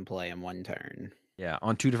 damage in play in one turn. Yeah,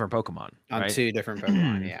 on two different Pokemon. On two different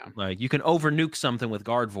Pokemon, yeah. Like you can over nuke something with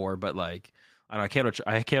Gardevoir, but like I don't know,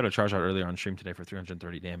 I KO'd a Charizard earlier on stream today for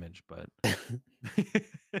 330 damage, but that's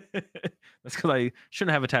because I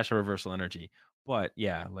shouldn't have attached a reversal energy. But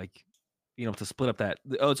yeah, like being able to split up that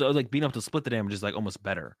so like being able to split the damage is like almost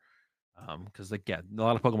better. Because like a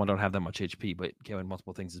lot of Pokemon don't have that much HP, but KOing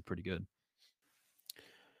multiple things is pretty good.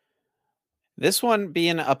 This one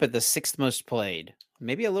being up at the 6th most played,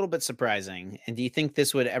 maybe a little bit surprising. And do you think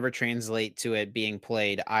this would ever translate to it being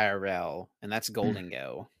played IRL? And that's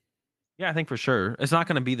Gholdengo. Yeah, I think for sure. It's not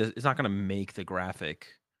going to make the graphic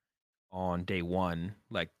on day one.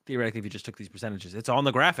 Like theoretically, if you just took these percentages, it's on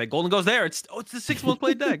the graphic. Gholdengo's there. It's the 6th most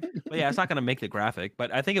played deck. But yeah, it's not going to make the graphic.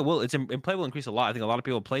 But I think it will. Its play will increase a lot. I think a lot of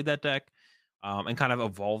people played that deck, and kind of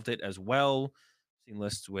evolved it as well. Seen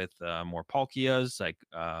lists with more Palkias, like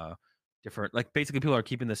different. Like basically, people are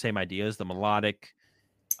keeping the same ideas. The melodic,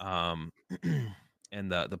 and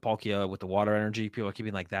the Palkia with the water energy. People are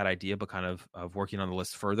keeping like that idea, but kind of working on the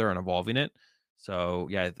list further and evolving it. So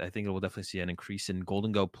yeah, I think it will definitely see an increase in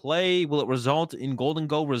Gholdengo play. Will it result in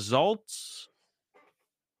Gholdengo results?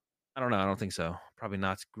 I don't know. I don't think so. Probably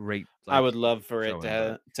not great. Like, I would love for it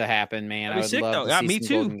to happen, man. I would love to see me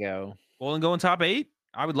too. Gholdengo. Gholdengo in top 8.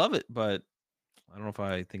 I would love it, but I don't know if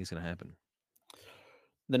I think it's going to happen.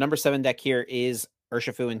 The number 7 deck here is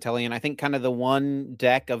Urshifu Inteleon. I think kind of the one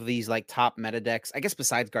deck of these like top meta decks, I guess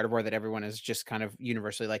besides Gardevoir, that everyone is just kind of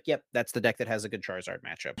universally like, yep, that's the deck that has a good Charizard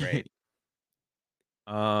matchup, right?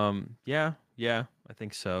 Yeah, I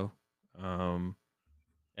think so.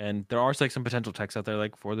 And there are like some potential techs out there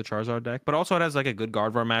like for the Charizard deck, but also it has like a good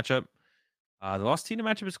Gardevoir matchup. The Lost Tina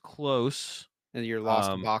matchup is close. And your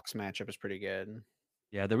Lost Box matchup is pretty good.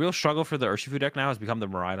 Yeah, the real struggle for the Urshifu deck now has become the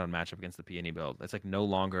Miraidon matchup against the Peony build. It's like no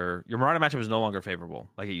longer your Miraidon matchup is no longer favorable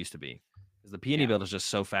like it used to be. Because the Peony build is just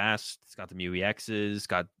so fast. It's got the Mew EXs,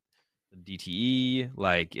 got the DTE.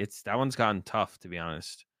 Like that one's gotten tough to be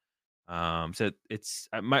honest. So I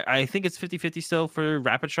think it's 50-50 still for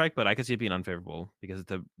Rapid Strike, but I could see it being unfavorable because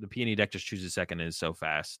the Peony deck just chooses second and is so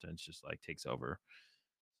fast and it's just like takes over.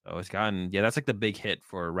 So it's gotten that's like the big hit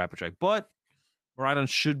for Rapid Strike. But Miraidon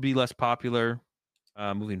should be less popular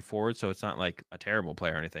moving forward, so it's not like a terrible play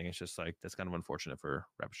or anything. It's just like that's kind of unfortunate for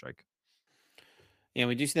Rapid Strike. Yeah,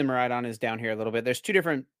 we do see the Miraidon is down here a little bit. There's 2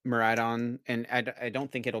 different Miraidon, and I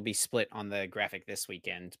don't think it'll be split on the graphic this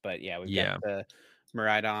weekend. But yeah, we've got the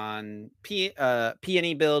Miraidon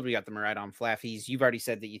Peony build. We got the Miraidon Flaffies. You've already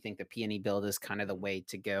said that you think the Peony build is kind of the way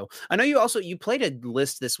to go. I know you played a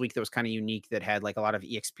list this week that was kind of unique that had like a lot of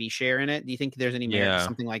EXP share in it. Do you think there's any merit to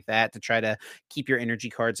something like that to try to keep your energy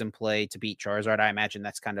cards in play to beat Charizard? I imagine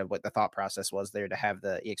that's kind of what the thought process was there to have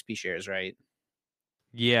the EXP shares, right?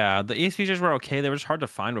 Yeah, the EXP shares were okay. They were just hard to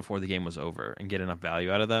find before the game was over and get enough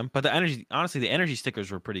value out of them. But the energy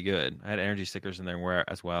stickers were pretty good. I had energy stickers in there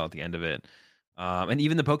as well at the end of it. And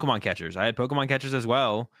even the Pokemon catchers. I had Pokemon catchers as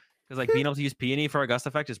well because like being able to use Peony for a gust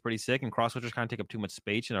effect is pretty sick, and cross switchers kind of take up too much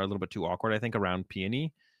space and are a little bit too awkward, I think, around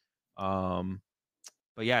Peony.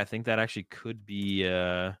 But yeah, I think that actually could be.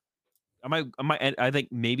 I think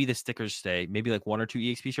maybe the stickers stay, maybe like 1 or 2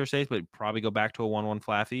 EXP share stays, but probably go back to a 1/1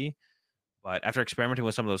 Flaffy. But after experimenting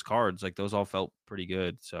with some of those cards, like those all felt pretty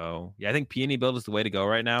good. So yeah, I think Peony build is the way to go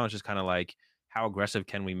right now. It's just kind of like how aggressive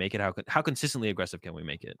can we make it? How consistently aggressive can we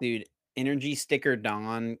make it? Dude, energy sticker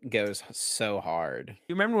Dawn goes so hard.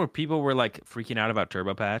 You remember when people were like freaking out about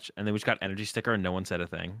Turbo Patch and then we just got energy sticker and no one said a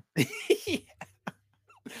thing? Yeah.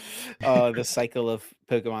 Oh, the cycle of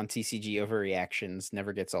Pokemon TCG overreactions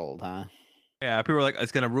never gets old, huh? Yeah, people were like,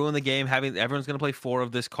 it's gonna ruin the game. Everyone's gonna play 4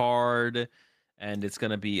 of this card, and it's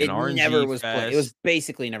gonna be an It RNG never was played. It was fest.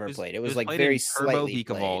 basically never played. It was like played very in Turbo slightly Vika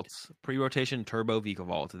played. Vault, pre-rotation Turbo Vika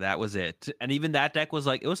Vault. That was it. And even that deck was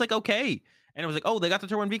like, it was like okay. And it was like, oh, they got the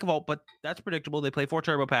Turbo and Vika Vault, but that's predictable. They play 4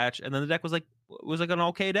 Turbo Patch, and then the deck was like an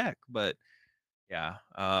okay deck. But yeah,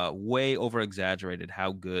 way over exaggerated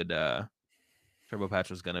how good Turbo Patch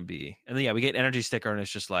was gonna be. And then yeah, we get energy sticker, and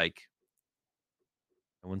it's just like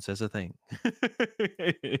no one says a thing.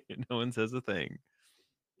 No one says a thing.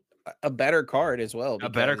 A better card as well. A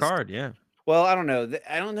better card, yeah. Well, I don't know.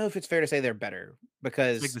 I don't know if it's fair to say they're better It's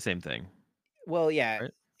because like the same thing. well, yeah,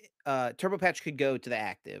 right? Turbo Patch could go to the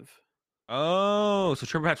active. Oh, so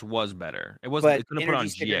Turbo Patch was better. It wasn't. But It's gonna put on energy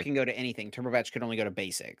sticker GX. can go to anything. Turbo Patch could only go to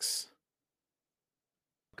basics.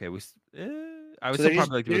 Okay, I would So still probably like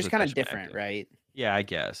they're people just to kind of attach my different, active. right? Yeah, I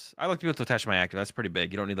guess. I like people to attach my active. That's pretty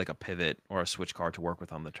big. You don't need like a pivot or a switch card to work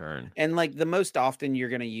with on the turn. And like the most often you're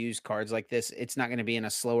going to use cards like this, it's not going to be in a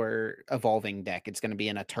slower evolving deck. It's going to be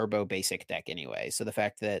in a turbo basic deck anyway. So the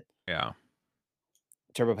fact that Yeah.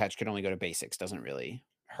 Turbo Patch could only go to basics doesn't really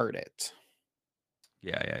hurt it.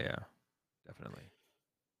 Yeah. Definitely.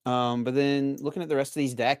 But then looking at the rest of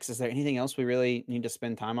these decks, is there anything else we really need to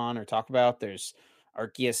spend time on or talk about? There's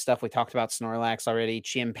Arceus stuff. We talked about Snorlax already.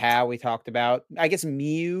 Chien-Pao we talked about. I guess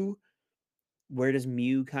Mew. Where does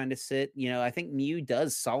Mew kind of sit? You know, I think Mew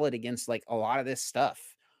does solid against like a lot of this stuff.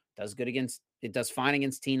 Does good against it, does fine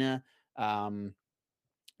against Tina.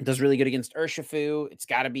 Does really good against Urshifu. It's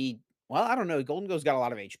got to be, well, I don't know. Golden Go's got a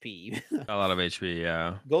lot of HP. A lot of HP,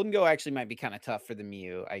 yeah. Golden Go actually might be kind of tough for the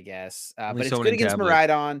Mew, I guess. But it's so good against tablets.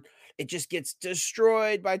 Miraidon. It just gets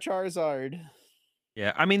destroyed by Charizard.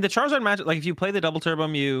 Yeah, I mean the Charizard match, like if you play the double turbo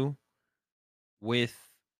Mew with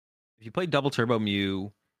like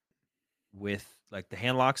the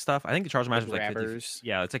handlock stuff, I think the Charizard match was like 50,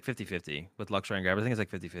 yeah, it's like 50-50 with Luxray and Grab. I think it's like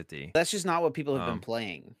 50-50. That's just not what people have been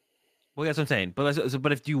playing. Well, that's what I'm saying. But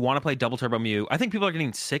if you want to play double turbo Mew, I think people are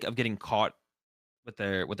getting sick of getting caught with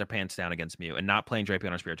their pants down against Mew and not playing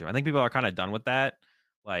Drapion or Spiritomb. I think people are kind of done with that.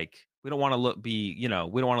 Like we don't want to we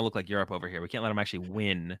don't want to look like Europe over here. We can't let them actually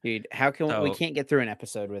win. Dude, how can we can't get through an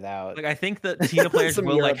episode without like I think that Tina players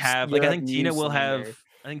will like have like I think Tina will have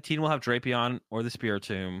Drapion or the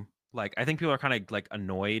Spiritomb. Like I think people are kind of like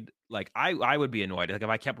annoyed. Like I would be annoyed. Like if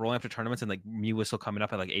I kept rolling up to tournaments and like Mew was still coming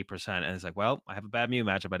up at like 8%, and it's like, well, I have a bad Mew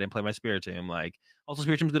matchup. I didn't play my Spiritomb. Like also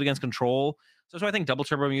Spiritomb's good against control. So I think double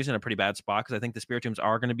turbo Mew's in a pretty bad spot because I think the Spiritombs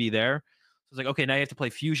are going to be there. So it's like, okay, now you have to play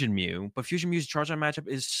Fusion Mew, but Fusion Mew's Charizard matchup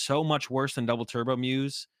is so much worse than double turbo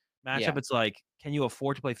Mew's matchup. Yeah. It's like, can you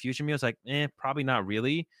afford to play Fusion Mew? It's like, probably not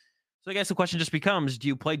really. So I guess the question just becomes, do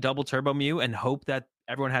you play double turbo Mew and hope that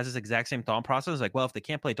everyone has this exact same thought process? Like, well, if they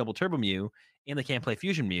can't play double turbo Mew and they can't play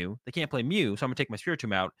Fusion Mew, they can't play Mew, so I'm gonna take my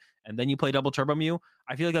Spiritomb out, and then you play double turbo Mew.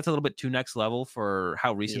 I feel like that's a little bit too next level for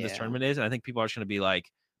how recent this tournament is, and I think people are just gonna be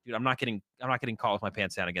like, dude, I'm not getting caught with my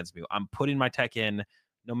pants down against Mew. I'm putting my tech in,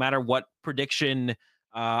 no matter what prediction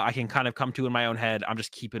I can kind of come to in my own head. I'm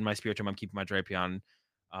just keeping my Spiritomb. I'm keeping my Drapion.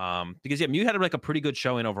 Because Mew had like a pretty good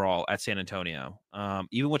showing overall at San Antonio.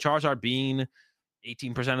 Even with Charizard being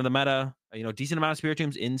 18% of the meta, decent amount of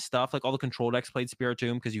Spiritombs in stuff. Like all the control decks played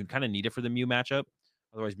Spiritomb because you kind of need it for the Mew matchup.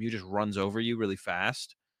 Otherwise, Mew just runs over you really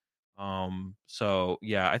fast. So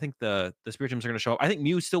yeah, I think the Spiritombs are going to show up. I think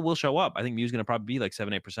Mew still will show up. I think Mew's going to probably be like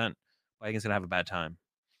 7-8%. But I think it's going to have a bad time.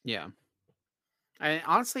 Yeah.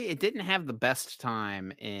 Honestly, it didn't have the best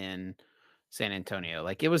time in San Antonio.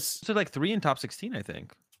 Like it was so like 3 in top 16, I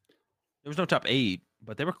think. There was no top 8,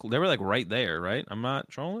 but they were like right there, right? I'm not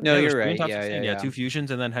trolling. No, you're right. Yeah. 2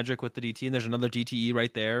 fusions and then Hedrick with the DT, and there's another DTE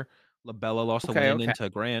right there. Labella lost the win into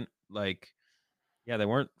Grant. Like, yeah, they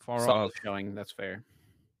weren't far off. Showing, that's fair.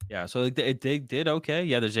 Yeah, so they did okay.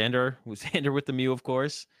 Yeah, there's Xander with the Mew, of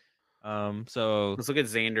course. So let's look at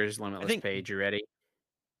Xander's limitless page. You ready?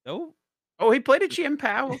 No. Oh, he played a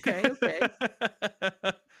Chien-Pao. Okay.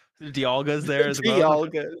 The Dialga's there as well.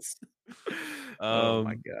 Dialgas. Oh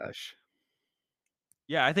my gosh.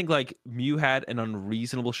 Yeah, I think like Mew had an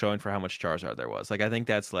unreasonable showing for how much Charizard there was. Like I think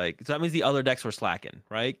that's like so that means the other decks were slacking,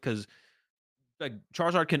 right? Because like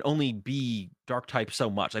Charizard can only be dark type so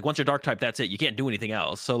much. Like once you're dark type, that's it. You can't do anything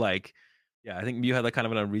else. So like, yeah, I think Mew had like kind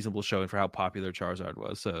of an unreasonable showing for how popular Charizard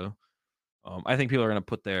was. So I think people are gonna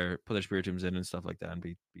put their Spiritombs in and stuff like that and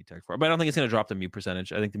be tech for it. But I don't think it's gonna drop the Mew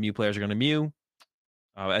percentage. I think the Mew players are gonna Mew.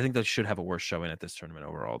 I think they should have a worse showing at this tournament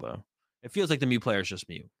overall, though. It feels like the Mew player is just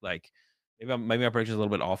Mew. Like maybe my prediction is a little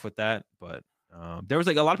bit off with that, but there was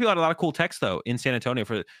like a lot of people had a lot of cool techs though in San Antonio.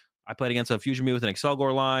 For I played against a Fusion Mew with an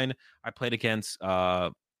Excelgor line. I played against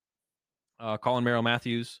Colin Merrill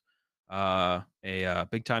Matthews, a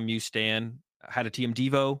big time Mew stan. Had a TM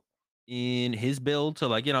Devo in his build, so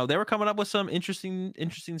like they were coming up with some interesting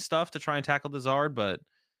stuff to try and tackle the Zard, but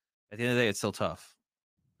at the end of the day, it's still tough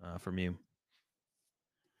for Mew.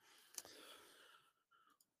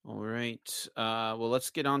 All right. Well, let's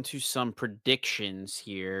get on to some predictions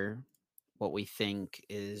here. What we think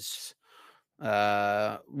is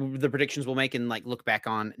the predictions we'll make and like look back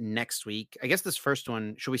on next week. I guess this first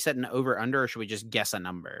one, should we set an over under or should we just guess a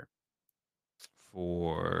number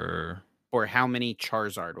For how many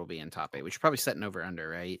Charizard will be in top 8? We should probably set an over under,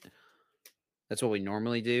 right? That's what we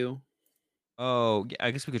normally do. Oh, yeah,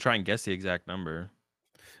 I guess we could try and guess the exact number.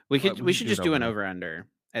 We should just do an over over under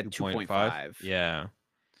at 2.5. 2.5. Yeah.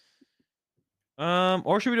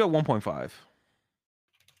 Or should we do it 1.5?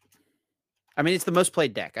 I mean, it's the most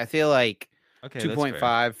played deck. I feel like Okay,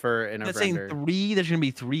 2.5 for an that's over saying under. 3. There's gonna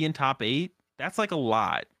be 3 in top 8. That's like a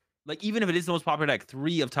lot. Like even if it is the most popular deck,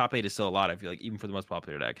 3 of top 8 is still a lot. I feel like even for the most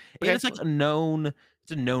popular deck, and Okay. it's like it's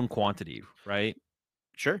a known quantity, right?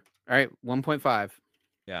 Sure. All right, 1.5.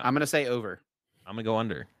 Yeah, I'm gonna say over. I'm gonna go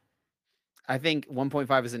under. I think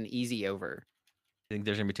 1.5 is an easy over. I think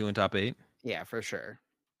there's gonna be 2 in top 8. Yeah, for sure.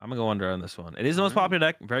 I'm gonna go under on this one. It is the most popular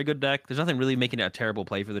deck, very good deck. There's nothing really making it a terrible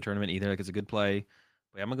play for the tournament either. Like it's a good play.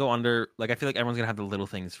 But yeah, I'm gonna go under. Like I feel like everyone's gonna have the little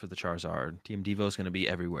things for the Charizard. Team Devo is gonna be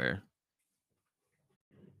everywhere.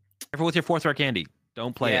 Careful with your 4th rare candy.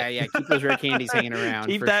 Don't play it. Yeah. Keep those rare candies hanging around.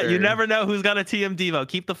 Keep for that. Sure. You never know who's got a TM Devo.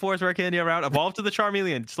 Keep the 4th rare candy around. Evolve to the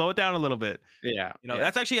Charmeleon. Slow it down a little bit. Yeah.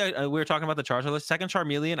 That's actually we were talking about the Charizard list. Second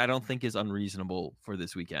Charmeleon, I don't think is unreasonable for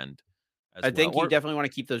this weekend. I think you definitely want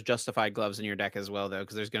to keep those justified gloves in your deck as well, though,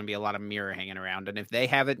 because there's going to be a lot of mirror hanging around, and if they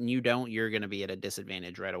have it and you don't, you're going to be at a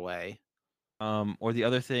disadvantage right away. Or the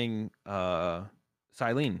other thing,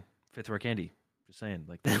 Silene, 5th rare candy. Just saying,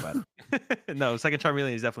 like think about it. No, second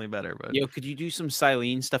Charmeleon is definitely better. But could you do some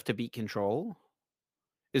Silene stuff to beat Control?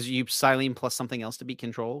 Is you Silene plus something else to beat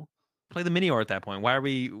Control? Play the Minior at that point. Why are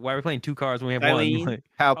we playing 2 cards when we have Silene, one?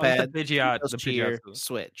 Palpad, the Pidgeot,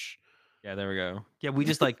 switch. Yeah, there we go. Yeah, we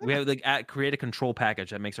just we have create a control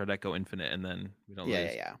package that makes our deck go infinite, and then we don't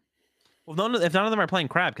lose. Yeah. Well, if none of them are playing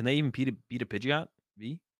crab, can they even beat a Pidgeot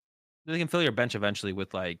V? They can fill your bench eventually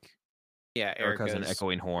with Erica's and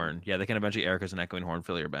Echoing Horn. Yeah, they can eventually Erica's and Echoing Horn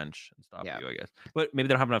fill your bench and stop you, I guess. But maybe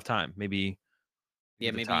they don't have enough time. Maybe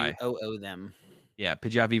you OO them. Yeah,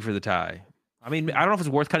 Pidgeot V for the tie. I mean, I don't know if it's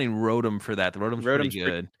worth cutting Rotom for that. The Rotom's pretty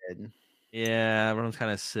good. Yeah, Rotom's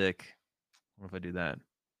kind of sick. I don't know if I do that.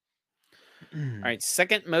 All right,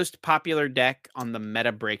 second most popular deck on the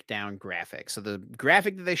meta breakdown graphic. So the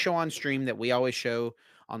graphic that they show on stream that we always show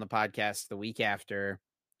on the podcast the week after.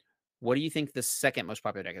 What do you think the second most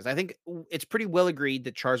popular deck is? I think it's pretty well agreed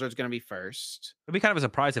that Charizard's going to be first. It'd be kind of a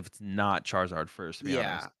surprise if it's not Charizard first, to be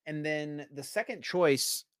honest. And then the second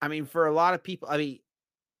choice, I mean, for a lot of people, I mean,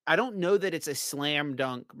 I don't know that it's a slam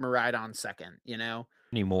dunk Miraidon second,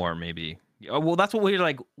 Anymore, maybe. Well, that's what we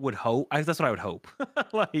would hope. That's what I would hope.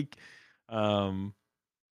 So I'm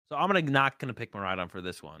not gonna pick Miraidon for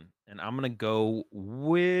this one, and I'm gonna go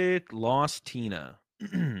with Lost Tina.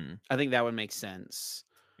 I think that would make sense.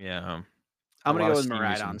 Yeah. I'm gonna go with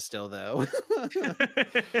Miraidon still, though.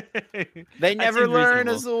 They never learn,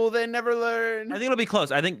 Azul. They never learn. I think it'll be close.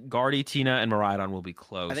 I think Guardy, Tina, and Miraidon will be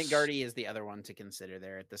close. I think Guardy is the other one to consider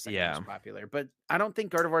there at the second most popular. But I don't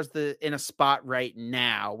think Gardevoir's in a spot right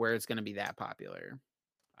now where it's going to be that popular.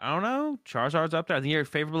 I don't know. Charizard's up there. I think you're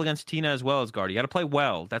favorable against Tina as well as Guardy. You got to play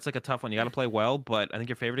well. That's a tough one. You got to play well, but I think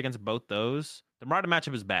you're favored against both those. The Miraidon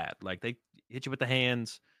matchup is bad. They hit you with the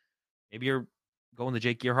hands. Maybe you're going the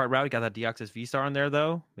Jake Gearhart route. You got that Deoxys V-Star in there,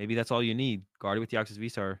 though. Maybe that's all you need. Guardy with Deoxys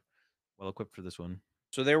V-Star. Well equipped for this one.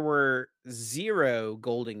 So there were 0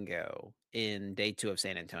 Golden Go in day 2 of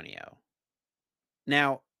San Antonio.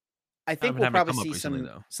 Now, I think we'll probably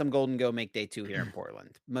see some Golden Go make day 2 here in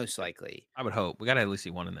Portland, most likely. I would hope. We got to at least see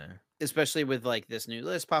one in there. Especially with this new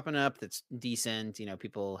list popping up that's decent.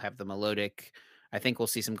 People have the melodic. I think we'll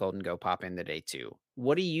see some Golden Go pop into day 2.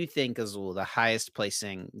 What do you think, Azul, the highest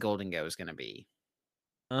placing Golden Go is going to be?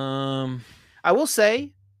 I will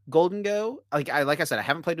say, Golden Go, like I said, I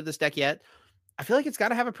haven't played with this deck yet. I feel like it's got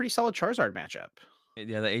to have a pretty solid Charizard matchup.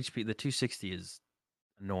 Yeah, the HP, the 260 is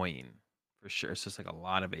annoying for sure. It's just like a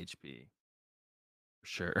lot of HP for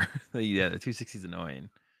sure. Yeah, the 260 is annoying.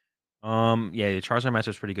 Yeah, the Charizard matchup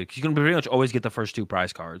is pretty good because you can pretty much always get the first 2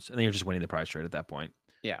 prize cards, and then you're just winning the prize trade at that point.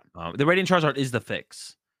 Yeah. The Radiant Charizard is the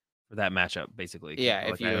fix for that matchup, basically. Yeah,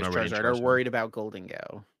 if you as Charizard are worried about Golden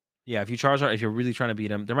Go. Yeah, if you're really trying to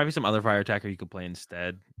beat him, there might be some other fire attacker you could play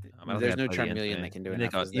instead. There's no Charmeleon that can do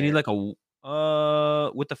enough. You need like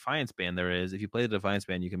with Defiance Band there is. If you play the Defiance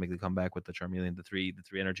Band, you can make the comeback with the Charmeleon, the three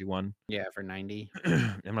energy one. Yeah, for 90.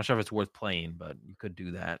 I'm not sure if it's worth playing, but you could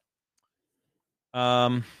do that.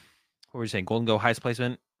 What were you saying? Golden Go highest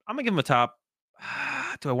placement. I'm gonna give him a top.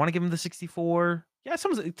 Do I want to give him the 64? Yeah,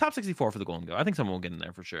 someone's top 64 for the Golden Go. I think someone will get in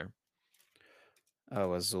there for sure.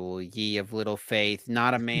 Oh, Azul, ye of little faith,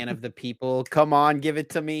 not a man of the people. Come on, give it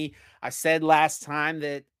to me. I said last time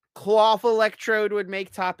that Cloth Electrode would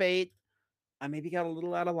make top 8. I maybe got a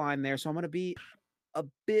little out of line there, so I'm going to be a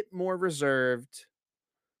bit more reserved.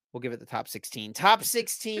 We'll give it the top 16. Top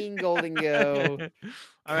 16 Golden Go.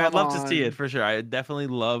 I mean, I'd love to see it for sure. I definitely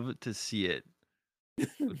love to see it. It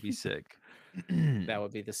would be sick. That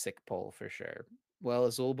would be the sick poll for sure. Well,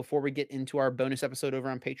 Azul, before we get into our bonus episode over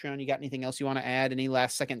on Patreon, you got anything else you want to add? Any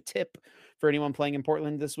last second tip for anyone playing in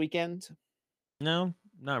Portland this weekend? No,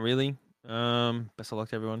 not really. Best of luck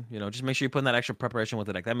to everyone. Just make sure you put in that extra preparation with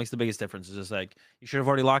the deck. That makes the biggest difference. It's just like you should have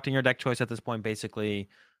already locked in your deck choice at this point. Basically,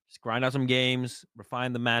 just grind out some games,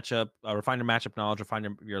 refine the matchup, refine your matchup knowledge,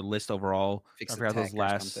 refine your list overall. Figure out those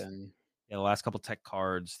the last couple tech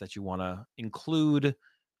cards that you want to include.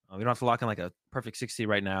 We don't have to lock in like a perfect 60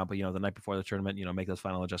 right now, but the night before the tournament, make those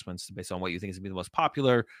final adjustments based on what you think is gonna be the most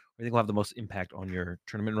popular, or you think will have the most impact on your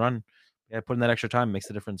tournament run. Yeah, putting that extra time makes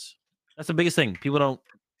the difference. That's the biggest thing. People don't.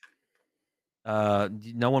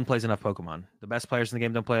 No one plays enough Pokemon. The best players in the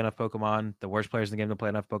game don't play enough Pokemon. The worst players in the game don't play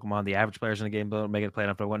enough Pokemon. The average players in the game don't make it play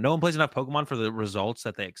enough Pokemon. No one plays enough Pokemon for the results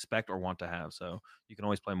that they expect or want to have. So you can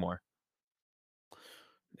always play more.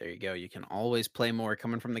 There you go. You can always play more,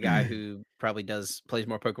 coming from the guy who probably plays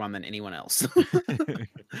more Pokemon than anyone else.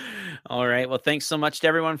 All right. Well, thanks so much to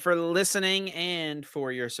everyone for listening and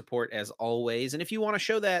for your support as always. And if you want to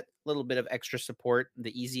show that little bit of extra support,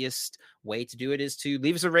 the easiest way to do it is to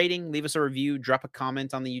leave us a rating, leave us a review, drop a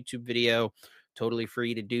comment on the YouTube video. Totally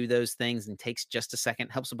free to do those things and takes just a second.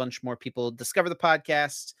 Helps a bunch more people discover the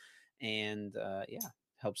podcast. And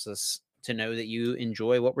helps us to know that you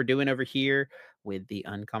enjoy what we're doing over here with the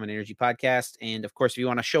Uncommon Energy podcast. And of course, if you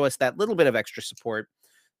want to show us that little bit of extra support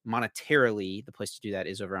monetarily, the place to do that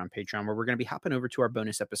is over on Patreon, where we're going to be hopping over to our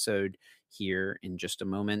bonus episode here in just a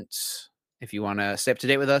moment. If you want to stay up to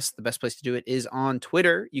date with us, the best place to do it is on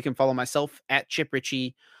Twitter. You can follow myself at Chip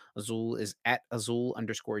Ritchie. Azul is at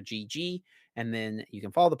Azul_GG. And then you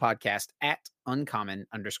can follow the podcast at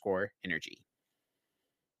Uncommon_Energy.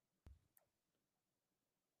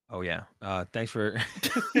 Oh, yeah. Thanks for...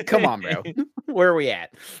 Come on, bro. Where are we at?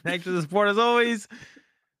 Thanks for the support, as always.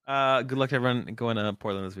 Good luck to everyone going to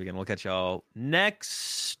Portland this weekend. We'll catch y'all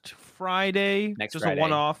next Friday. Just a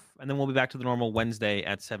one-off. And then we'll be back to the normal Wednesday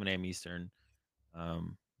at 7 a.m. Eastern.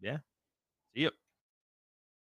 Yeah. See you.